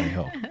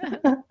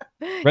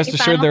 Rest Any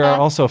assured, final there are thoughts?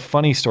 also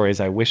funny stories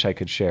I wish I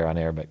could share on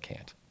air, but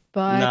can't.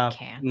 But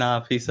can't.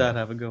 Nah, peace out.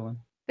 Have a good one.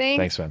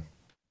 Thanks, man.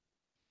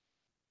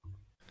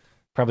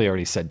 Probably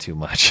already said too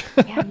much.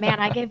 Yeah, man,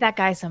 I gave that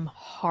guy some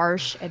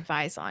harsh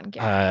advice on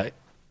Gary.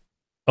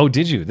 Oh,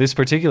 did you? This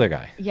particular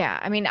guy? Yeah,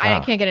 I mean, I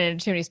Ah. can't get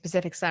into too many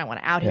specifics. I don't want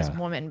to out his Yeah.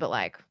 woman, but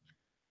like,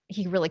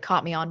 he really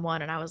caught me on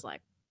one, and I was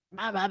like,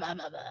 blah, blah, blah,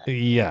 blah, blah.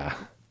 Yeah.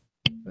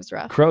 It was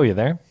rough. Crow, you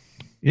there?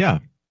 Yeah.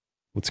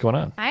 What's going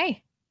on?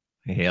 Hi.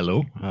 Hey,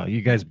 hello.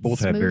 You guys both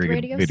have Smooth very good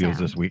radio videos sound.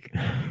 this week.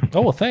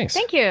 Oh, well, thanks.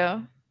 Thank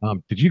you.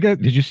 Did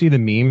you see the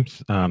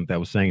memes that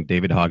was saying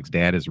David Hogg's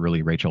dad is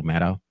really Rachel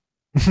Maddow?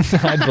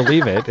 I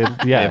believe it.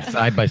 They have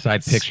side by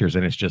side pictures,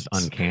 and it's just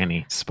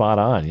uncanny. Spot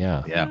on.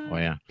 Yeah. Yeah. Oh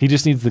yeah. He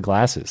just needs the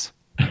glasses.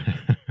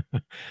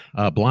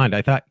 Blonde.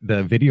 I thought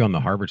the video on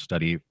the Harvard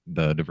study,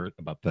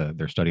 about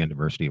their study on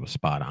diversity, was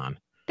spot on.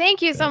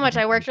 Thank you so much.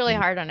 I worked really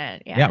hard on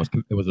it. Yeah. Yeah,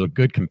 it was a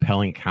good,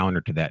 compelling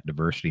counter to that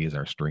diversity is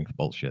our strength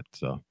bullshit.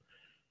 So.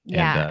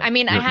 Yeah, And, I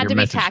mean, I your had to be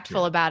message-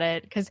 tactful about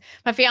it because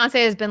my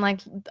fiance has been like,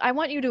 I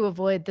want you to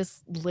avoid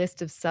this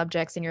list of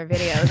subjects in your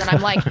videos. And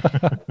I'm like,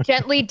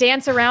 gently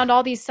dance around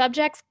all these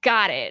subjects.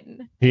 Got it.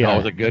 Yeah, it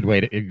was a good way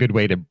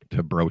to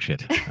broach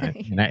it.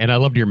 And I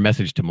loved your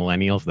message to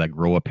millennials that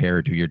grow a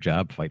pair, do your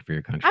job, fight for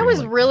your country. I was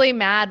Like, really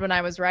mad when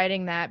I was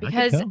writing that I could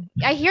because tell.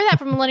 I hear that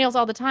from millennials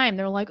all the time.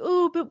 They're like,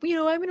 oh, but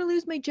I'm going to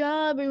lose my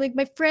job or like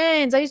my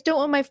friends. I just don't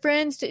want my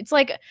friends to. It's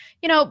like,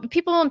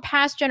 people in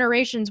past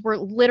generations were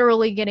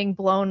literally getting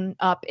blown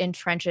up in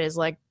trenches,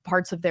 like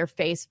parts of their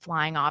face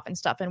flying off and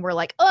stuff. And we're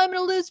like, oh, I'm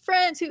going to lose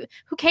friends.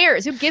 Who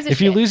cares? Who gives a If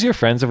shit? you lose your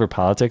friends over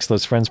politics,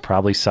 those friends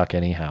probably suck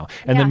anyhow.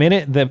 And Yeah.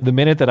 the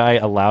minute that I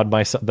allowed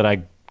myself, that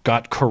I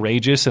got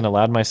courageous and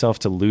allowed myself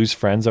to lose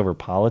friends over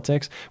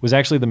politics was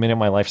actually the minute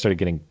my life started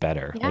getting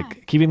better. Yeah.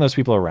 Like keeping those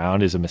people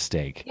around is a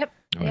mistake. Yep.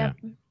 Oh, Yep.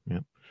 yeah.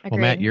 Well, Agreed.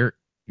 Matt, you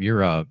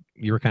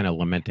were kind of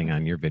lamenting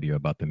on your video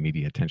about the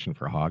media attention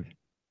for Hogg.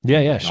 Yeah,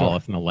 And sure. all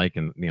and the like,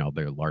 and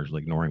they're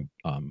largely ignoring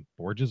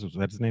Borges. Was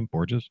that his name,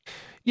 Borges?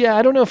 Yeah,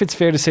 I don't know if it's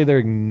fair to say they're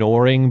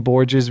ignoring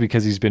Borges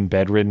because he's been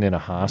bedridden in a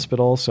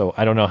hospital. So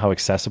I don't know how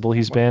accessible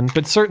he's been,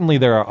 but certainly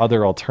there are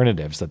other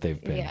alternatives that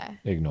they've been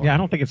ignoring. Yeah, I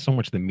don't think it's so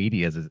much the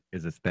media as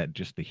it's that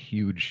just the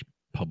huge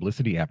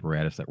publicity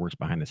apparatus that works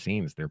behind the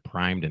scenes. They're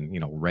primed and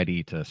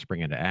ready to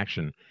spring into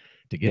action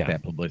to get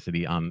that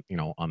publicity on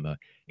on the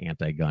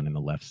anti-gun and the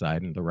left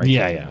side, and the right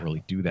side doesn't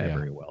really do that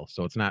very well.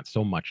 So it's not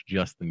so much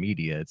just the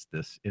media. It's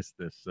this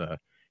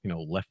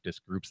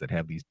leftist groups that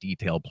have these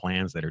detailed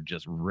plans that are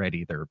just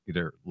ready.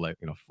 They're like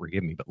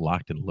forgive me, but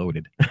locked and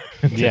loaded.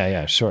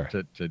 Yeah, sure.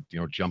 To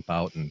jump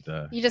out and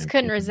You just and couldn't take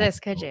them resist,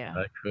 out. could you?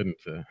 I couldn't.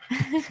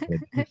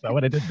 You saw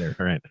what I did there.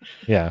 All right.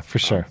 Yeah, for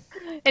sure.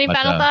 Any But,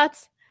 final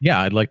thoughts?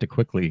 Yeah, I'd like to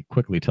quickly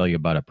tell you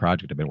about a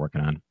project I've been working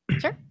on.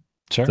 Sure.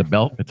 Sure.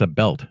 It's a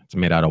belt. It's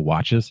made out of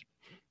watches.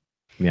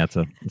 Yeah, it's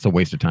a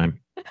waste of time.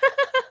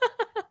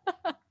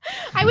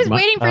 I was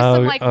waiting for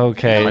some like.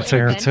 Okay, real it took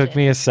invention.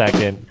 me a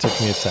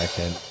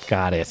second.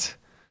 Got it.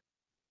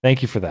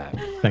 Thank you for that.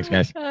 Thanks,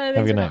 guys. Have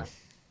a good night.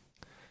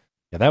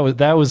 Yeah,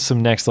 that was some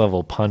next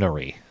level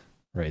punnery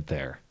right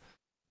there.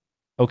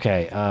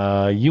 Okay,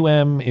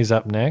 UM is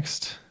up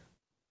next.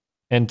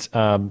 And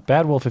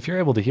Bad Wolf, if you're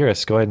able to hear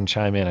us, go ahead and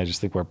chime in. I just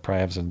think we're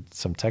probably having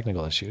some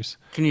technical issues.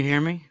 Can you hear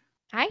me?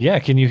 Hi. Yeah,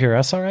 can you hear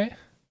us all right?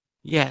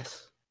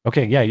 Yes.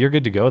 Okay, yeah, you're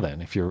good to go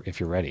then if you're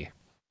ready.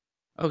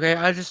 Okay,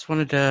 I just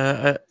wanted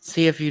to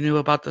see if you knew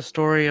about the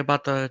story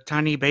about the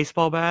tiny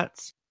baseball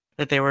bats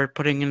that they were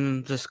putting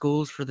in the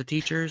schools for the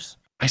teachers.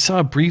 I saw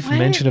a brief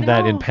mention of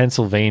that in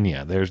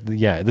Pennsylvania. This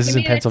is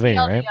in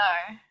Pennsylvania, right?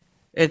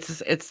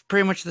 It's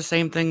pretty much the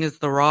same thing as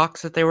the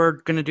rocks that they were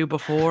going to do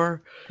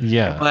before.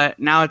 Yeah. But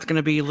now it's going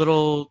to be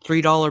little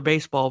 $3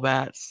 baseball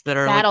bats that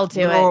are That'll like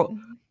do little,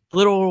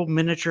 little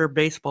miniature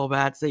baseball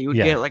bats that you would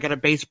Yeah. get like at a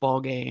baseball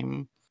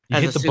game. You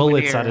as hit a the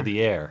bullets souvenir. out of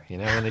the air.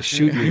 When they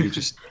shoot you, you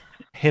just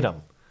hit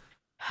them.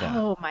 Yeah.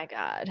 Oh my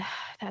god,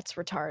 that's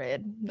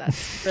retarded.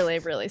 That's really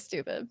really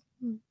stupid.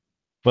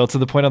 Well, to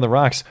the point on the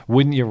rocks,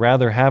 wouldn't you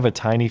rather have a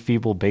tiny,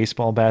 feeble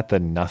baseball bat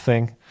than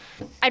nothing?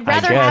 I'd I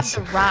rather guess.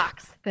 have the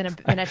rocks than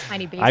a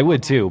tiny baseball. I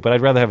would too, but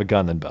I'd rather have a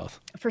gun than both.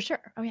 for sure.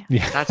 Oh yeah.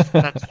 Yeah.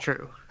 That's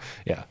true.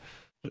 Yeah.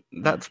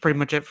 That's pretty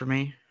much it for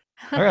me.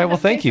 All right. Well,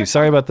 thank you.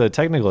 Sorry about the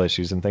technical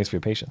issues, and thanks for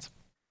your patience.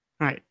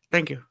 All right.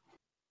 Thank you.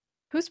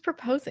 Who's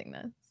proposing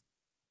this?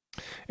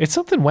 It's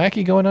something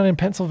wacky going on in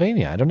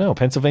Pennsylvania. I don't know.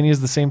 Pennsylvania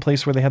is the same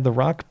place where they had the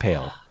rock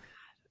pail.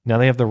 Now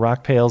they have the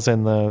rock pails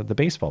and the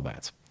baseball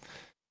bats.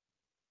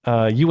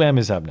 UM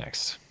is up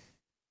next.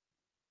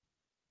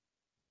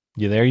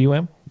 You there,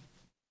 UM?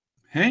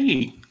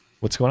 Hey.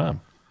 What's going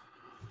on?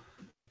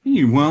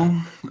 Hey,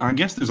 well, I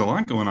guess there's a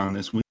lot going on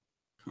this week.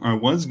 I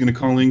was going to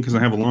call in because I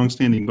have a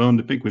long-standing bone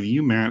to pick with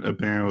you, Matt,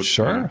 about...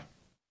 Sure.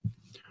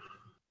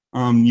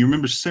 You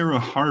remember Sarah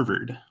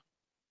Harvard?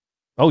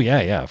 Oh,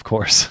 yeah, of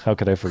course. How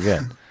could I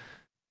forget?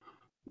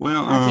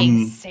 Well,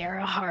 Fucking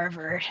Sarah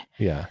Harvard.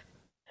 Yeah.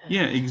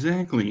 Yeah,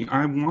 exactly.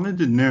 I wanted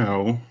to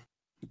know,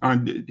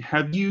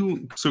 have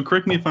you, so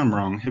correct me if I'm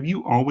wrong, have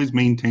you always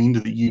maintained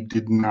that you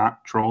did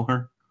not troll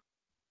her?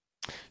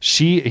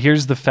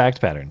 Here's the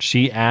fact pattern.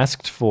 She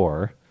asked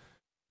for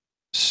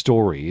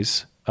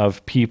stories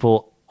of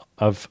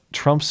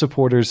Trump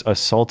supporters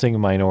assaulting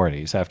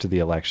minorities after the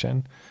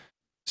election.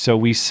 So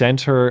we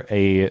sent her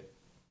a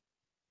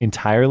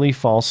entirely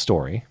false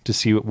story to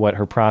see what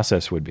her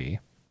process would be.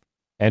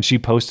 And she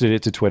posted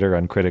it to Twitter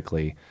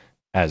uncritically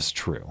as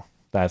true.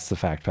 That's the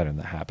fact pattern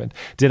that happened.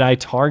 Did I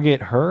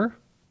target her?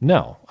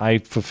 No. I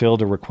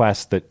fulfilled a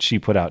request that she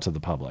put out to the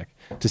public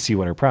to see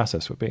what her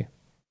process would be.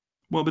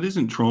 Well, but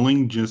isn't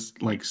trolling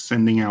just like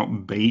sending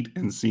out bait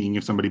and seeing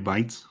if somebody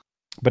bites?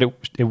 But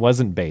it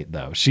wasn't bait,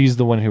 though. She's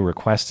the one who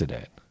requested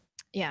it.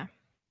 Yeah.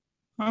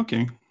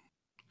 Okay.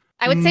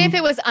 I would say if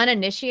it was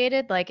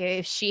uninitiated, like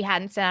if she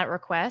hadn't sent out a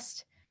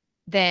request,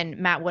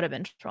 then Matt would have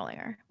been trolling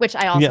her, which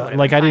I also would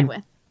have been fine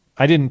with.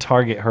 I didn't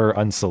target her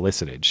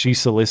unsolicited. She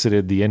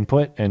solicited the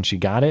input and she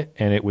got it,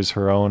 and it was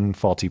her own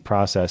faulty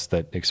process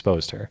that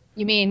exposed her.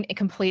 You mean a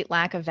complete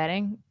lack of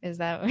vetting? Is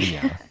that?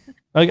 Yeah.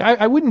 Like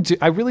I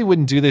really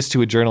wouldn't do this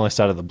to a journalist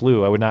out of the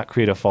blue. I would not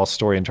create a false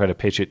story and try to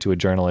pitch it to a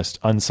journalist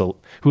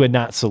who had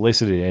not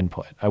solicited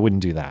input. I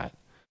wouldn't do that.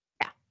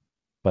 Yeah.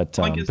 But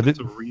I guess that's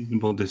a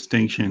reasonable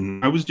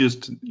distinction. I was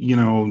just,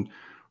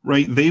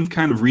 right. They've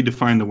kind of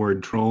redefined the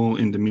word troll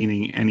into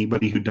meaning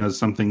anybody who does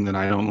something that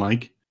I don't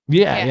like.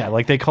 Yeah.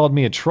 Like they called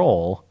me a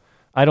troll.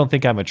 I don't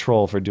think I'm a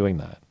troll for doing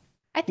that.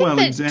 I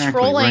think that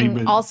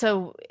trolling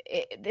also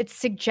it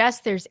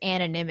suggests there's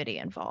anonymity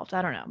involved.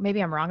 I don't know.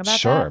 Maybe I'm wrong about that.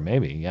 Sure,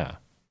 maybe, yeah.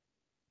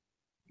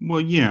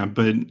 Well, yeah,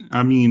 but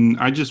I mean,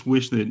 I just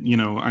wish that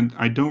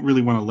I don't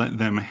really want to let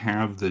them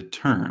have the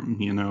term,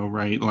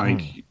 right?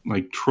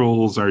 Like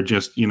trolls are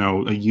just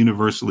a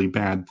universally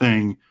bad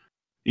thing.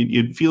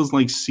 It feels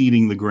like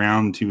ceding the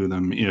ground to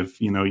them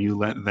if you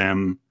let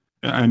them.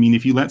 I mean,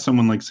 if you let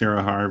someone like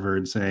Sarah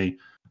Harvard say,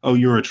 "Oh,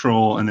 you're a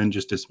troll," and then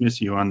just dismiss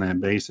you on that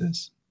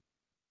basis.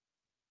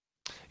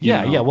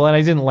 Yeah. Well, and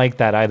I didn't like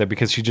that either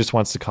because she just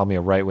wants to call me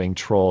a right-wing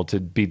troll to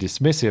be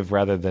dismissive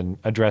rather than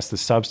address the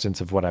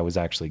substance of what I was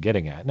actually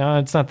getting at. No,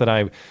 it's not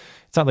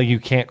like you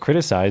can't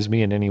criticize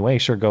me in any way.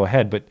 Sure, go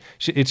ahead. But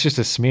it's just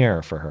a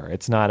smear for her.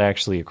 It's not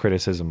actually a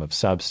criticism of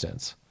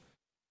substance.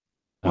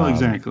 Well,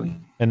 exactly.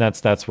 And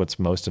that's what's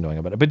most annoying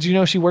about it. But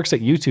she works at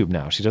YouTube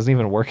now. She doesn't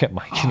even work at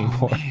Mike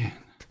anymore. Man.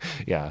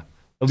 Yeah.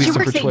 At least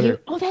for Twitter.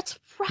 Oh, that's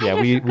right.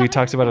 Yeah, we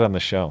talked about it on the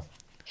show.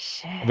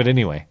 Shit. But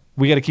anyway,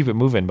 we got to keep it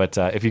moving. But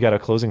if you got a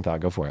closing thought,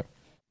 go for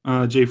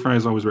it. Jay Fry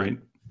is always right.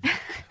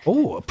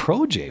 Oh, a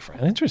pro Jay Fry.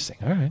 Interesting.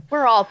 All right.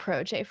 We're all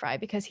pro Jay Fry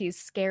because he's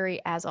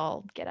scary as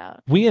all get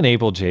out. We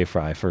enable Jay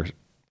Fry for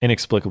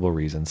inexplicable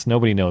reasons.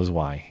 Nobody knows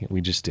why. We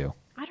just do.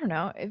 I don't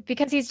know.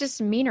 Because he's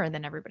just meaner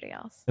than everybody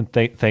else. And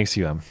thanks,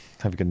 UM.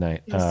 Have a good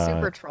night. He's a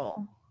super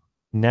troll.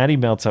 Natty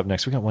Melt's up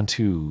next. We got 1,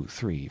 2,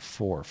 3,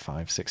 4,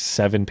 5, 6,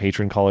 7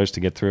 patron callers to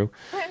get through.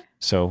 Okay.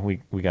 So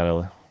we got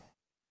a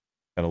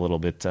little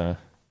bit to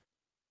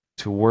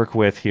work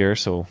with here.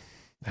 So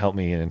help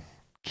me in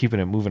keeping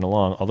it moving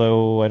along.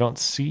 Although I don't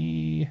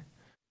see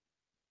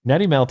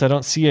Natty Melt, I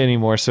don't see you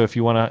anymore. So if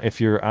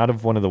you're out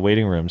of one of the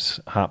waiting rooms,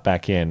 hop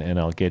back in and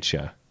I'll get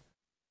you.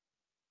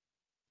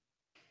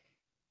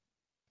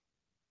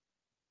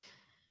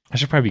 I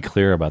should probably be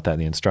clear about that in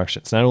the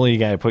instructions. Not only you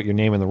got to put your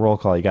name in the roll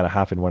call, you got to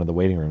hop in one of the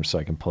waiting rooms so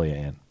I can pull you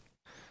in.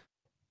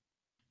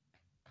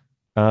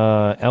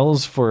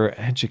 L's for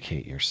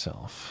educate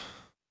yourself.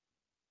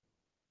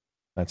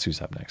 That's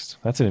who's up next.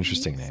 That's an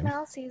interesting name.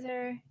 Smell,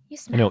 Caesar. You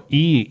smell. No,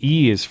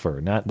 E is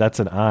for that's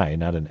an I,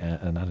 not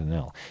an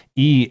L.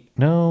 E.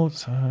 No,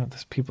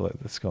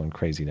 that's going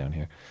crazy down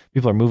here.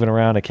 People are moving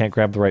around. I can't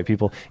grab the right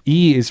people.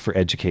 E is for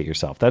educate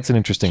yourself. That's an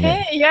interesting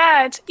name.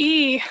 Yeah, it's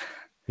E.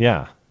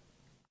 Yeah.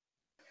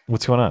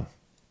 What's going on?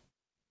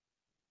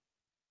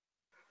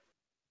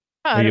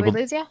 Oh, did we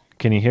lose you?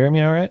 Can you hear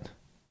me all right?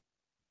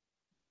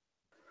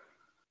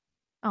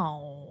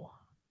 Oh.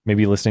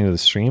 Maybe listening to the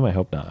stream? I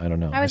hope not. I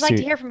don't know. I would like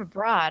to hear from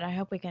abroad. I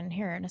hope we can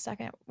hear her in a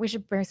second. We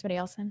should bring somebody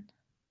else in.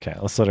 Okay,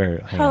 let's let her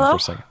hang on for a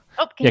second.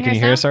 Oh, can you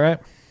hear us all right?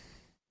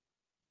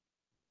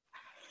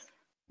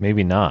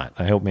 Maybe not.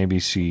 I hope maybe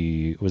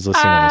she was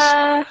listening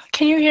on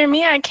Can you hear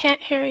me? I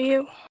can't hear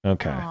you.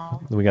 Okay.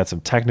 We got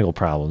some technical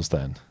problems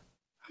then.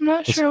 I'm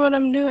not sure what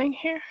I'm doing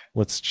here.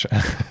 Let's try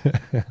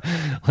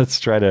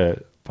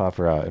to pop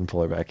her out and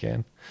pull her back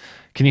in.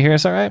 Can you hear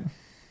us all right?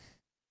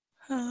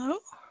 Hello?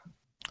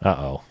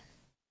 Uh-oh.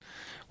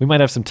 We might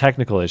have some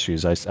technical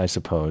issues, I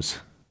suppose.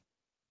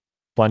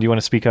 Blonde, do you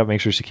want to speak up?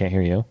 Make sure she can't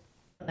hear you.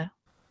 No.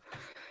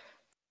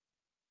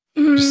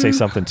 Just say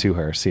something to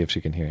her. See if she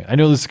can hear you. I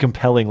know this is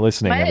compelling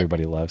listening.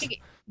 Everybody loves.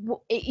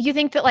 You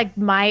think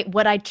that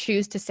what I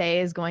choose to say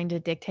is going to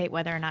dictate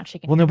whether or not she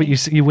can Well, hear no, but me?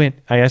 you went.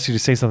 I asked you to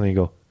say something. You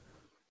go,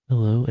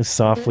 hello, as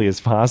softly as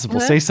possible.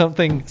 Hello? Say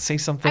something.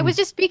 I was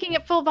just speaking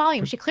at full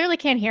volume. She clearly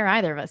can't hear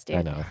either of us, dude.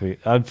 I know.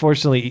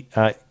 Unfortunately,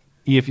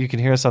 if you can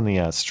hear us on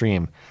the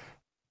stream,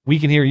 we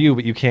can hear you,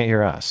 but you can't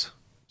hear us.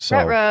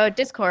 So Retro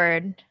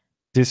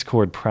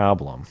Discord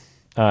problem.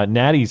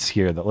 Natty's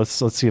here. Let's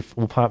see if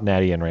we'll pop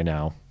Natty in right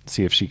now.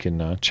 See if she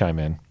can chime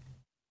in.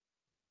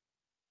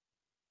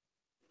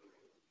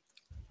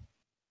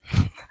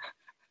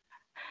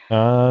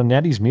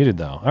 Natty's muted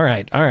though. All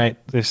right.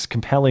 This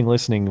compelling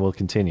listening will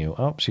continue.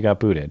 Oh, she got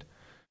booted.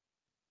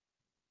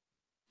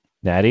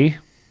 Natty.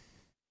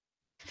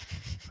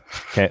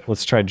 Okay,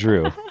 let's try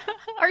Drew.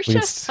 Our show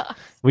sucks.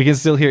 We can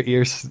still hear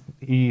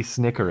E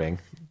snickering.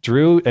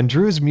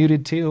 Drew's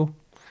muted too.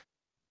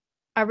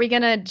 Are we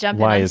gonna jump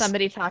in on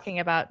somebody talking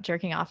about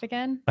jerking off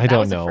again? I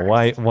don't know.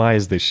 Why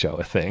is this show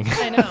a thing?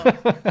 I know.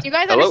 Do you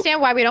guys understand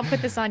why we don't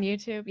put this on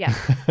YouTube? Yeah.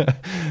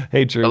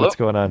 Hey Drew, what's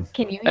going on?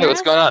 Can you hear Hey,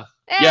 what's going on?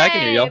 Hey, yeah, I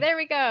can hear you. There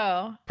we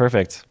go.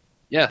 Perfect.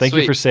 Yeah. Thank you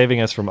sweet. for saving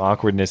us from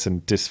awkwardness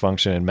and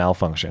dysfunction and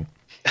malfunction.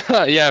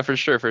 Yeah, for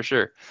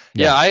sure.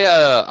 Yeah,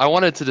 I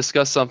wanted to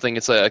discuss something.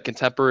 It's a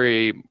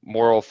contemporary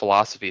moral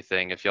philosophy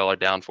thing. If y'all are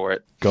down for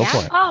it. Go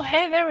for it. Oh,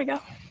 hey, there we go.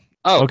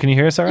 Oh, can you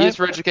hear us all right? Yes,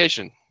 for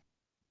education.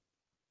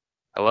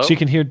 Hello? She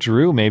can hear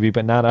Drew maybe,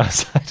 but not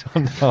us. I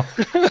don't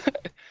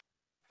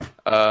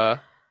know.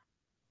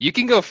 You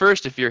can go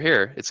first if you're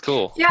here. It's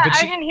cool. Yeah,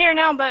 I can hear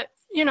now, but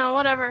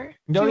whatever.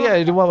 No,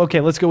 well, okay,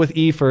 let's go with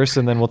E first,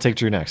 and then we'll take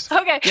Drew next.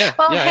 Okay.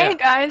 Hey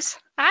guys.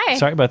 Hi.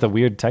 Sorry about the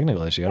weird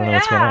technical issue. I don't know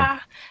what's going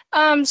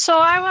on. So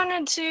I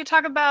wanted to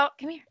talk about,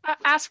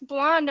 ask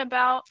Blonde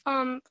about,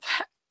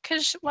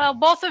 because,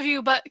 both of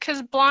you, but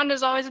because Blonde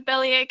is always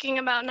belly aching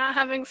about not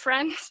having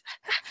friends.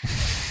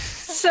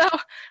 So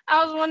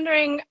I was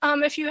wondering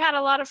if you had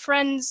a lot of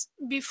friends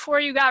before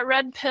you got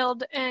red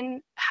pilled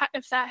and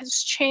if that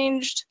has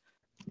changed.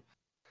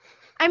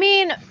 I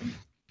mean,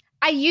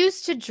 I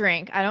used to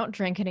drink. I don't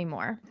drink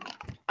anymore.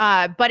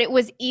 But it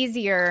was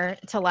easier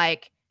to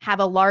have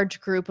a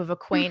large group of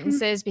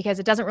acquaintances because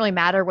it doesn't really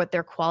matter what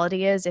their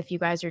quality is if you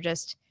guys are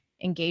just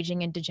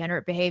engaging in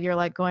degenerate behavior,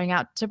 like going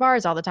out to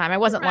bars all the time. I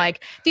wasn't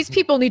like, these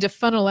people need to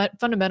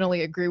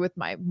fundamentally agree with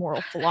my moral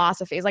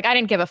philosophies. I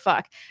didn't give a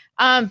fuck.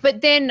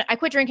 But then I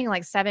quit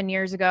drinking 7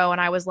 years ago, and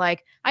I was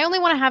like, I only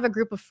want to have a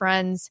group of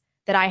friends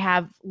that I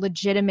have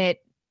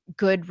legitimate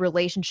good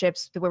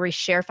relationships where we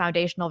share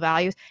foundational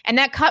values. And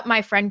that cut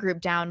my friend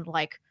group down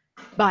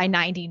by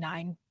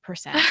 99%.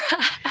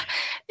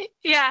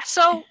 Yeah.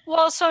 So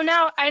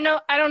now I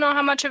don't know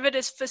how much of it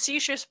is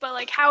facetious,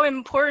 but how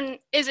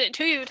important is it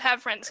to you to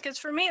have friends? Because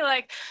for me,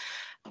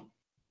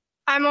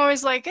 I'm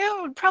always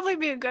it would probably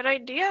be a good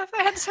idea if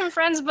I had some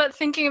friends, but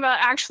thinking about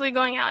actually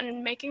going out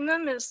and making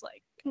them is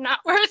not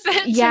worth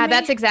it. Yeah,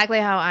 that's exactly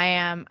how I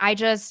am. I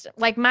just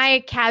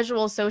my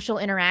casual social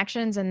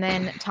interactions and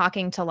then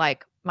talking to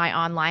my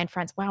online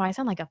friends. Wow, I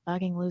sound like a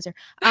fucking loser.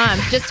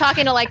 Just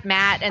talking to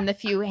Matt and the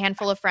few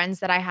handful of friends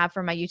that I have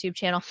from my YouTube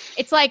channel.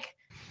 It's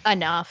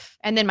enough.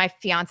 And then my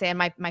fiance and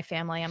my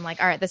family, I'm all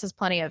right, this is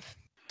plenty of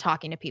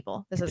talking to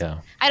people.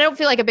 I don't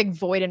feel like a big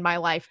void in my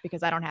life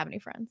because I don't have any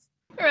friends.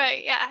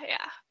 Right. Yeah.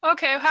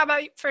 Okay. How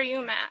about for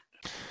you, Matt?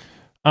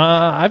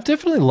 I've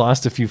definitely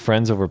lost a few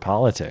friends over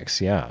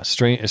politics. Yeah.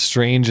 As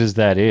strange as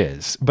that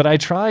is, but I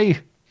try.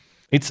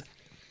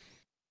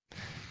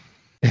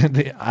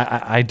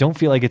 I don't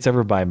feel like it's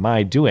ever by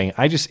my doing.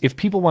 If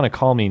people want to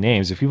call me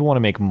names, if people want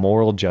to make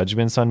moral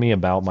judgments on me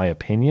about my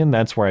opinion,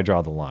 that's where I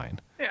draw the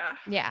line.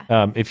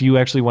 Yeah. If you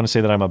actually want to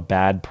say that I'm a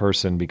bad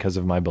person because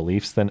of my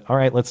beliefs, then all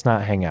right, let's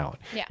not hang out.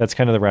 Yeah. That's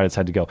kind of the route it's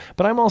had to go.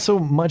 But I'm also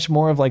much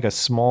more of a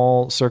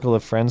small circle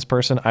of friends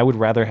person. I would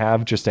rather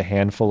have just a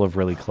handful of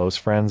really close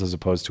friends as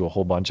opposed to a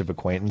whole bunch of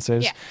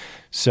acquaintances. Yeah.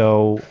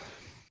 So,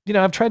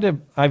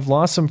 I've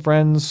lost some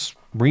friends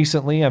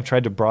recently. I've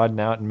tried to broaden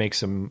out and make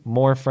some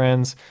more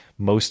friends.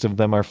 Most of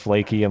them are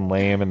flaky and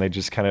lame, and they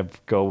just kind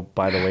of go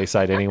by the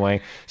wayside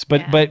anyway.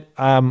 But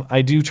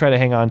I do try to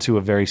hang on to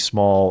a very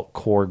small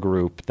core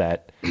group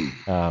that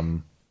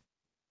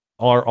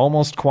are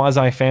almost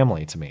quasi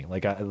family to me.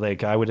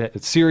 I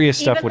would serious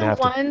stuff Even would have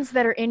the ones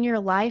that are in your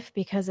life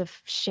because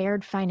of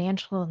shared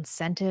financial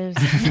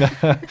incentives.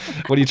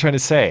 What are you trying to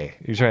say?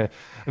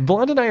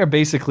 Blonde and I are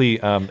basically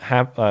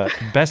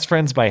best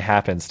friends by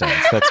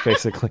happenstance. That's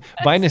basically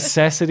by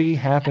necessity,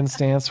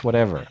 happenstance,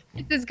 whatever.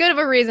 It's as good of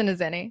a reason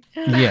as any.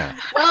 Yeah.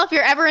 Well, if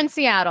you're ever in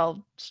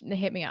Seattle,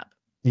 hit me up.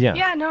 Yeah.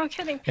 Yeah, no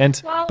kidding.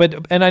 And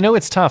I know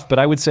it's tough, but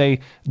I would say,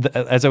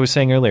 as I was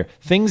saying earlier,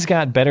 things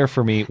got better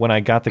for me when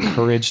I got the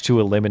courage to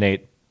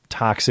eliminate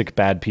toxic,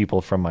 bad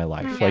people from my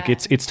life. Yeah.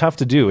 It's tough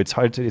to do. It's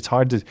hard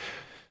to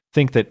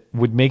think that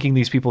would making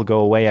these people go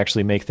away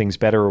actually make things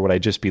better, or would I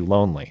just be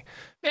lonely?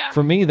 Yeah.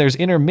 For me, there's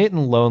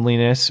intermittent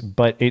loneliness,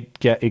 but it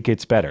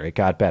gets better. It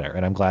got better,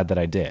 and I'm glad that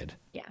I did.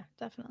 Yeah,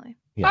 definitely.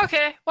 Yeah.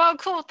 Okay. Well,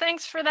 cool.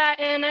 Thanks for that.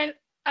 And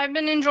I've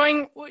been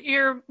enjoying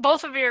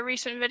both of your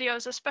recent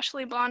videos,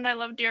 especially Blonde. I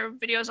loved your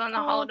videos on the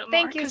Holodomor.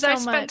 Thank you so I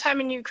spent much.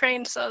 time in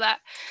Ukraine, so that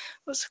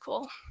was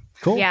cool.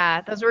 Cool.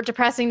 Yeah, those were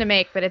depressing to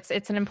make, but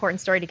it's an important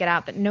story to get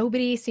out that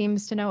nobody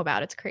seems to know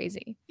about. It's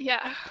crazy.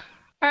 Yeah.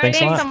 All right.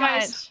 Thanks a lot. so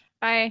much.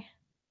 Bye.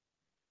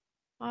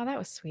 Oh, that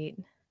was sweet.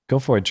 Go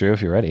for it, Drew,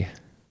 if you're ready.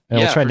 And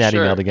we'll try Natty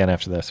Meld again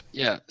after this.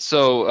 Yeah.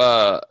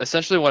 So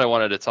essentially what I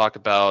wanted to talk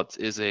about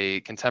is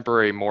a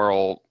contemporary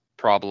moral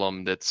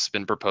problem that's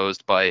been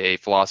proposed by a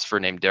philosopher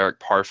named Derek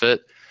Parfit.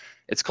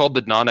 It's called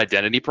the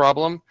non-identity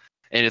problem.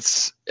 And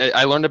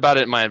I learned about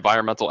it in my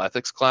environmental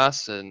ethics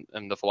class in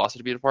the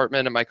philosophy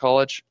department at my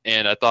college.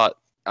 And I thought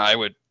I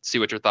would see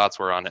what your thoughts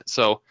were on it.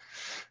 So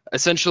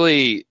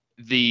essentially,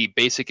 the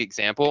basic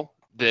example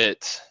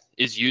that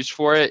is used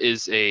for it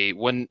is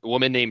one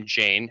woman named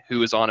Jane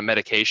who is on a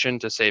medication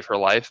to save her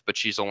life, but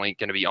she's only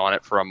going to be on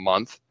it for a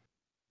month.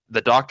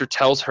 The doctor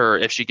tells her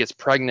if she gets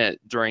pregnant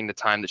during the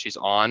time that she's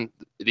on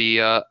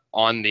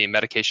the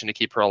medication to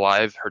keep her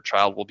alive, her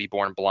child will be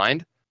born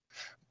blind.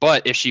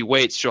 But if she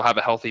waits, she'll have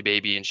a healthy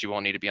baby and she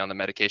won't need to be on the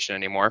medication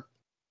anymore.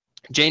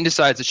 Jane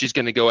decides that she's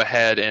going to go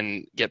ahead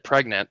and get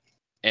pregnant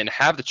and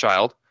have the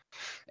child.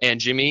 And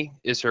Jimmy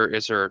is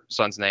her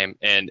son's name,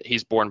 and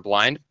he's born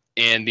blind.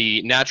 And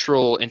the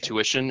natural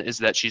intuition is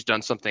that she's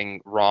done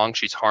something wrong.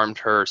 She's harmed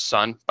her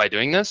son by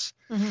doing this.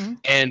 Mm-hmm.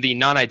 And the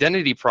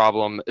non-identity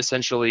problem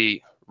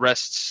essentially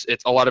rests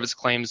a lot of its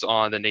claims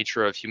on the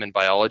nature of human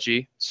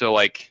biology. So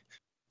like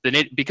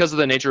because of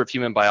the nature of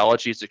human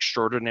biology, it's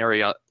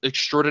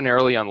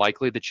extraordinarily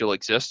unlikely that you'll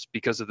exist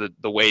because of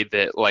the way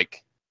that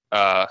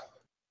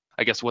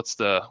I guess what's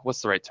the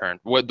right term?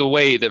 The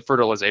way that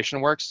fertilization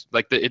works,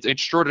 it's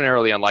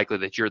extraordinarily unlikely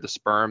that you're the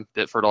sperm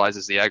that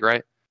fertilizes the egg,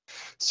 right?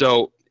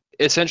 So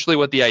essentially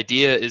what the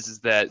idea is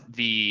that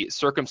the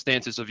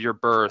circumstances of your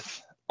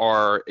birth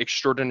are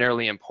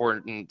extraordinarily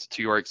important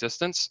to your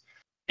existence.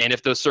 And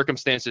if those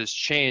circumstances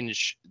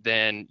change,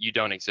 then you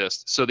don't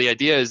exist. So the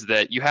idea is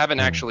that you haven't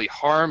actually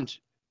harmed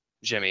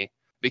Jimmy,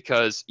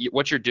 because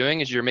what you're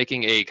doing is you're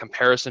making a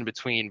comparison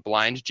between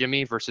blind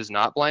Jimmy versus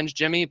not blind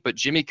Jimmy, but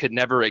Jimmy could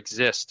never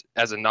exist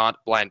as a not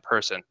blind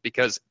person,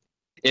 because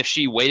if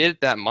she waited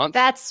that month...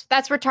 That's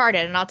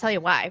retarded, and I'll tell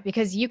you why.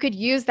 Because you could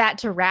use that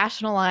to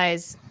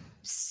rationalize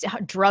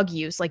drug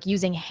use, like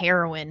using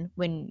heroin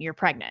when you're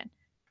pregnant.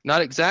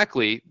 Not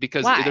exactly,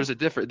 because Why? there's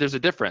a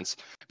difference.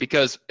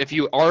 Because if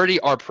you already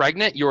are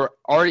pregnant, you're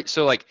already...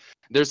 So like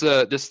there's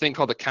this thing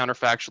called the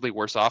counterfactually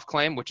worse off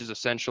claim, which is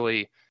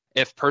essentially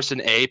if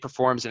person A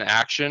performs an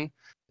action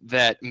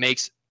that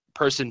makes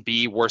person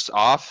B worse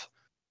off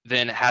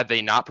than had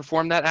they not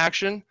performed that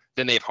action,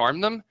 then they've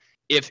harmed them.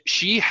 If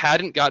she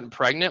hadn't gotten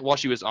pregnant while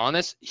she was on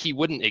this, he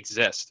wouldn't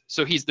exist.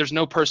 So there's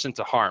no person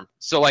to harm.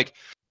 So like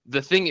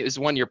the thing is,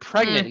 when you're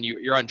pregnant and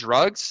you're on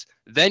drugs,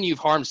 then you've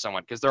harmed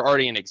someone because they're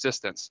already in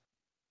existence.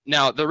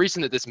 Now, the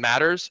reason that this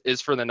matters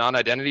is for the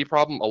non-identity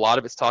problem. A lot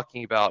of it's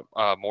talking about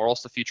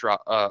morals to future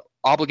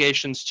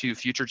obligations to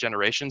future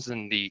generations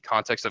in the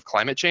context of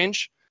climate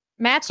change.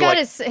 Matt's got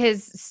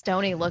his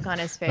stony look on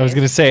his face. I was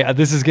going to say,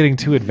 this is getting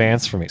too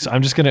advanced for me, so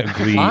I'm just going to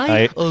agree.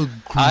 I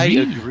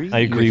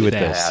agree with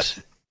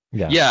this.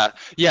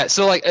 Yeah.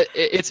 So like,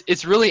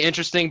 it's really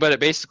interesting, but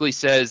it basically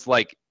says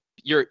like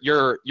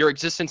your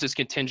existence is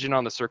contingent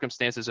on the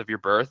circumstances of your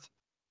birth,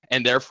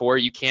 and therefore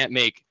you can't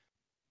make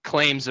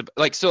claims of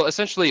like. So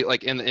essentially,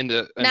 like in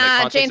the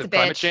context Jane's of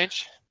climate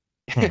change,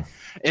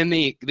 in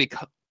the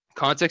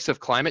context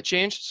of climate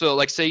change. So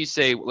like, say you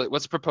say,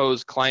 let's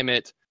propose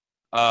climate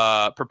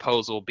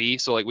proposal B.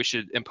 So like, we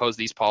should impose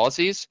these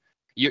policies.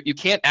 You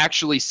can't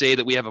actually say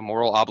that we have a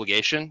moral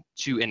obligation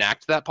to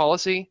enact that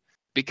policy,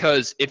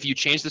 because if you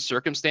change the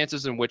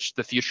circumstances in which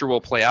the future will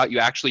play out, you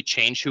actually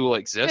change who will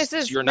exist.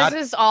 This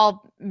is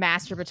all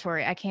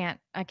masturbatory. I can't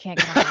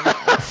get on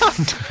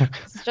that.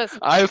 It's just...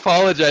 I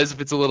apologize if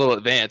it's a little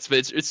advanced,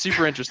 but it's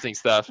super interesting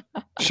stuff.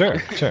 Sure.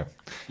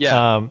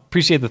 Yeah.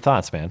 Appreciate the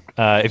thoughts, man.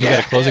 If you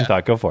got a closing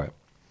thought, go for it.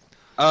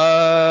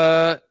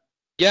 I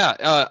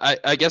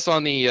guess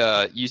on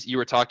the you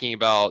were talking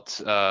about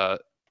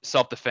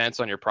self-defense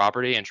on your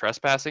property and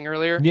trespassing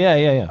earlier.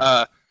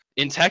 Yeah.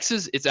 In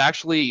Texas, it's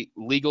actually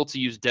legal to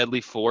use deadly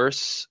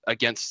force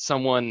against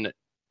someone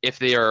if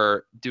they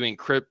are doing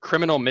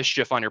criminal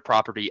mischief on your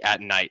property at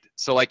night.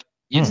 So like,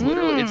 it's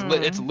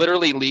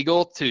literally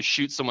legal to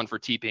shoot someone for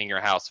TPing your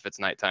house if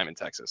it's nighttime in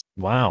Texas.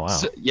 Wow.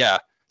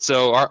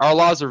 So our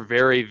laws are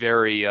very,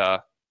 very,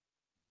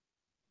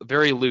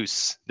 very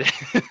loose.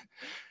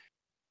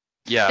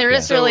 Yeah, they're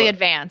just really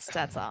advanced.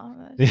 That's all.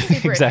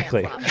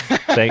 Exactly.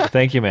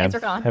 Thank you, man. Thanks for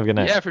calling. Have a good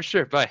night. Yeah, for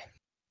sure. Bye.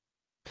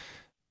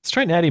 Let's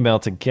try Natty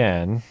Melt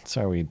again.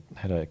 Sorry, we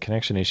had a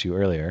connection issue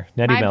earlier.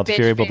 Natty My Melt, if bitch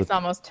you're able face to,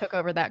 almost took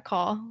over that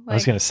call. I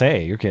was gonna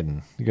say you're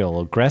getting a little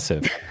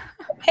aggressive.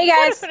 Hey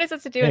guys, what does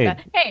this to do with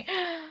that? Hey,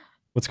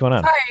 what's going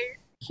on? Sorry,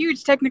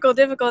 huge technical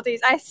difficulties.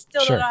 I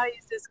still Sure. don't know how to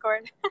use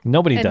Discord.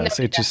 Nobody does.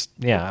 It just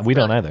we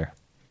don't either.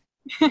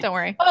 Don't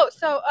worry. Oh,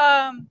 so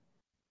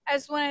I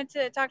just wanted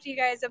to talk to you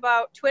guys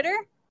about Twitter.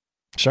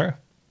 Sure.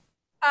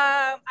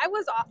 I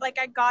was off,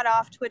 I got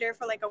off Twitter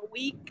for like a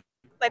week,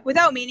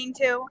 without meaning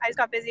to. I just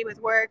got busy with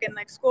work and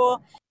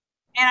school,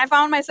 and I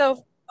found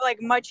myself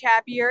much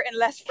happier and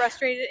less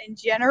frustrated in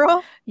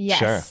general. Yes.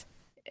 Sure.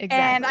 Exactly.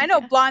 And I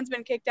know Blonde's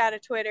been kicked out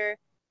of Twitter,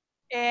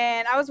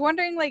 and I was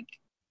wondering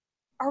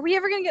are we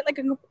ever gonna get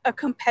a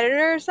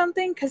competitor or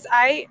something? Because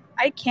I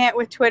can't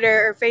with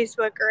Twitter or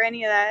Facebook or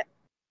any of that.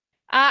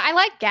 I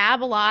like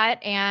Gab a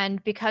lot,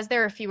 and because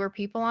there are fewer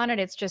people on it,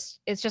 it's just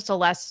a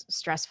less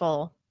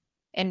stressful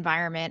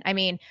environment. I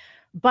mean,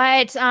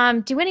 but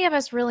do any of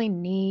us really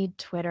need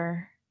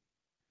Twitter?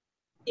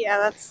 Yeah,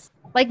 that's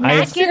Like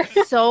Matt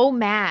gets so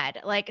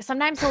mad. Like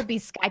sometimes he'll be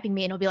Skyping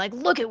me and he'll be like,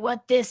 "Look at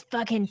what this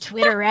fucking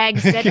Twitter egg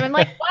said." And I'm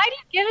like, "Why do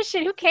you give a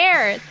shit? Who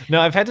cares?"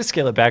 No, I've had to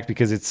scale it back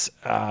because it's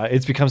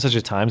become such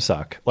a time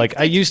suck. Like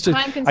I used to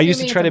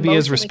try to be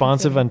as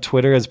responsive on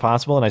Twitter as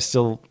possible, and I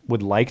still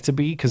would like to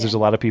be because there's a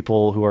lot of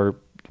people who are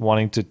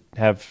wanting to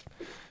have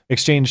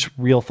exchange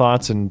real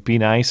thoughts and be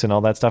nice and all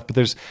that stuff. But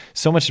there's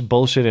so much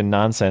bullshit and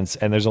nonsense,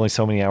 and there's only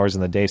so many hours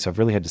in the day, so I've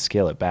really had to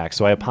scale it back.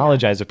 So I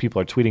apologize if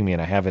people are tweeting me and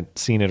I haven't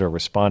seen it or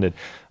responded.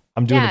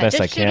 I'm doing the best I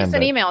can. Just shoot us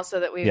an email so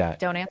that we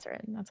don't answer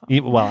it. That's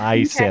all. Well,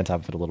 I stay on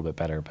top of it a little bit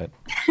better, but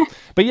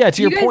yeah,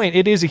 to your point,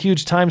 it is a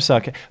huge time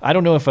suck. I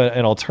don't know if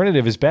an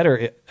alternative is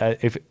better. I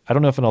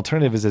don't know if an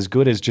alternative is as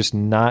good as just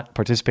not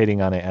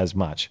participating on it as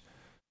much.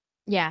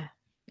 Yeah.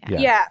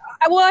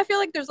 Well, I feel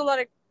like there's a lot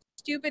of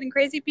stupid and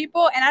crazy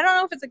people, and I don't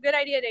know if it's a good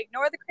idea to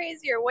ignore the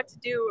crazy or what to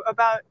do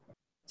about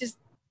just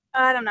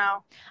I don't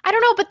know,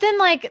 but then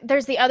like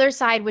there's the other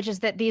side, which is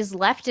that these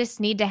leftists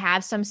need to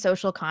have some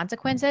social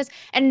consequences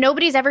and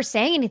nobody's ever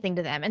saying anything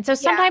to them. And so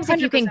sometimes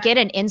if you can get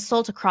an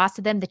insult across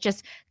to them that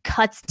just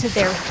cuts to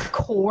their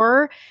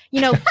core,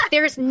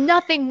 there's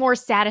nothing more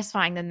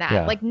satisfying than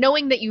that. Like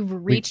knowing that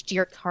you've reached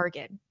your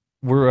target.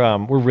 We're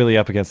really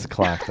up against the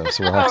clock though,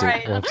 so we'll have to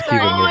keep it moving.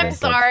 I'm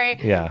sorry.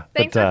 Yeah.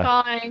 Thanks for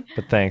calling.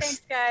 But thanks.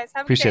 Thanks, guys.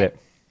 Have Appreciate a good day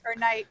or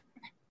night.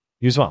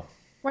 You as well.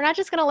 We're not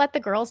just gonna let the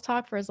girls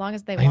talk for as long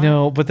as they want. I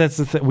know, but that's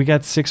the thing. We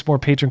got 6 more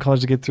patron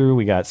callers to get through.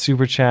 We got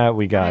super chat.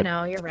 We got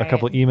a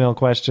couple email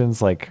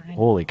questions. Like,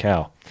 holy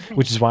cow!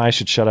 Which is why I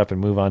should shut up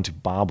and move on to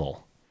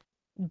Bobble.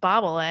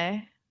 Bobble,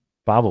 eh?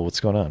 Bobble, what's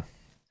going on?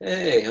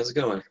 Hey, how's it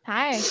going?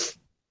 Hi.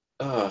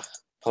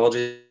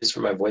 Apologies for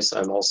my voice.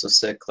 I'm also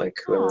sick, like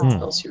whoever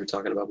else you were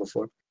talking about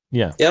before.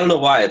 Yeah. I don't know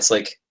why. It's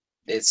like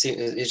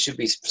it should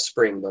be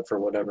spring, but for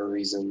whatever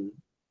reason,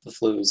 the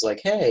flu is like,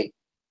 hey,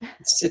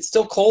 it's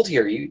still cold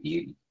here.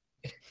 You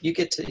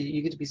get to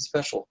be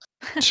special.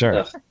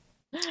 Sure.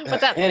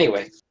 What's up?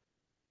 Anyway.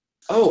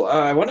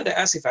 I wanted to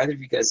ask if either of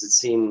you guys had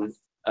seen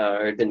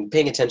or had been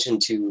paying attention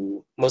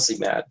to, mostly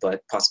Matt,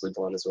 but possibly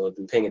Blonde as well, have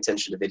been paying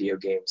attention to video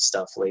game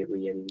stuff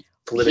lately and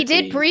politically.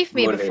 He did brief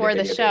me before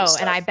the show,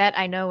 and I bet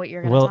I know what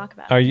you're going to talk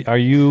about. Are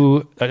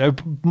you?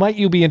 Might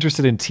you be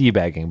interested in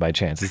teabagging by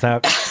chance? Is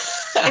that?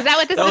 Is that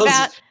what this is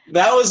about?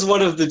 That was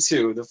one of the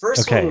two. The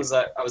first one was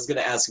I was going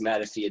to ask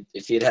Matt if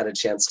he had had a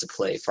chance to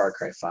play Far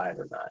Cry 5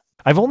 or not.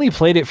 I've only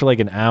played it for like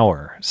an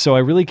hour, so I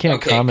really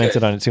can't comment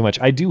on it too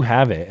much. I do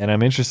have it, and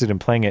I'm interested in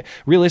playing it.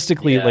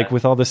 Realistically, like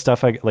with all this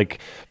stuff, like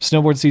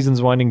snowboard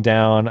season's winding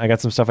down. I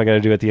got some stuff I got to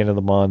do at the end of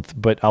the month,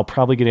 but I'll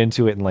probably get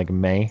into it in like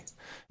May.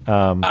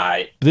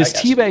 This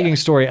teabagging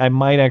story, I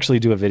might actually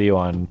do a video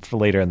on for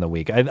later in the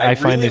week. I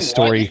find this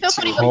story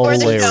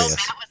hilarious.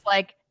 Matt was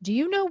like, "Do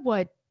you know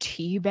what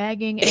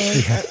teabagging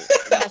is?"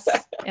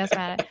 yes,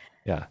 Matt.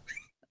 Yeah.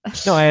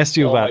 No, I asked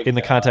you about in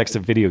the context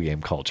of video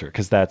game culture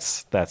because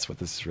that's what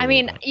this is.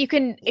 Really about. You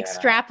can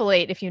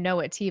extrapolate if you know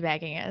what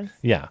teabagging is.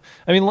 Yeah,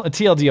 I mean,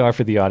 TLDR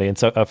for the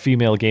audience: a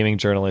female gaming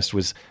journalist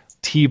was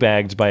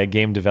teabagged by a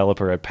game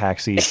developer at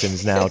PAX East and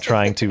is now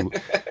trying to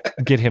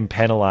get him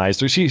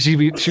penalized. Or she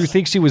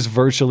thinks she was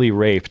virtually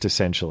raped,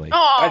 essentially.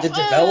 By the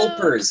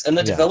developers. And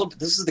the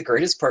this is the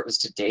greatest part was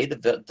today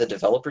the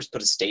developers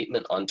put a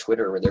statement on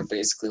Twitter where they're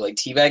basically like,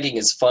 teabagging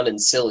is fun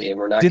and silly and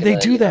we're not Did they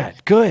do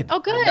that? Good.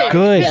 Oh, good.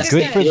 Good. Yes,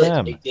 good for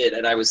them. They did,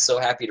 and I was so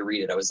happy to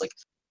read it. I was like,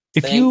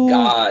 Thank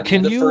God,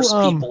 can the first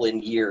people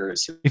in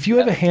years. If you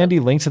have a handy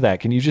link to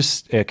that, can you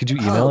just could you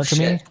email it to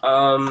me?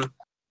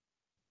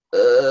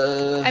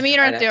 I mean, you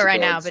don't have to do it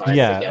right now, but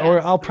or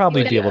I'll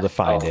probably be able to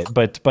find it.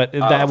 But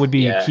that would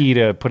be key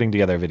to putting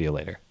together a video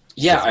later.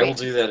 Yeah, I will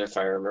do that if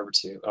I remember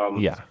to.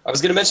 I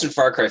was going to mention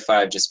Far Cry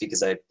 5 just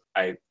because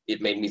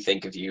it made me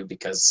think of you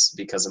because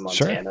of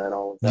Montana and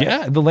all of that.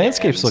 Yeah, the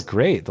landscapes look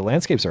great. The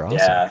landscapes are awesome.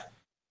 Yeah.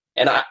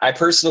 And I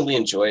personally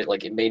enjoy it.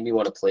 Like, it made me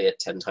want to play it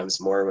 10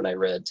 times more when I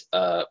read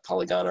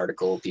Polygon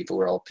article. People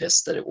were all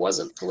pissed that it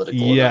wasn't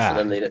political enough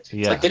for them. It's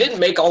like, they didn't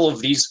make all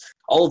of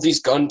these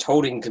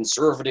gun-toting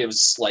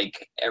conservatives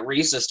like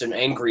racist and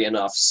angry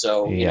enough.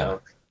 So, you know,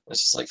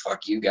 it's just like,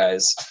 fuck you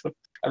guys.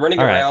 I'm running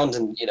around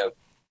and,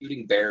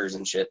 shooting bears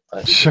and shit.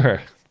 But,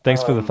 sure.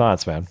 Thanks for the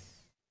thoughts, man.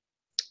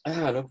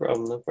 No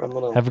problem. No problem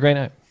at all. Have a great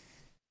night.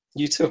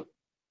 You too.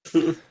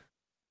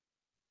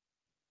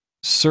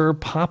 Sir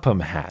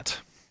Popham Hat.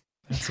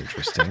 That's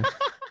interesting.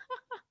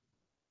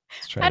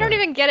 I don't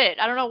even get it.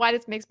 I don't know why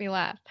this makes me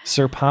laugh.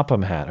 Sir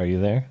Popham Hat, are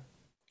you there?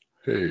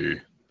 Hey,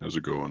 how's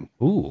it going?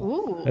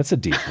 Ooh. That's a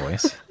deep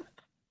voice.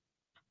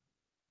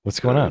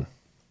 What's going on?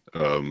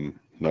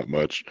 Not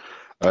much.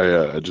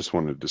 I just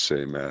wanted to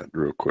say, Matt,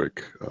 real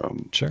quick.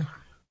 Sure.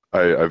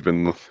 I've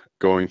been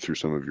going through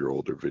some of your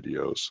older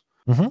videos,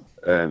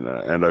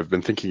 and I've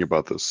been thinking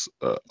about this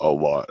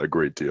a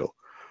great deal.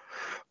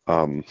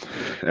 And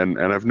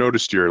I've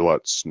noticed you're a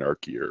lot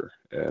snarkier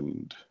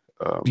and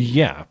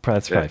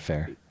that's probably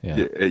fair.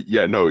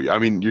 No, I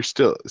mean, you're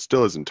still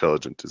as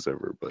intelligent as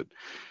ever, but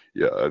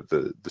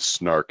the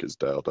snark is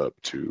dialed up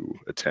to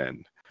a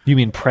 10. You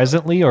mean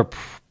presently or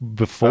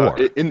before?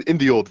 In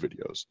the old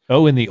videos.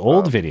 Oh, in the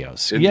old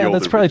videos. Yeah,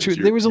 that's probably true.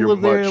 There was a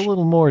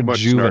little more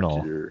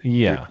juvenile.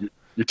 Yeah.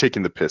 You're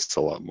taking the piss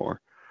a lot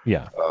more.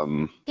 Yeah.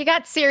 He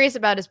got serious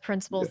about his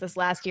principles this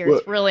last year.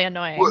 It's really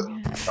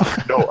annoying.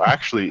 No,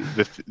 actually,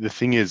 the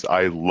thing is,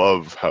 I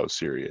love how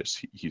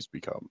serious he's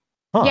become.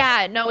 Huh.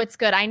 Yeah, no, it's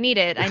good. I need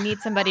it. I need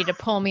somebody to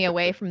pull me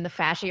away from the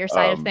fascier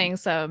side of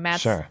things. So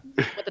Matt's what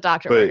the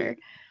doctor ordered.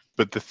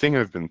 But the thing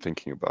I've been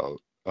thinking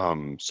about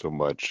so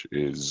much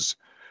is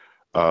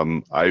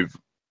I've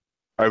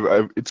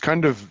it's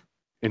kind of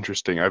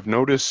interesting. I've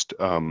noticed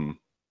Kyle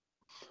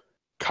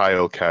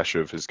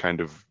Kashuv has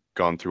kind of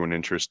gone through an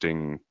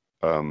interesting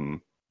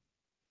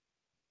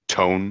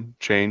tone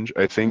change,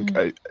 I think.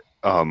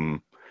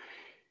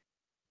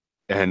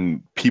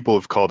 And people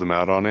have called him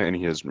out on it, and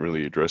he hasn't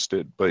really addressed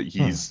it. But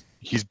he's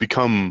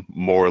become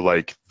more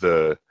like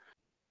the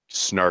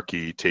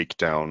snarky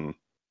takedown,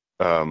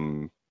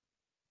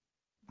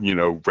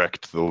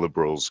 wrecked the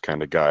liberals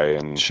kind of guy.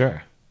 And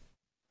sure.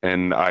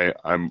 And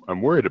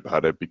I'm worried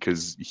about it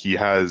because he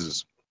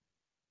has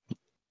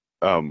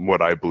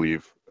what I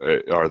believe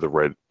are the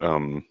right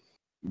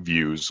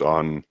views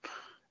on,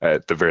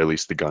 at the very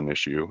least, the gun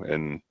issue.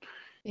 And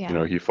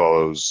he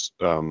follows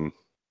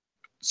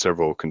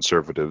several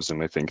conservatives,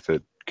 and I think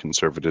that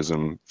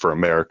conservatism for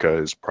America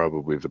is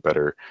probably the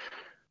better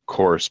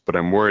course. But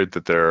I'm worried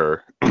that there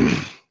are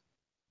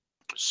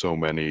so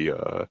many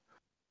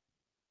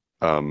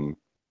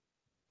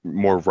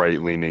more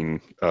right-leaning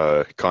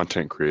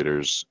content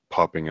creators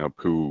popping up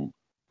who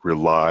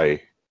rely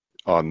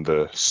on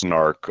the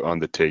snark, on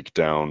the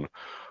takedown,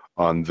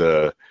 on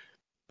the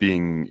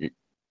being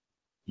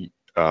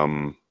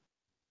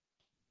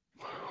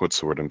what's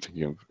the word I'm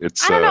thinking of?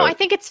 It's I don't know. I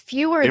think it's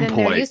fewer than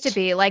impolite. there used to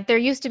be. Like there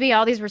used to be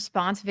all these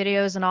response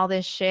videos and all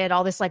this shit,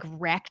 all this like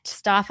wrecked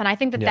stuff. And I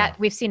think that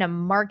we've seen a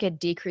marked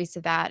decrease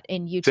of that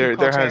in YouTube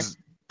culture.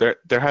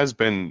 There has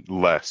been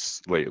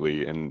less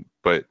lately,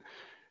 but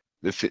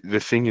the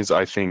thing is,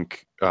 I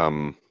think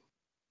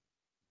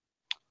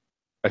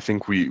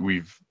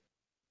we've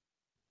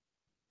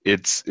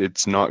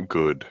it's not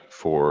good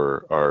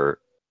for our,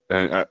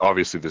 and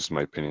obviously this is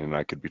my opinion and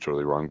I could be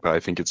totally wrong, but I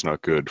think it's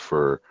not good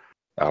for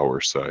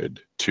our side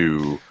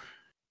to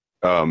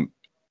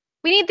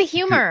we need the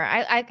humor.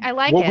 I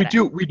like well, it.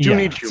 we do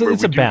need humor.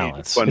 It's a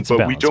balance. Fun, it's a but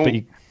balance. we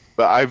don't.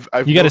 But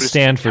I've you got to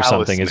stand for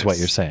something, is what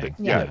you're saying.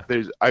 Yeah.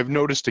 I've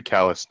noticed a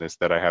callousness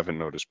that I haven't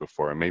noticed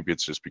before, and maybe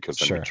it's just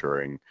because I'm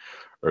maturing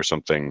or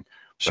something.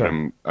 But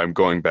I'm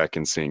going back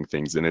and seeing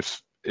things, and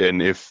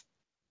if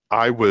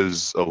I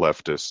was a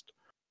leftist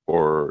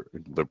or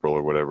liberal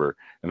or whatever,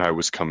 and I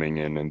was coming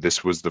in, and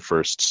this was the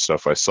first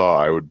stuff I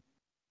saw,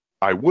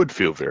 I would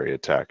feel very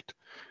attacked.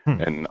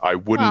 And I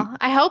wouldn't. Well,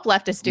 I hope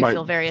leftists do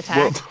feel very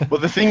attacked.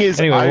 Well, the thing is,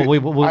 anyway,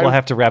 we'll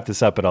have to wrap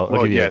this up, but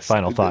I'll give you a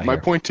final thought. My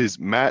point is,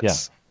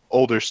 Matt's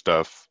older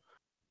stuff,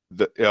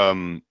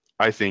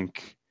 I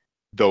think,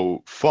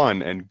 though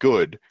fun and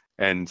good,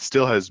 and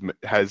still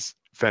has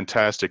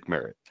fantastic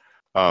merit.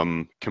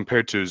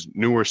 Compared to his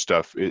newer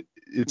stuff,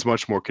 it's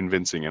much more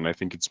convincing, and I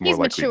think it's more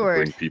likely to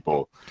bring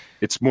people.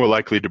 It's more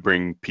likely to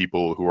bring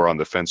people who are on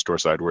the fence to our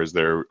side, whereas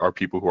there are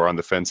people who are on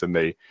the fence and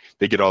they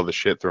get all the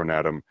shit thrown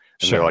at them,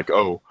 and they're like,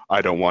 "Oh,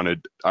 I don't want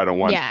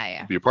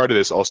to be a part of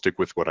this. I'll stick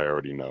with what I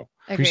already know."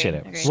 Appreciate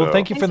it. So, well,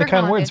 thank you for the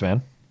kind words,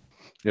 man.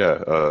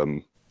 Yeah.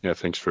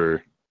 Thanks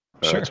for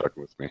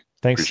talking with me.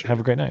 Thanks. Appreciate Have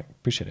a great night.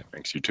 Appreciate it.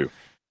 Thanks. You too.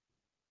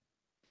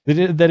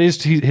 That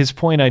is his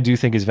point. I do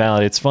think is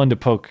valid. It's fun to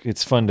poke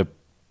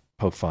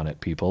fun at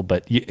people,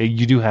 but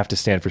you do have to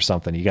stand for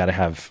something. You got to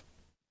have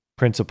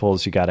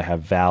principles. You got to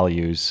have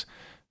values,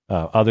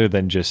 other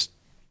than just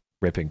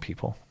ripping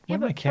people. Yeah,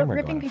 Where my camera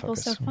ripping going? people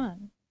is so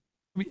fun.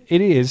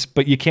 It is,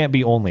 but you can't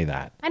be only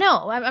that. I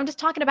know. I'm just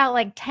talking about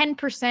like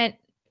 10%.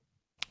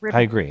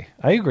 Ripping.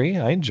 I agree.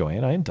 I enjoy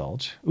it. I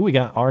indulge. Ooh, we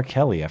got R.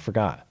 Kelly. I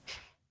forgot.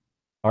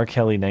 R.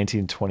 Kelly,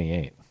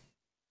 1928.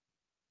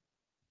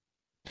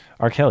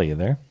 R. Kelly, you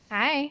there?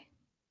 Hi.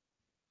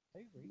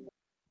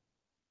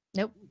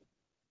 Nope.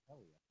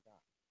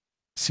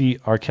 See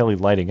R. Kelly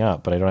lighting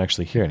up, but I don't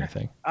actually hear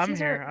anything. I'm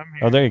here.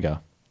 Oh, there you go.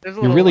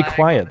 You're really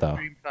quiet though.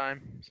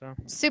 Time, so.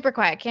 Super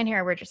quiet. Can't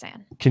hear a word you're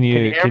saying. Can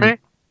you hear me?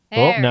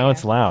 Well, now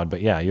it's loud,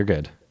 but yeah, you're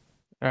good.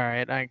 All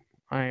right.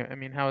 I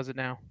mean, how is it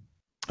now?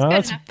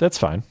 That's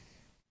fine.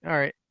 All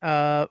right.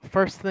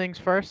 First things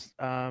first.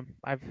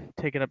 I've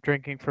taken up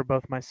drinking for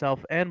both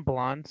myself and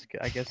Blonde,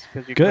 I guess,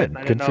 because you good.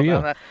 I Good know for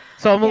you. that.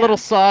 So I'm a little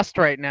sauced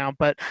right now,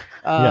 but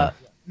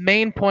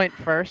main point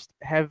first.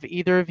 Have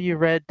either of you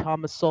read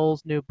Thomas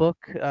Sowell's new book,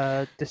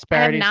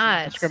 Disparities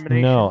and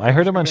Discrimination? No, I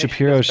heard him on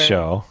Shapiro's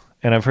show,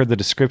 and I've heard the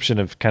description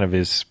of kind of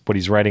what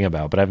he's writing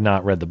about, but I've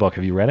not read the book.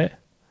 Have you read it?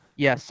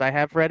 Yes, I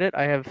have read it.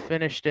 I have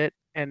finished it,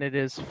 and it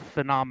is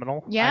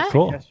phenomenal. Yeah,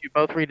 cool. Yes, you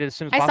both read it as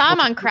soon as I possible. saw him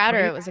on Crowder.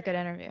 It was a good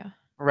interview.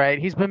 Right,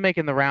 he's been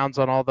making the rounds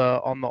on all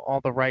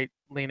the right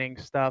leaning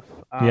stuff.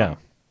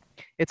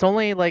 It's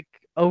only like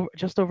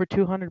just over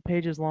 200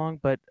 pages long,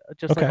 but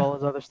just like all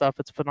his other stuff,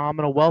 it's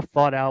phenomenal, well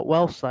thought out,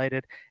 well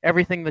cited,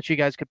 everything that you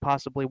guys could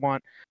possibly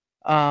want.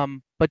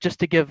 But just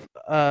to give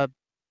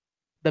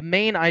the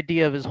main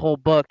idea of his whole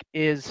book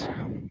is,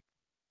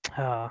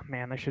 oh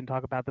man, I shouldn't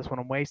talk about this when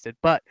I'm wasted,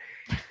 but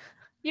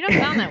you don't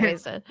sound that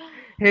wasted.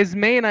 His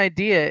main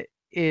idea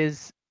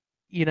is,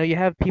 you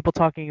have people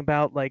talking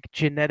about like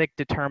genetic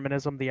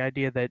determinism, the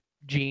idea that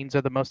genes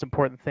are the most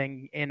important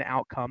thing in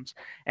outcomes.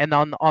 And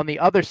on the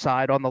other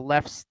side, on the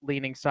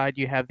left-leaning side,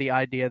 you have the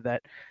idea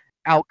that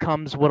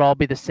outcomes would all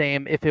be the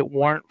same if it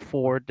weren't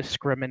for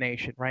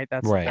discrimination, right?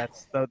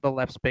 That's the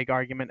left's big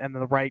argument, and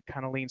the right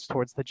kind of leans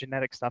towards the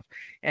genetic stuff.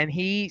 And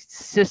he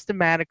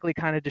systematically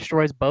kind of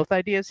destroys both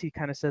ideas. He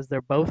kind of says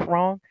they're both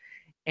wrong.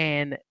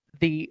 And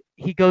he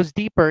goes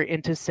deeper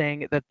into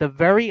saying that the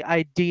very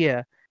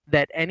idea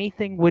that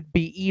anything would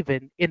be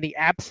even in the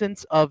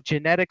absence of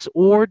genetics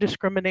or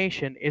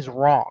discrimination is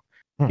wrong,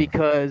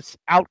 because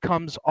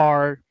outcomes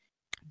are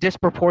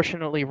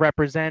disproportionately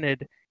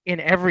represented in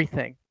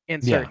everything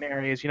in certain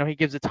areas. He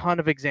gives a ton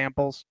of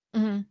examples,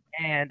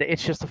 and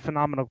it's just a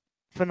phenomenal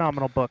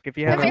book. If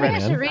you haven't read it,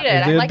 I should read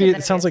it.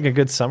 It sounds like a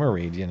good summer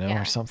read,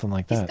 or something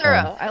like that. He's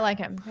thorough. I like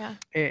him. Yeah.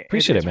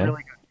 Appreciate it, man.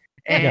 Really good.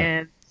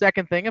 And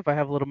second thing, if I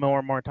have a little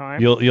more time,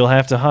 you'll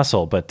have to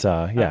hustle, but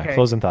okay.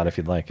 Closing thought if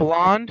you'd like.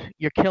 Blonde,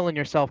 you're killing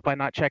yourself by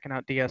not checking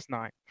out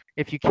DS9.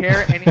 If you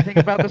care anything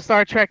about the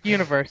Star Trek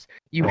universe,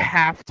 you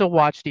have to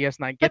watch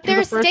DS9. But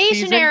they're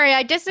stationary.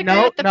 I disagree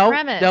with the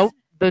premise. No,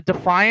 the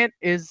Defiant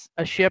is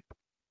a ship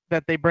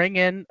that they bring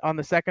in on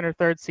the second or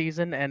third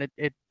season, and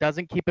it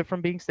doesn't keep it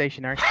from being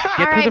stationary.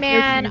 All right,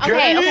 man.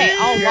 Okay,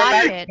 I'll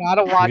watch it.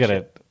 Gotta watch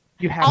it.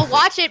 I'll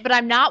watch it, but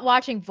I'm not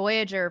watching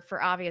Voyager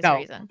for obvious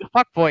reason.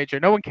 Fuck Voyager.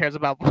 No one cares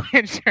about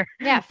Voyager.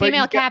 Yeah,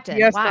 female captain.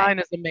 DS9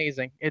 is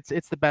amazing.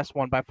 It's the best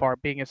one by far,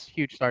 being a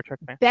huge Star Trek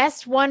fan.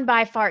 Best one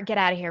by far. Get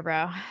out of here,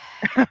 bro.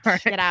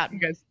 Right. Get out. You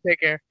guys take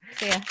care.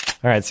 See ya.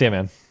 All right, see ya,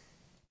 man.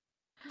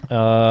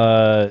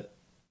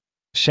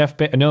 Chef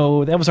Bear.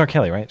 No, that was R.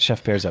 Kelly, right?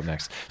 Chef Bear's up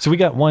next. So we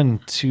got 1,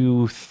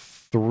 2,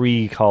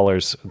 3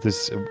 callers.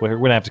 We're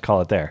gonna have to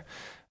call it there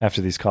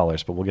after these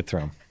callers, but we'll get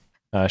through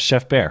them.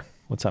 Chef Bear,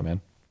 what's up,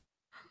 man?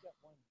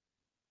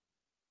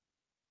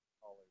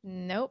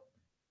 Nope.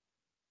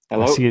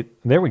 Hello. See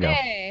it. There we go.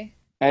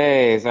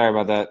 Hey, sorry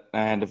about that.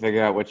 I had to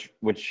figure out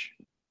which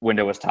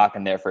window was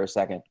talking there for a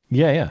second.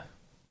 Yeah.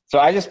 So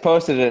I just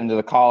posted it into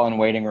the call-in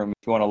waiting room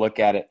if you want to look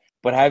at it.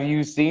 But have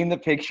you seen the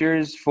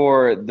pictures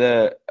for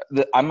the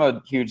I'm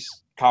a huge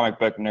comic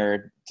book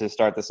nerd to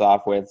start this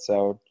off with,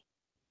 so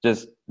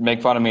just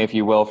make fun of me if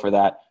you will for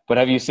that. But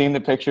have you seen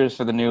the pictures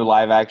for the new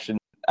live-action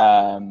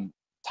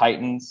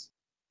Titans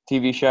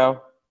TV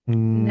show?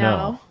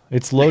 No.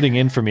 It's loading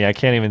in for me. I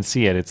can't even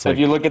see it. It's if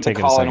you look at the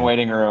call-in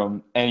waiting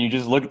room and you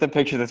just look at the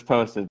picture that's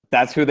posted,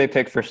 that's who they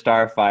picked for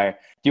Starfire.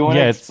 Do you want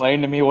to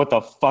explain to me what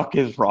the fuck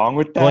is wrong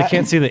with that? Well, I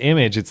can't see the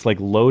image. It's like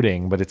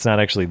loading, but it's not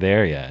actually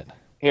there yet.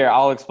 Here,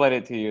 I'll explain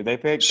it to you. They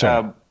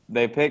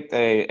picked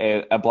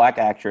a black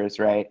actress,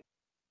 right?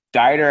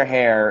 Dyed her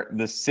hair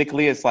the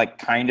sickliest, like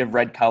kind of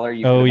red color.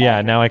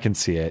 Now I can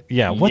see it.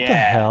 Yeah, what the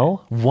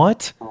hell?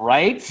 What?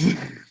 Right?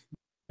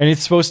 And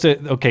it's supposed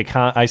to,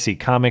 I see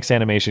comics,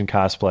 animation,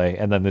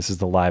 cosplay, and then this is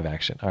the live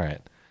action. All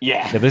right.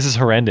 Yeah. This is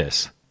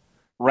horrendous.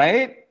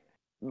 Right?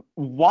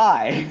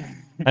 Why?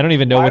 I don't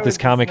even know what this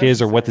comic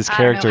is or what this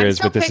character is,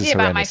 but this is horrendous.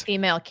 About my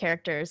female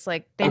characters.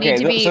 Like, they need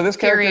to be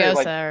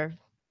Furiosa.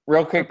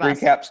 Real quick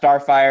recap,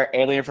 Starfire,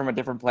 alien from a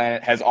different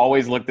planet, has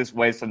always looked this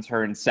way since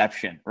her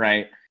inception,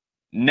 right?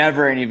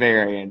 Never any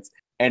variants.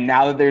 And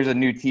now that there's a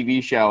new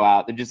TV show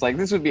out, they're just like,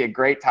 this would be a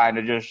great time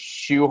to just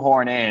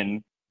shoehorn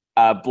in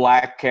a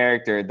black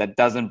character that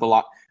doesn't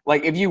belong.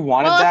 Like, if you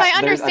wanted if I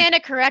understand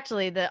it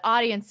correctly, the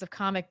audience of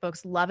comic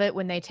books love it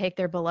when they take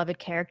their beloved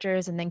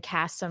characters and then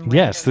cast them.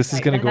 Yes, this is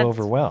going to go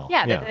over well.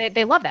 Yeah.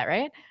 They love that,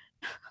 right?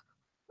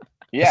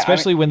 Yeah,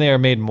 especially when they are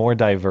made more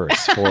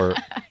diverse for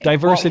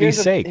diversity's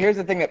sake. Here's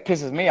the thing that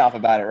pisses me off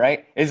about it,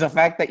 right? Is the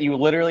fact that you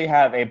literally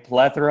have a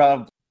plethora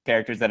of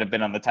characters that have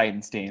been on the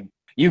Titans team.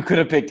 You could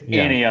have picked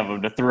any of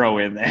them to throw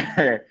in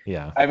there.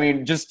 Yeah. I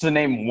mean, just to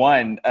name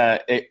one,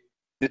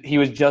 he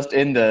was just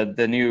in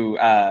the new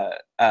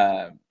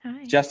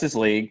Justice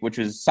League, which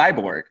was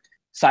Cyborg.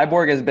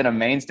 Cyborg has been a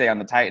mainstay on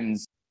the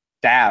Titans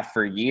staff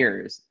for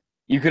years.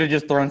 You could have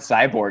just thrown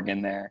Cyborg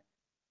in there.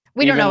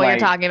 We don't know what you're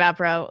talking about,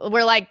 bro.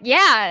 We're like,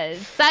 yeah,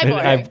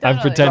 Cyborg. I'm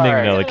pretending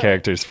to know the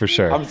characters for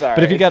sure. I'm sorry.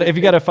 But if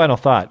you got a final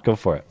thought, go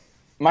for it.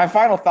 My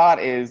final thought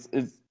is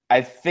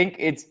I think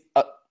it's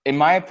in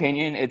my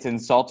opinion, it's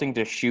insulting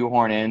to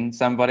shoehorn in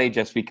somebody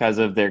just because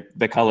of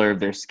the color of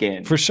their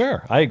skin. For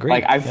sure, I agree.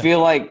 Like I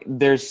feel like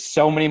there's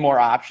so many more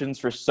options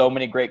for so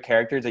many great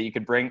characters that you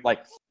could bring.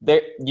 Like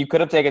you could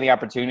have taken the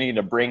opportunity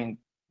to bring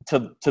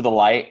to the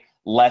light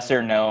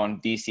lesser known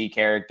DC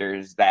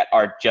characters that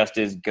are just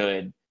as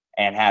good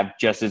and have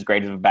just as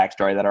great of a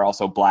backstory, that are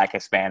also black,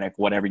 Hispanic,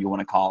 whatever you want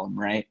to call them,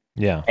 right?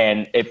 Yeah.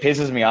 And it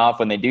pisses me off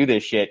when they do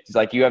this shit. It's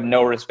like, you have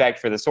no respect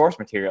for the source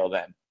material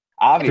then.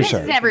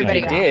 Obviously, if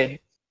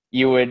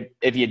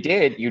you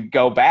did, you'd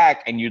go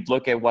back and you'd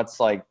look at what's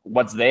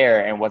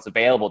there and what's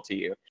available to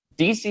you.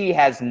 DC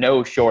has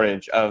no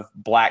shortage of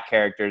black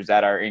characters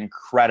that are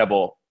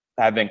incredible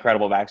have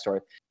incredible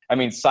backstory. I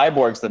mean,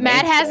 Cyborg's the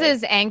Matt mainstay. has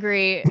his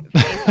angry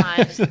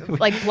face on,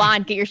 like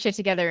Blonde. Get your shit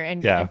together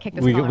and kick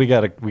this. we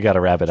gotta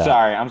wrap it up.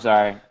 I'm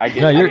sorry.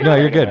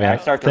 You're good, man. I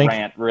start to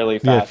rant really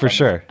fast. Yeah, for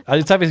sure.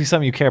 It's obviously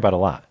something you care about a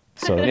lot.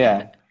 So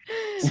yeah.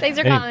 Thanks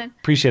for calling.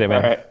 Appreciate it,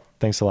 man. All right.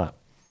 Thanks a lot.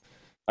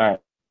 All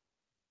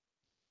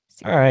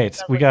right.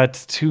 We got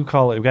two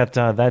callers. We got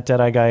that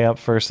Deadeye guy up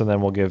first, and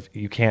then we'll give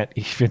You Can't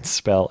Even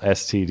Spell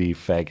STD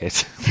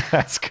Faggot.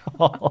 That's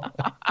called.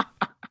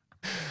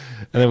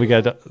 And then we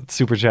got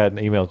super chat and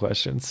email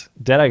questions.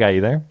 Deadeye guy, you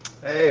there?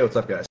 Hey, what's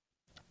up, guys?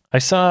 I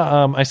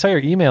saw your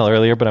email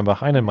earlier, but I'm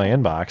behind in my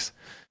inbox.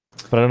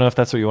 But I don't know if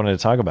that's what you wanted to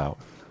talk about.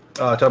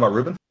 Talking about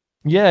Ruben?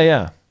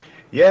 Yeah.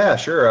 Yeah,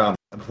 sure.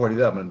 Before I do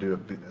that, I'm going to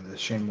do the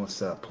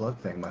shameless plug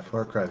thing. My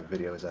Far Cry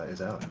video is out.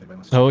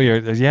 Oh,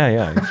 your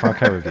Far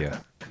Cry review.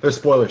 There's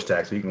spoilers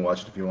tag, so you can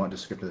watch it if you want.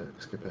 Just skip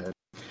ahead.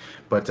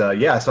 But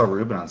I saw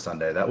Ruben on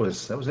Sunday. That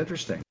was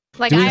interesting.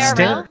 Like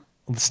IRL?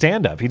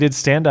 Stand up. He did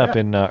stand up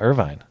in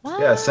Irvine.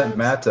 Yeah, I sent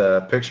Matt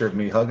a picture of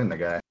me hugging the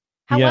guy.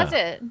 How was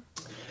it?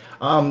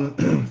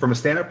 From a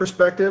stand-up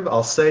perspective,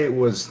 I'll say it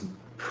was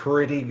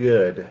pretty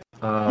good.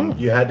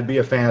 You had to be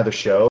a fan of the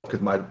show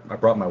because I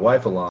brought my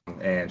wife along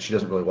and she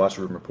doesn't really watch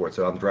the Ruben Report.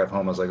 So on the drive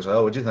home, I was like,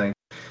 "So, what'd you think?"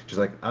 She's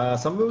like,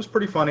 "Some of it was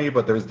pretty funny,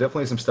 but there's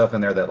definitely some stuff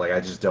in there that like I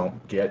just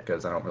don't get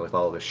because I don't really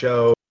follow the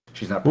show."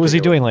 She's not. What was he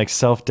doing? Like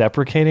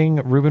self-deprecating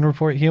Ruben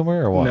Report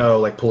humor, or what? No,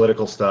 like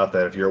political stuff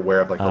that if you're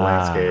aware of like the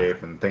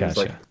landscape and things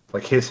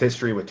like his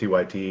history with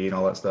TYT and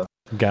all that stuff.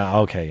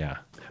 Okay, yeah.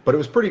 But it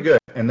was pretty good.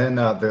 And then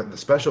the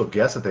special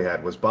guest that they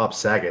had was Bob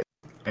Saget.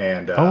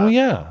 And oh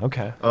yeah,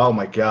 okay. Oh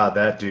my God,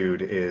 that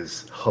dude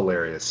is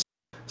hilarious.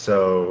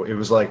 So it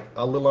was like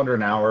a little under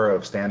an hour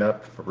of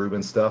stand-up for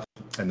Ruben stuff,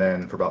 and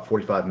then for about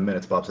 45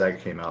 minutes, Bob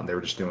Saget came out, and they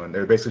were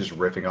basically just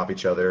riffing off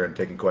each other and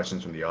taking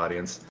questions from the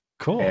audience.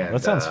 Cool, and,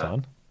 that sounds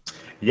fun.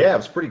 Yeah, it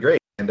was pretty great.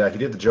 And he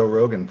did the Joe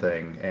Rogan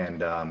thing,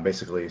 and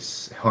basically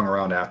hung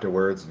around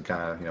afterwards and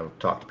kind of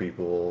talked to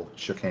people,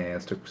 shook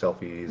hands, took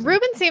selfies.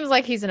 Ruben seems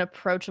like he's an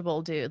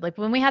approachable dude. Like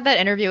when we had that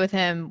interview with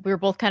him, we were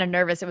both kind of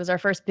nervous. It was our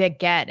first big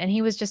get, and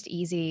he was just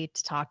easy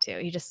to talk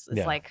to. He just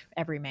is like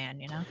every man,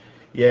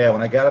 Yeah,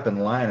 when I got up in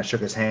line, I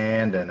shook his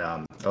hand, and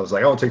I was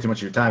like, "I won't take too much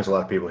of your time. There's a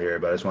lot of people here,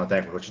 but I just want to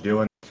thank you for what you're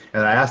doing."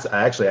 And I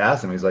actually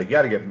asked him. He's like, "You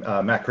got to get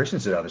Matt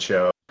Christensen on the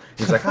show."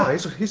 He's like, "Oh,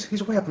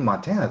 he's way up in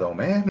Montana, though,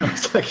 man." I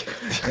was like,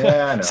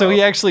 "Yeah, I know." So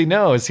he actually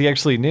knows. He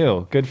actually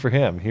knew. Good for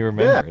him. He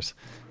remembers.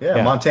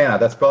 Yeah, Montana.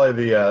 That's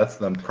probably that's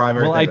the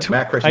primary thing.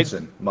 Matt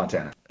Christensen,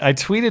 Montana. I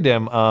tweeted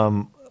him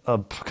a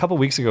couple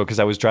weeks ago because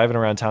I was driving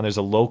around town. There's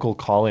a local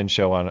call-in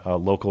show on a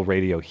local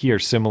radio here,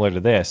 similar to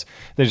this.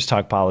 They just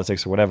talk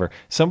politics or whatever.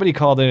 Somebody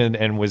called in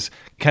and was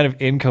kind of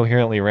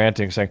incoherently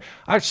ranting, saying,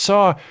 I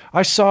saw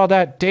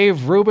that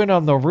Dave Rubin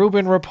on the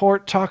Rubin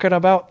Report talking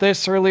about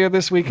this earlier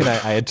this week." And I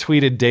had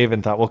tweeted Dave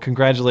and thought, well,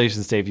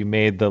 congratulations, Dave. You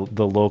made the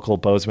local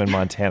Bozeman,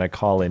 Montana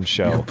call-in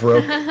show. You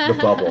broke the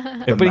bubble.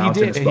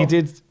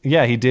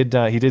 He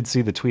did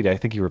see the tweet. I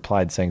think he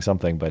replied saying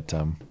something, but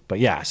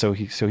yeah, so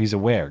he's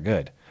aware.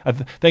 Good.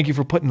 Thank you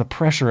for putting the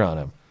pressure on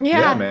him.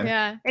 Yeah, man.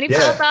 Yeah. Any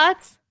final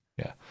thoughts?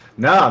 Yeah.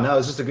 No,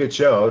 it's just a good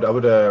show. I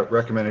would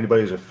recommend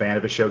anybody who's a fan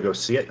of a show go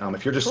see it.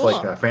 If you're just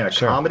like a fan of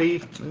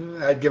comedy,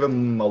 I'd give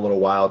them a little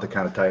while to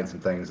kind of tighten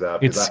some things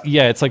up.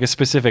 It's like a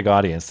specific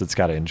audience that's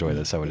got to enjoy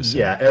this, I would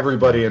assume. Yeah,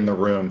 everybody in the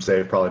room,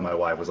 save probably my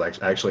wife, was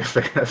actually a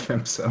fan of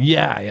him. So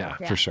yeah,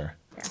 for sure.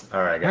 Yeah.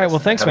 All right, guys. All right, well,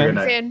 thanks, man.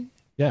 Good.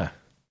 Yeah.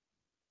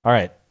 All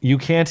right. You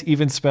can't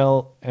even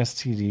spell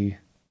STD.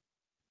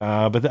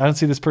 But I don't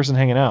see this person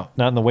hanging out,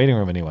 not in the waiting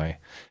room anyway.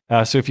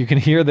 So if you can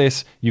hear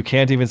this, You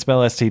Can't Even Spell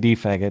STD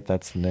Faggot,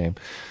 that's the name.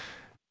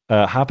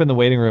 Hop in the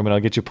waiting room and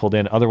I'll get you pulled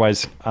in.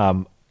 Otherwise,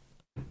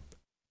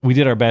 we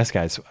did our best,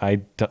 guys.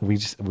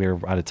 We're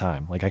out of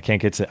time. Like I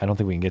don't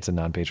think we can get to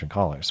non-patron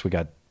callers. We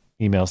got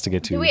emails to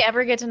get to. Do we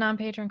ever get to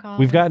non-patron callers?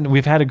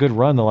 We've had a good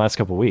run the last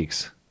couple of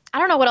weeks. I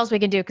don't know what else we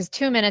can do because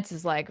 2 minutes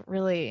is like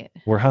really.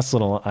 We're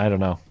hustling. I don't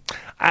know.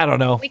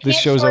 We can't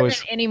shorten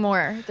it any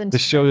more than.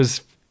 This show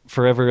is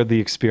forever the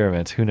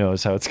experiment. Who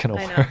knows how it's going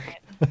to work?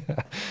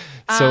 Right?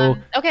 So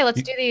okay,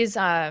 let's do these.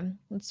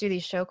 Let's do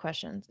these show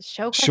questions.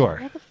 Sure.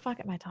 What the fuck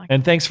am I talking?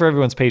 And thanks for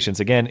everyone's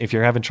patience. Again, if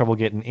you're having trouble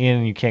getting in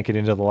and you can't get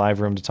into the live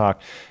room to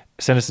talk,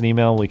 send us an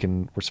email. We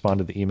can respond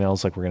to the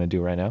emails like we're going to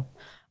do right now.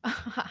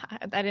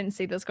 I didn't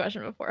see this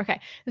question before. Okay,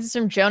 this is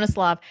from Jonas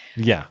Love.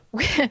 Yeah.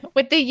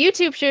 With the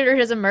YouTube shooter, it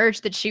has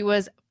emerged that she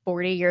was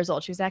 40 years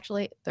old. She was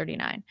actually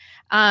 39.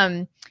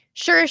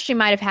 Sure, she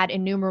might have had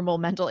innumerable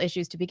mental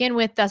issues to begin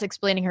with, thus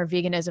explaining her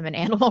veganism and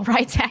animal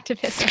rights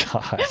activism.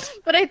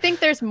 But I think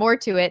there's more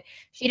to it.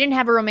 She didn't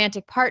have a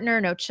romantic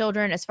partner, no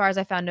children, as far as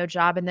I found, no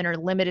job, and then her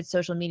limited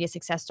social media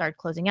success started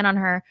closing in on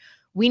her.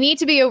 We need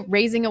to be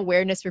raising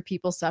awareness for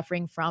people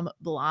suffering from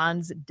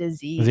Blonde's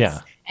disease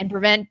and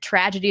prevent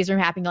tragedies from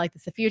happening like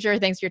this in the future.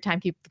 Thanks for your time.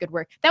 Keep up the good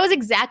work. That was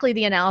exactly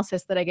the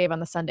analysis that I gave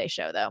on the Sunday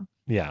show, though.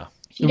 Yeah.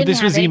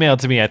 This was emailed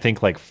to me, I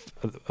think, like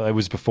it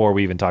was before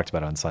we even talked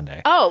about it on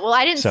Sunday. Oh, well,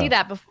 I didn't see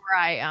that before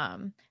I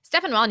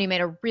Stefan Molyneux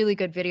made a really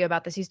good video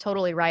about this. He's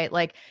totally right.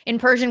 Like in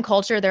Persian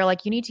culture, they're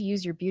like, you need to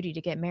use your beauty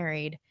to get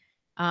married.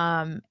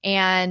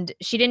 And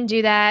she didn't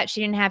do that.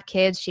 She didn't have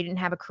kids. She didn't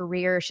have a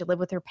career. She lived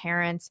with her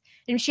parents.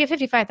 And she had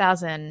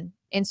 55,000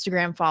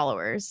 Instagram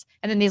followers.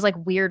 And then these like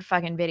weird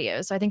fucking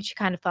videos. So I think she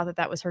kind of thought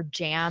that was her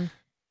jam.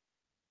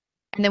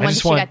 And then when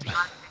she got to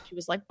contact, she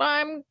was like,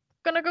 I'm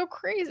gonna go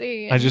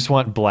crazy. I just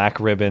want black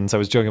ribbons. I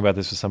was joking about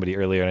this with somebody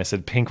earlier, and I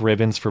said pink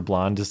ribbons for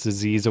blonde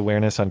disease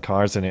awareness on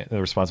cars, and the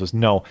response was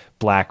no,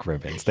 black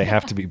ribbons. They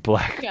have to be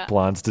black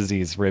blonde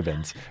disease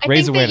ribbons.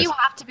 Raise awareness. That you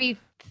have to be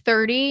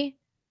 30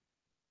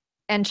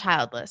 and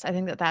childless. I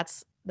think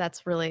that's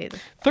really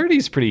 30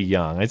 is pretty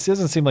young. It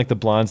doesn't seem like the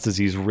blonde's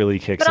disease really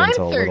kicks in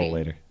until a little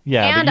later.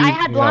 Yeah, and I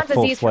had blonde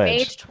disease from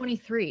age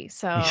 23,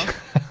 so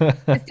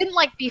this didn't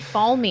like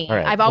befall me.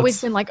 Right, I've always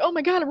been like, oh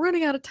my god, I'm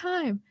running out of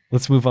time.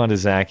 Let's move on to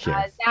Zach here.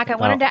 Zach, I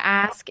wanted to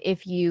ask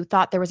if you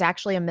thought there was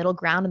actually a middle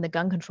ground in the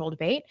gun control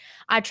debate.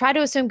 I try to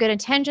assume good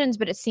intentions,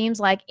 but it seems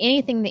like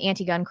anything the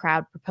anti-gun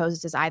crowd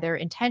proposes is either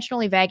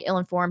intentionally vague,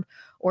 ill-informed,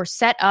 or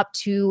set up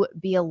to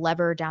be a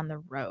lever down the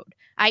road,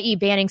 i.e.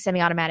 banning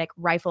semi-automatic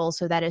rifles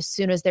so that as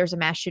soon as there's a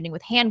mass shooting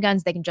with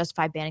handguns, they can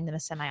justify banning them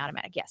as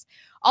semi-automatic. Yes.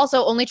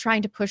 Also, only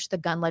trying to push the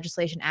gun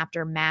legislation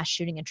after mass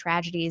shooting and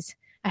tragedies.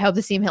 I hope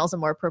this email is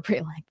more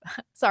appropriate like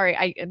that. Sorry,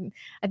 I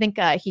think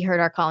he heard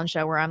our call-in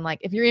show where I'm like,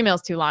 if your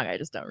email's too long, I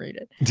just don't read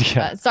it.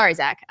 Yeah. Sorry,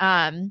 Zach.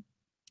 Yeah,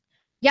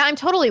 I'm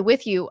totally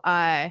with you.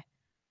 But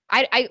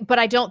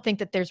I don't think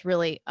that there's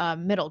really a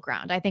middle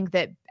ground. I think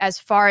that as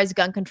far as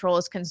gun control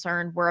is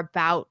concerned, we're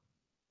about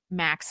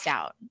maxed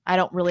out. I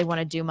don't really want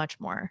to do much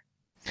more.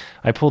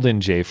 I pulled in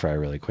JFry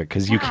really quick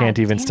because you can't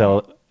even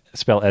spell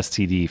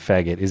STD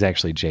faggot is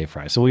actually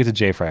JFry. So we'll get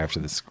to JFry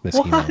after this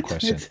email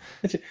question.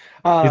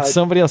 It's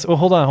somebody else. Oh,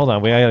 hold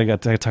on. I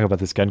got to talk about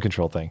this gun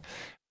control thing.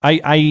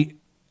 Give a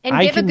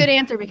good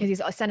answer because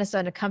he's sent us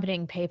an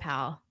accompanying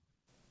PayPal.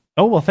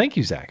 Oh, well, thank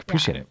you, Zach.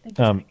 Appreciate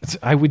it.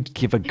 I would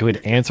give a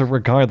good answer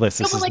regardless.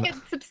 This is a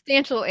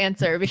substantial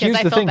answer because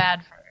I felt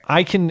bad for it.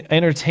 I can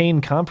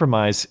entertain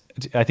compromise.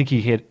 I think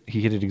he hit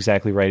it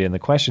exactly right in the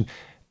question.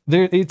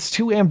 It's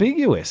too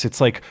ambiguous.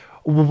 It's like,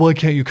 well, why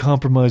can't you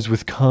compromise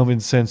with common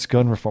sense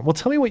gun reform? Well,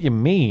 tell me what you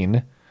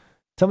mean.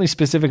 Tell me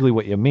specifically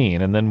what you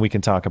mean, and then we can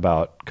talk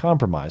about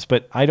compromise.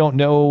 But I don't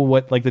know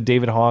what like the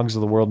David Hoggs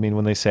of the world mean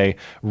when they say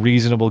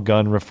reasonable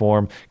gun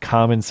reform,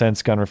 common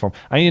sense gun reform.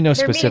 I need to know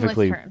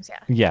specifically. Terms,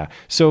 yeah.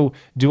 So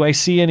do I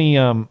see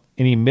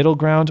any middle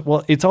ground?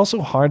 Well, it's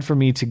also hard for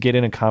me to get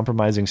in a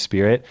compromising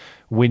spirit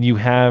when you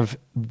have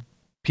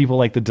people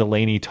like the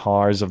Delaney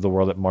Tars of the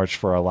world at March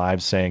for Our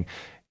Lives saying,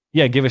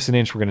 yeah, give us an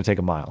inch, we're going to take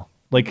a mile.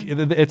 Like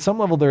at some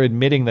level, they're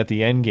admitting that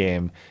the end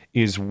game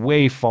is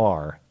way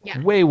far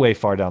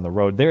down the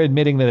road. They're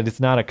admitting that it's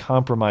not a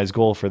compromise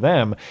goal for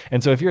them.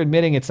 And so if you're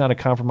admitting it's not a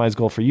compromise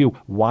goal for you,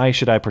 why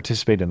should I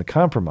participate in the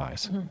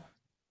compromise? Mm-hmm.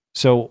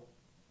 So,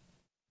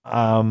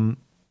 no,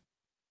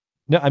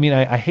 I mean,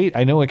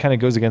 I know it kind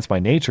of goes against my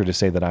nature to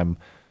say that I'm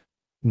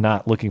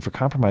not looking for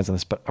compromise on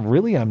this, but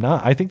really I'm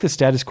not. I think the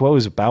status quo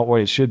is about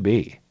what it should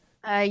be.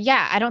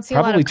 Yeah, I don't see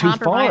a lot of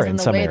compromise in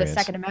the way the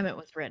Second Amendment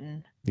was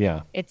written.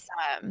 Yeah. It's,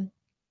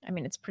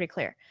 it's pretty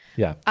clear.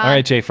 Yeah. All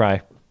right,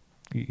 JFry,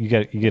 you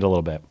get a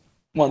little bit.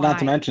 Well, not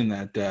to mention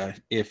that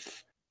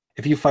if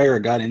you fire a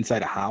gun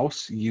inside a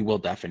house, you will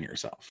deafen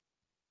yourself.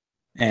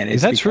 And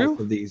is that true?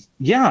 With these,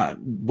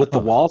 with the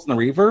walls and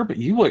the reverb,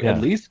 you would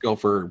at least go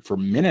for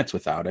minutes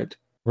without it.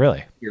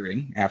 Really?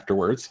 Hearing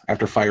afterwards,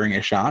 after firing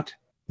a shot.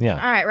 Yeah.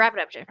 All right, wrap it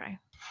up, JFry.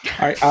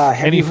 All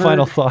right. Any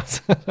final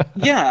thoughts?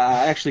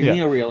 Actually,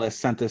 Neorealist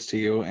sent this to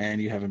you,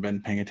 and you haven't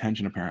been paying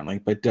attention apparently.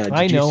 But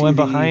I know I'm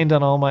behind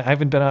on all my. I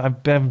haven't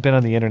been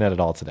on the internet at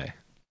all today.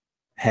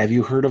 Have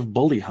you heard of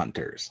Bully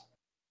Hunters?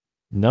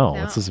 No.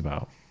 What's this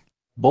about?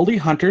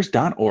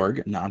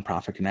 BullyHunters.org,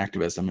 nonprofit and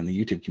activism in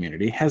the YouTube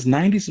community, has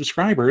 90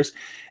 subscribers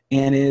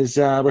and is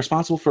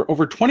responsible for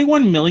over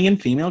 21 million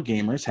female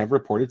gamers have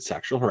reported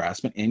sexual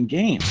harassment in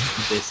games.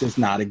 This is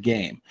not a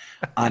game.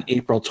 On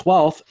April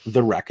 12th,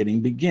 the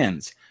reckoning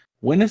begins.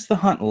 When is the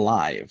hunt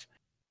live?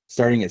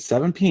 Starting at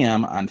 7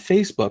 p.m. on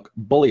Facebook,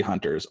 Bully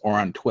Hunters, or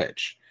on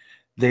Twitch.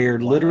 They're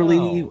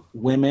literally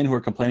women who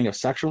are complaining of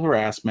sexual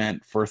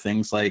harassment for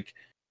things like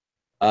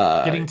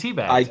getting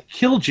teabagged. I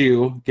killed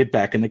you, get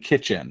back in the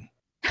kitchen.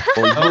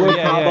 Or you were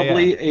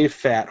probably a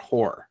fat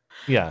whore.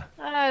 Yeah.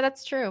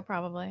 That's true,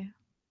 probably.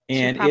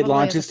 And it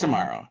launches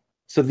tomorrow.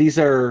 So these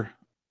are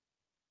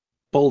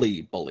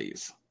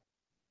bullies.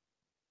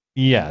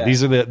 Yeah,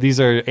 these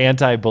are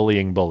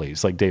anti-bullying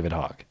bullies like David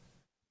Hogg.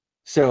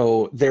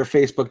 So their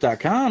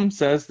Facebook.com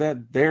says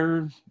that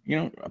they're,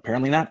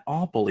 apparently not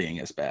all bullying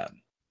is bad.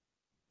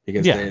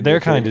 Because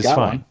their kind is fine.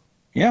 One.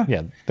 Yeah.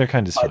 Yeah, their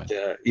kind is fine.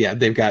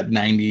 They've got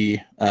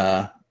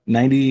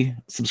 90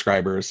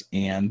 subscribers,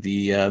 and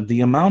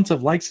the amount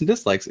of likes and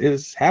dislikes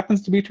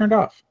happens to be turned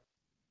off.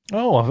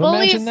 Oh,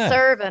 imagine that. Bullies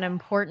serve an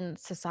important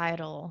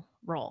societal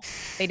role.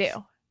 They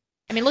do.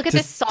 I mean, look at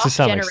this soft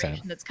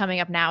generation that's coming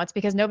up now. It's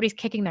because nobody's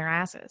kicking their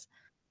asses.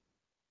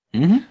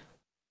 Mm-hmm.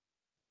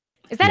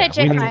 Is that it,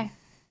 JFry?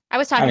 I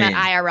was talking about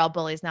IRL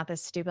bullies, not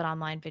this stupid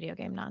online video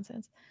game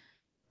nonsense.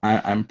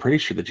 I'm pretty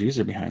sure the Jews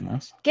are behind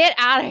this. Get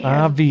out of here.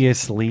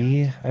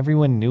 Obviously.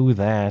 Everyone knew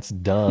that.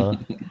 Duh.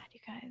 God, you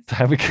guys.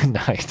 Have a good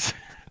night.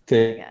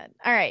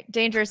 All right.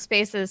 Dangerous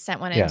Spaces sent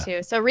one in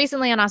too. So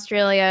recently in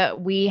Australia,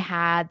 we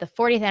had the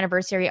 40th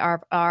anniversary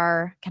of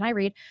our, can I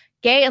read?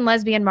 Gay and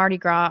lesbian Mardi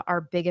Gras,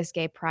 our biggest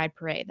gay pride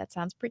parade. That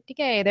sounds pretty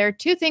gay. There are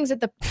two things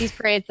at these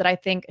parades that I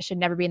think should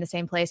never be in the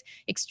same place.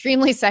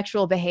 Extremely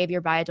sexual behavior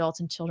by adults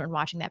and children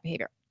watching that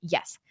behavior.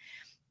 Yes.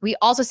 We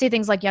also see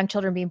things like young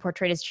children being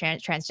portrayed as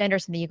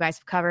transgender, something you guys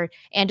have covered.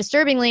 And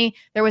disturbingly,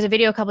 there was a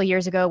video a couple of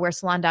years ago where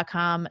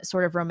Salon.com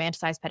sort of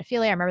romanticized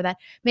pedophilia. I remember that.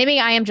 Maybe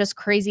I am just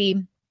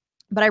crazy,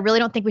 but I really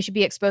don't think we should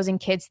be exposing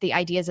kids to the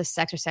ideas of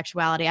sex or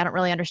sexuality. I don't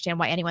really understand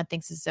why anyone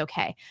thinks this is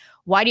okay.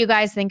 Why do you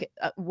guys think,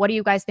 what do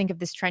you guys think of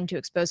this trend to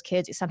expose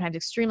kids, sometimes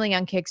extremely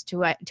young kids,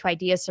 to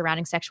ideas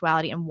surrounding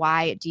sexuality? And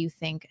why do you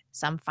think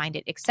some find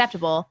it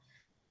acceptable?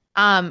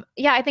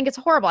 Yeah, I think it's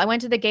horrible. I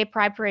went to the gay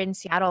pride parade in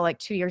Seattle like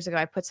 2 years ago.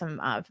 I put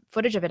some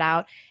footage of it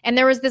out, and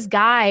there was this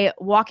guy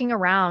walking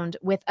around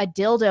with a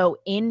dildo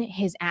in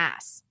his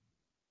ass,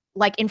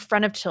 like in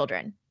front of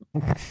children.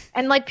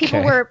 And like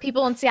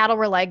people in Seattle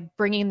were like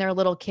bringing their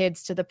little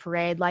kids to the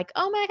parade, like,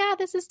 oh my God,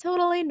 this is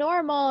totally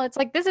normal. It's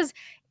like, this is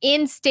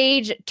in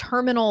stage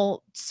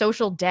terminal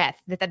social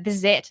death. That this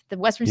is it. The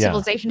Western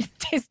civilization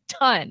is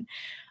done.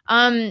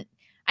 I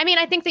mean,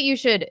 I think that you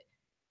should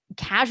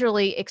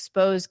casually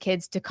expose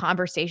kids to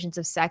conversations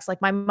of sex.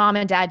 Like my mom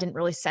and dad didn't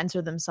really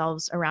censor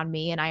themselves around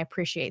me, and I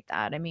appreciate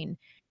that. I mean,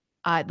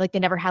 like they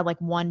never had like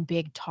one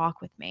big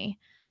talk with me.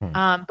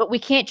 But we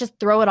can't just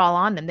throw it all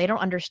on them. They don't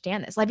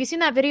understand this. Like, have you seen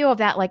that video of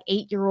that like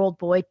 8-year-old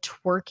boy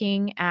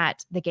twerking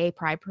at the gay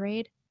pride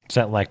parade? Is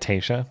that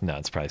Lactatia? No,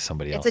 it's probably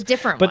somebody else. It's a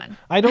different one.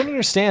 I don't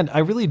understand. I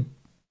really,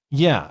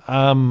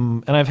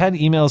 and I've had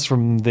emails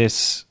from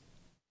this.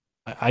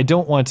 I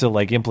don't want to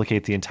like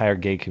implicate the entire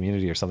gay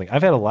community or something.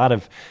 I've had a lot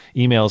of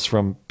emails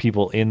from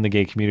people in the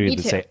gay community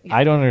that say,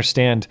 I don't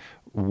understand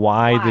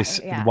why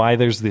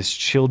there's this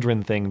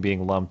children thing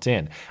being lumped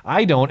in.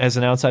 I don't, as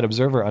an outside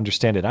observer,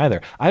 understand it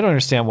either. I don't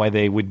understand why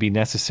they would be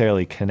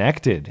necessarily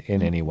connected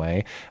in any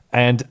way.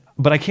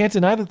 But I can't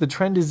deny that the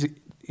trend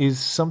is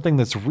something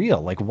that's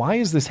real. Like, why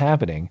is this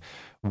happening?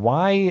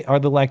 Why are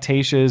the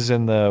Lactatias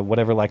and the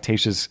whatever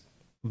Lactatia's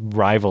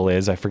rival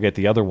is, I forget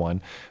the other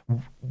one.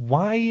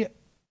 Why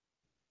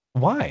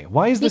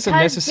is this a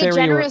necessary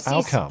degeneracy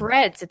outcome?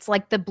 Spreads. It's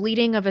like the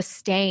bleeding of a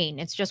stain.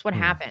 It's just what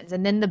happens.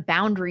 And then the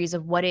boundaries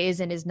of what is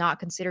and is not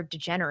considered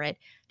degenerate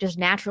just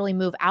naturally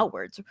move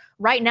outwards.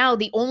 Right now,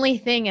 the only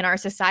thing in our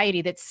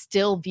society that's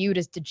still viewed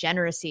as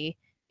degeneracy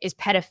is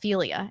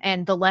pedophilia,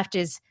 and the left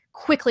is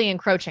quickly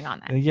encroaching on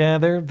that. Yeah,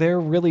 they're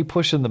really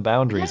pushing the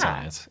boundaries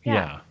on it.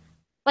 Yeah.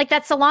 Like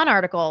that Salon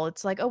article.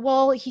 It's like, oh,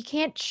 well, he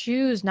can't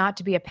choose not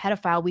to be a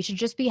pedophile. We should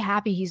just be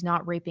happy he's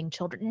not raping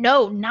children.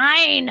 No,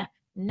 9.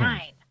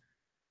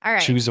 All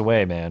right. Choose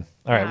away, man.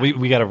 All right,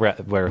 we got to wrap.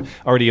 We're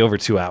already over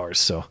 2 hours,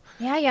 so.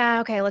 Yeah.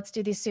 Okay, let's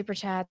do these super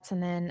chats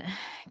and then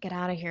get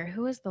out of here.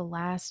 Who was the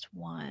last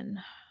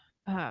one?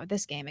 Oh,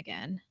 this game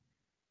again.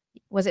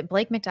 Was it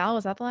Blake McDowell?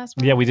 Was that the last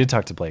one? Yeah, we did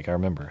talk to Blake. I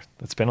remember.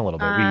 It's been a little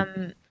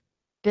bit.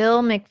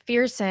 Bill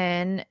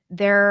McPherson,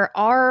 there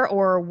are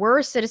or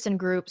were citizen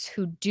groups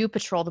who do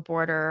patrol the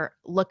border.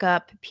 Look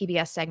up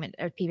PBS segment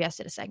or PBS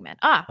did a segment.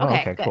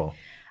 Okay, good. Cool.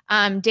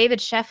 David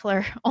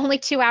Scheffler, only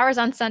 2 hours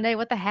on Sunday.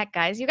 What the heck,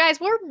 guys? You guys,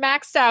 we're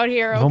maxed out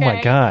here. Okay? Oh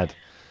my God.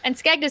 And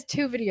Skag does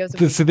 2 videos.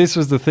 So this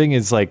was the thing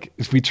is like,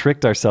 we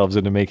tricked ourselves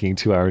into making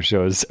 2-hour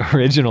shows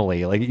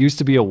originally. Like it used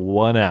to be a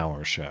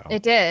 1-hour show.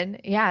 It did.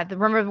 Yeah.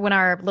 Remember when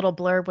our little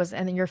blurb was,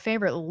 and then your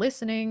favorite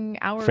listening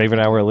hour? Favorite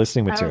hour of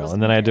listening material.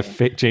 And then I had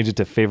to change it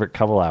to favorite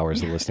couple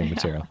hours of listening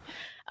material.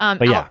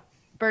 But yeah.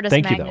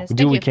 Thank you though. We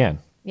do what we can.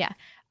 Yeah.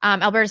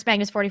 Albertus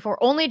Magnus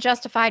 44, only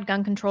justified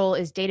gun control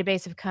is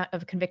database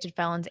of convicted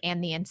felons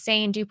and the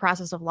insane due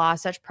process of law.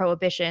 Such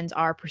prohibitions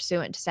are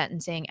pursuant to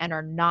sentencing and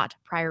are not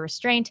prior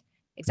restraint.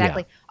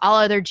 Exactly. Yeah. All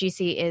other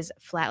GC is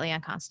flatly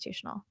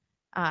unconstitutional.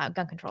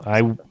 Gun control.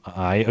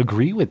 I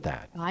agree with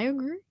that. I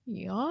agree.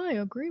 Yeah, I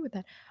agree with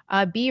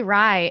that. B.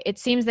 Rye, it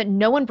seems that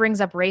no one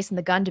brings up race in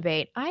the gun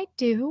debate. I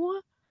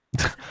do.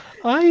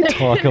 I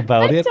talk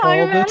about it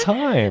all the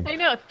time. I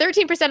know.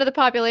 13% of the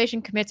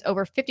population commits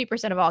over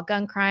 50% of all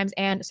gun crimes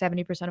and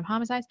 70% of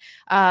homicides.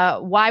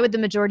 Why would the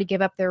majority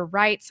give up their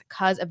rights?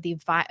 Because of the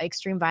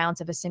extreme violence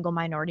of a single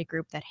minority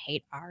group that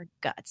hate our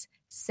guts.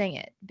 Sing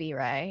it,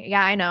 B-Ray.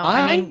 Yeah, I know.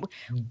 I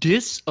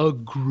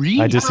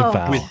disagree I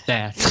disavow. with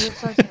that.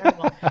 So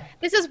terrible.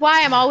 This is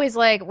why I'm always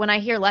like, when I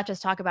hear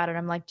leftists talk about it,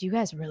 I'm like, do you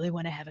guys really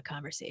want to have a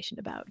conversation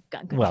about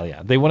gun control? Well,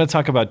 yeah. They want to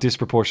talk about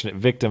disproportionate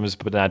victims,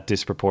 but not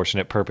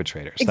disproportionate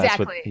perpetrators.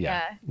 Exactly.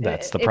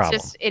 That's the problem.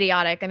 It's just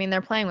idiotic. I mean,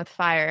 they're playing with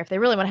fire. If they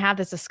really want to have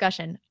this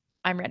discussion,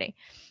 I'm ready.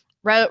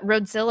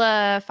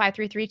 Roadzilla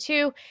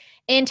 5332.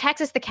 In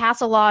Texas, the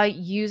castle law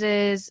use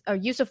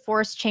of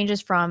force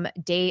changes from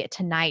day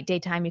to night.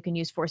 Daytime, you can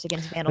use force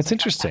against vandals. That's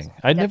interesting.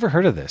 I'd never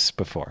heard of this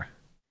before.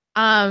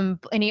 And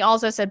he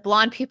also said,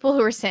 blonde people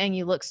who are saying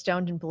you look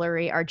stoned and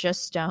blurry are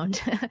just stoned.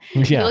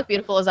 You Yeah. look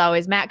beautiful as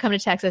always. Matt, come to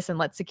Texas and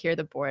let's secure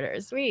the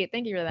borders. Sweet.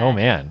 Thank you for that. Oh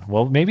man,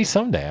 well maybe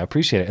someday. I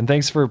appreciate it, and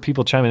thanks for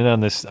people chiming in on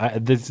this.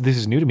 This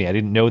is new to me. I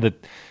didn't know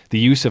that the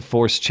use of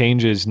force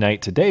changes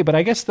night to day, but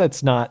I guess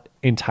that's not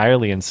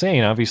entirely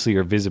insane. Obviously,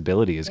 your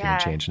visibility is going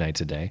to change night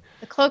to day.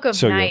 The cloak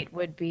of night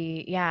would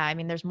be, I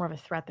mean, there's more of a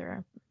threat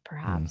there,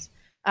 perhaps.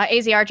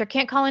 AZ Archer,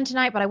 can't call in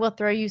tonight, but I will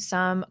throw you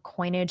some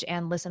coinage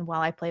and listen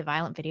while I play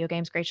violent video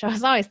games. Great show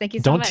as always. Thank you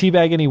so much. Don't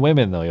teabag any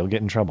women, though. You'll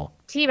get in trouble.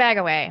 Teabag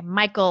away.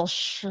 Michael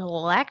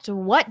Schlecht,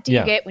 what do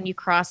you get when you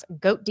cross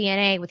goat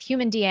DNA with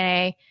human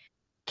DNA?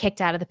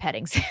 Kicked out of the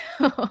petting zoo.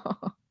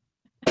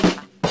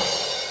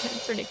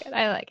 That's pretty good.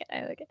 I like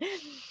it.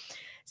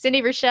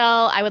 Cindy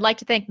Rochelle, I would like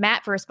to thank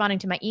Matt for responding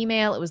to my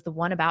email. It was the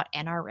one about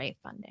NRA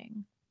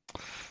funding.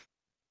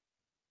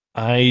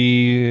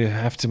 I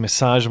have to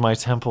massage my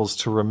temples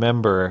to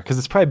remember, because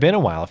it's probably been a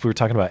while if we were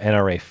talking about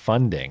NRA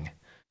funding.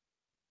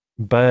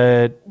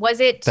 But was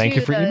it thank to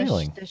you for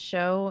emailing the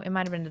show? It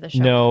might have been to the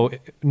show.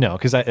 No,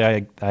 because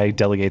I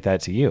delegate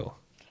that to you.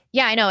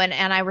 Yeah, I know,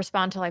 and I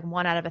respond to like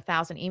 1 out of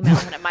 1,000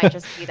 emails, and it might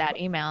just be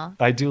that email.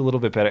 I do a little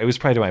bit better. It was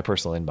probably to my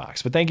personal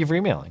inbox, but thank you for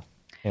emailing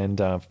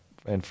and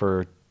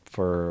for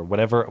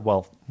whatever.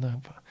 Well,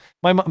 no,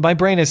 my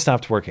brain has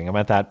stopped working. I'm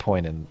at that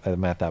point, and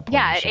I'm at that point.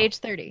 Yeah, at age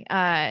 30.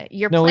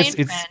 Your plain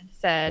friend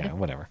said,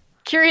 whatever.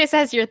 Curious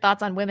as to your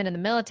thoughts on women in the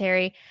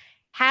military.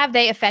 Have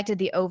they affected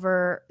the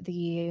overall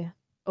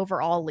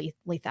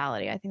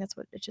lethality? I think that's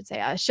what it should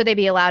say. Should they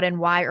be allowed in?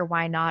 Why or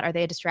why not? Are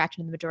they a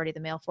distraction to the majority of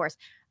the male force?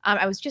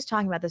 I was just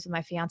talking about this with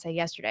my fiance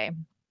yesterday,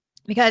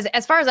 because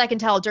as far as I can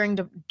tell,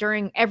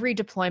 during every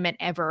deployment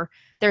ever,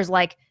 there's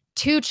like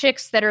 2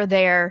 chicks that are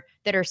there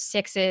that are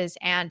 6s,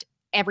 and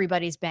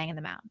everybody's banging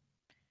them out.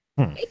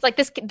 It's like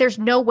this. There's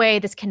no way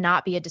this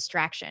cannot be a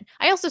distraction.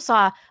 I also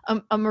saw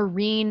a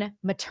Marine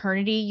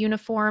maternity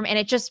uniform, and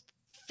it just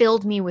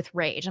filled me with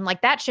rage. I'm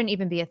like, that shouldn't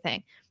even be a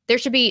thing. There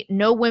should be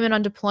no women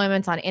on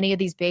deployments on any of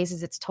these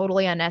bases. It's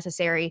totally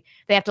unnecessary.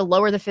 They have to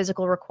lower the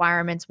physical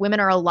requirements. Women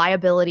are a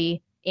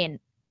liability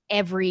in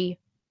every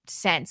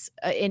sense,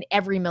 in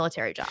every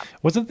military job.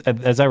 Wasn't,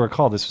 as I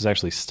recall, this was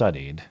actually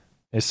studied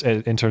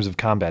in terms of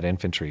combat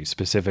infantry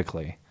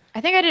specifically. I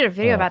think I did a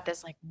video about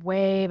this like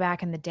way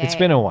back in the day. It's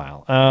been a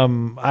while.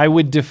 I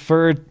would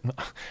defer.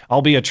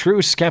 I'll be a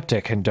true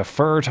skeptic and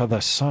defer to the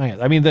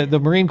science. I mean, the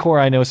Marine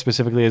Corps I know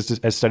specifically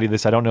has studied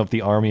this. I don't know if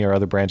the Army or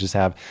other branches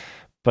have,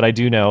 but I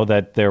do know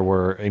that there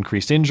were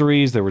increased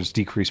injuries. There was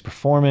decreased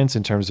performance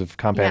in terms of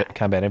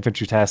combat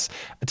infantry tests.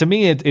 To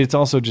me, it's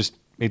also just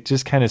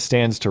kind of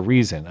stands to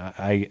reason.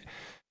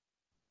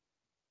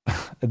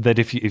 That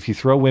if you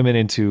throw women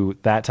into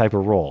that type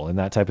of role in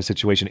that type of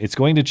situation, it's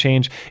going to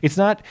change. It's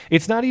not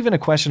even a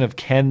question of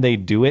can they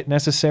do it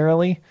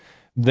necessarily.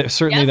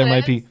 Certainly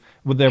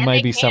there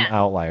might be some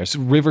outliers.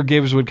 River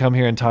Gibbs would come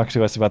here and talk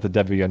to us about the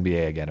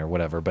WNBA again or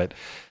whatever, but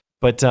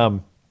it's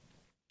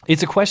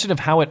a question of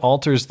how it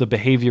alters the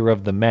behavior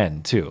of the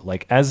men too.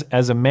 Like as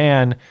a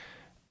man,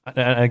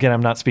 again,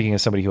 I'm not speaking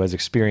as somebody who has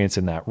experience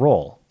in that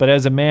role, but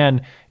as a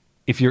man,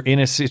 if you're in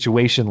a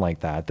situation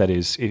like that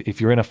is, if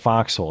you're in a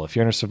foxhole, if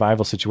you're in a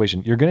survival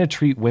situation, you're going to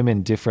treat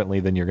women differently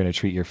than you're going to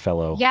treat your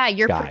fellow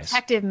your guys.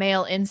 Protective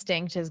male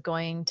instinct is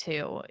going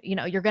to,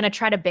 you're going to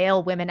try to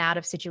bail women out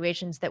of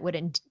situations that would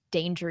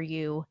endanger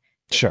you,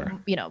 sure,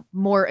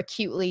 more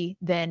acutely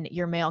than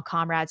your male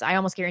comrades. I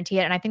almost guarantee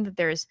it. And I think that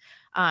there's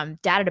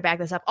data to back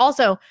this up.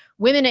 Also,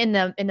 women in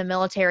the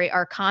military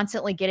are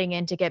constantly getting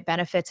in to get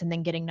benefits and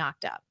then getting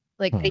knocked up.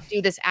 Like they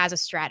do this as a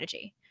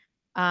strategy.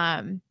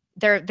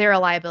 They're a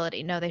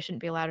liability. No, they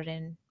shouldn't be allowed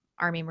in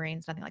Army,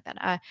 Marines, nothing like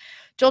that.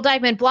 Joel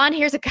Dykeman, blonde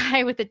hair's a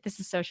guy with it. This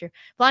is so true.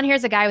 Blonde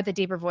hair's a guy with a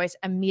deeper voice,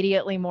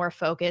 immediately more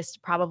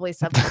focused, probably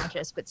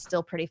subconscious, but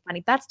still pretty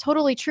funny. That's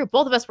totally true.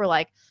 Both of us were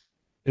like,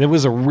 it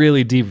was a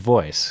really deep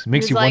voice. It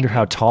makes you wonder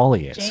how tall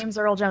he is. James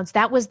Earl Jones.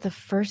 That was the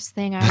first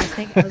thing I was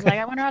thinking. I was like,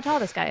 I wonder how tall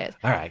this guy is.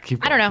 All right,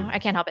 keep going. I don't know. I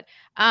can't help it.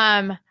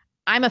 I'm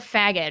a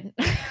faggot.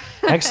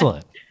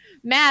 Excellent.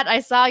 Matt, I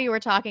saw you were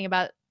talking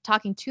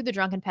to the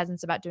drunken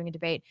peasants about doing a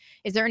debate.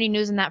 Is there any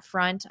news in that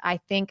front? I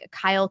think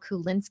Kyle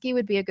Kulinski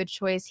would be a good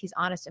choice. He's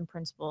honest and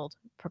principled,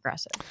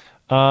 progressive.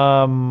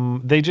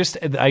 I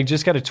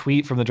just got a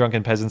tweet from the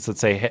drunken peasants that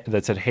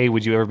said, "Hey,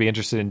 would you ever be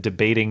interested in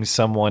debating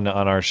someone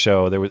on our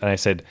show?" And I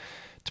said,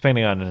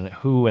 depending on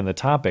who and the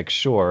topic,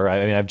 sure.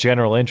 I mean, I have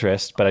general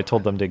interest, but I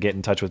told them to get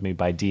in touch with me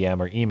by DM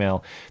or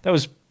email. That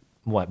was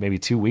maybe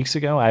 2 weeks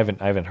ago. I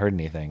haven't heard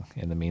anything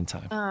in the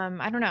meantime.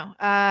 I don't know.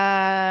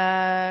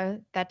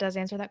 That does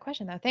answer that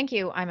question though. Thank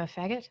you. I'm a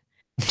faggot.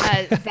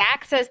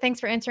 Zach says,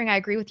 thanks for answering. I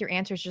agree with your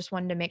answers. Just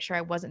wanted to make sure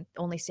I wasn't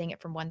only seeing it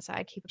from one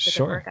side. Keep up the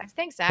good work, guys.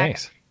 Thanks, Zach.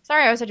 Thanks.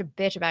 Sorry, I was such a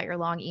bitch about your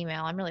long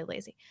email. I'm really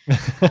lazy.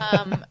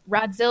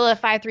 Rodzilla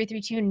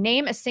 5332.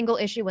 Name a single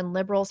issue when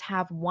liberals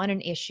have won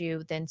an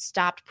issue, then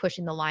stopped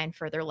pushing the line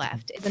further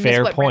left. Isn't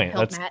Fair this what point.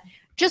 Matt?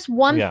 Just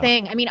one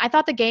thing. I mean, I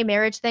thought the gay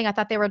marriage thing, I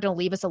thought they were going to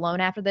leave us alone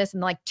after this.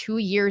 And like 2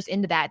 years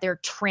into that, there are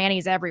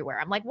trannies everywhere.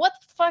 I'm like, what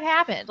the fuck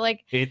happened?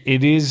 Like,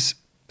 it is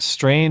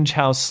strange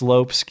how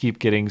slopes keep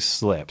getting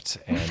slipped.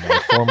 And I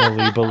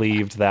formerly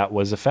believed that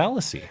was a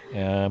fallacy.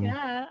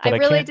 Yeah, I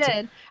really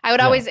did. I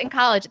would always, in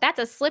college, that's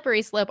a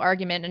slippery slope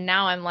argument. And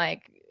now I'm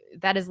like,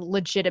 that is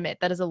legitimate.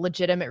 That is a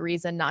legitimate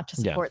reason not to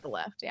support the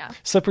left. Yeah.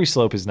 Slippery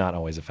slope is not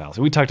always a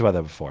fallacy. We talked about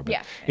that before,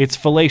 but it's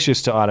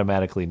fallacious to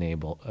automatically name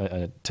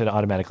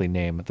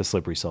the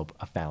slippery slope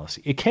a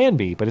fallacy. It can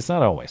be, but it's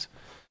not always.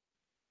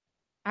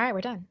 All right, we're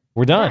done.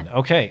 We're done.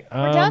 Okay.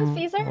 We're done,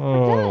 Caesar.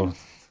 We're done.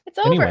 It's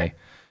over. Anyway.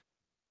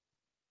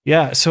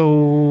 Yeah,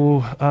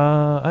 so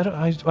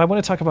I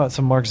want to talk about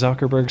some Mark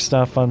Zuckerberg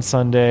stuff on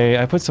Sunday.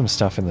 I put some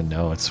stuff in the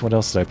notes. What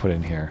else did I put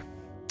in here?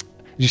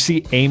 Did you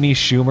see Amy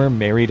Schumer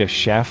married a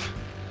chef?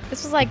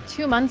 This was like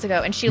 2 months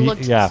ago, and she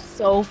looked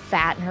so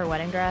fat in her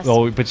wedding dress.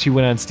 Oh, but she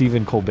went on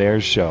Stephen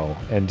Colbert's show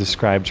and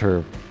described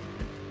her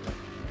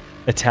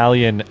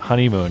Italian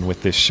honeymoon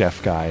with this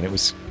chef guy, and it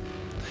was,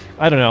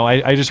 I don't know,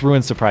 I just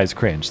ruined surprise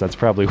cringe. That's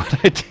probably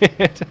what I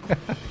did.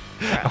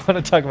 I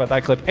want to talk about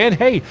that clip. And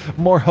hey,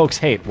 more hoax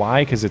hate.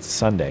 Why? Because it's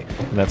Sunday,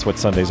 and that's what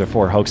Sundays are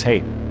for, hoax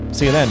hate.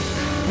 See you then.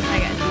 Bye,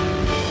 guys.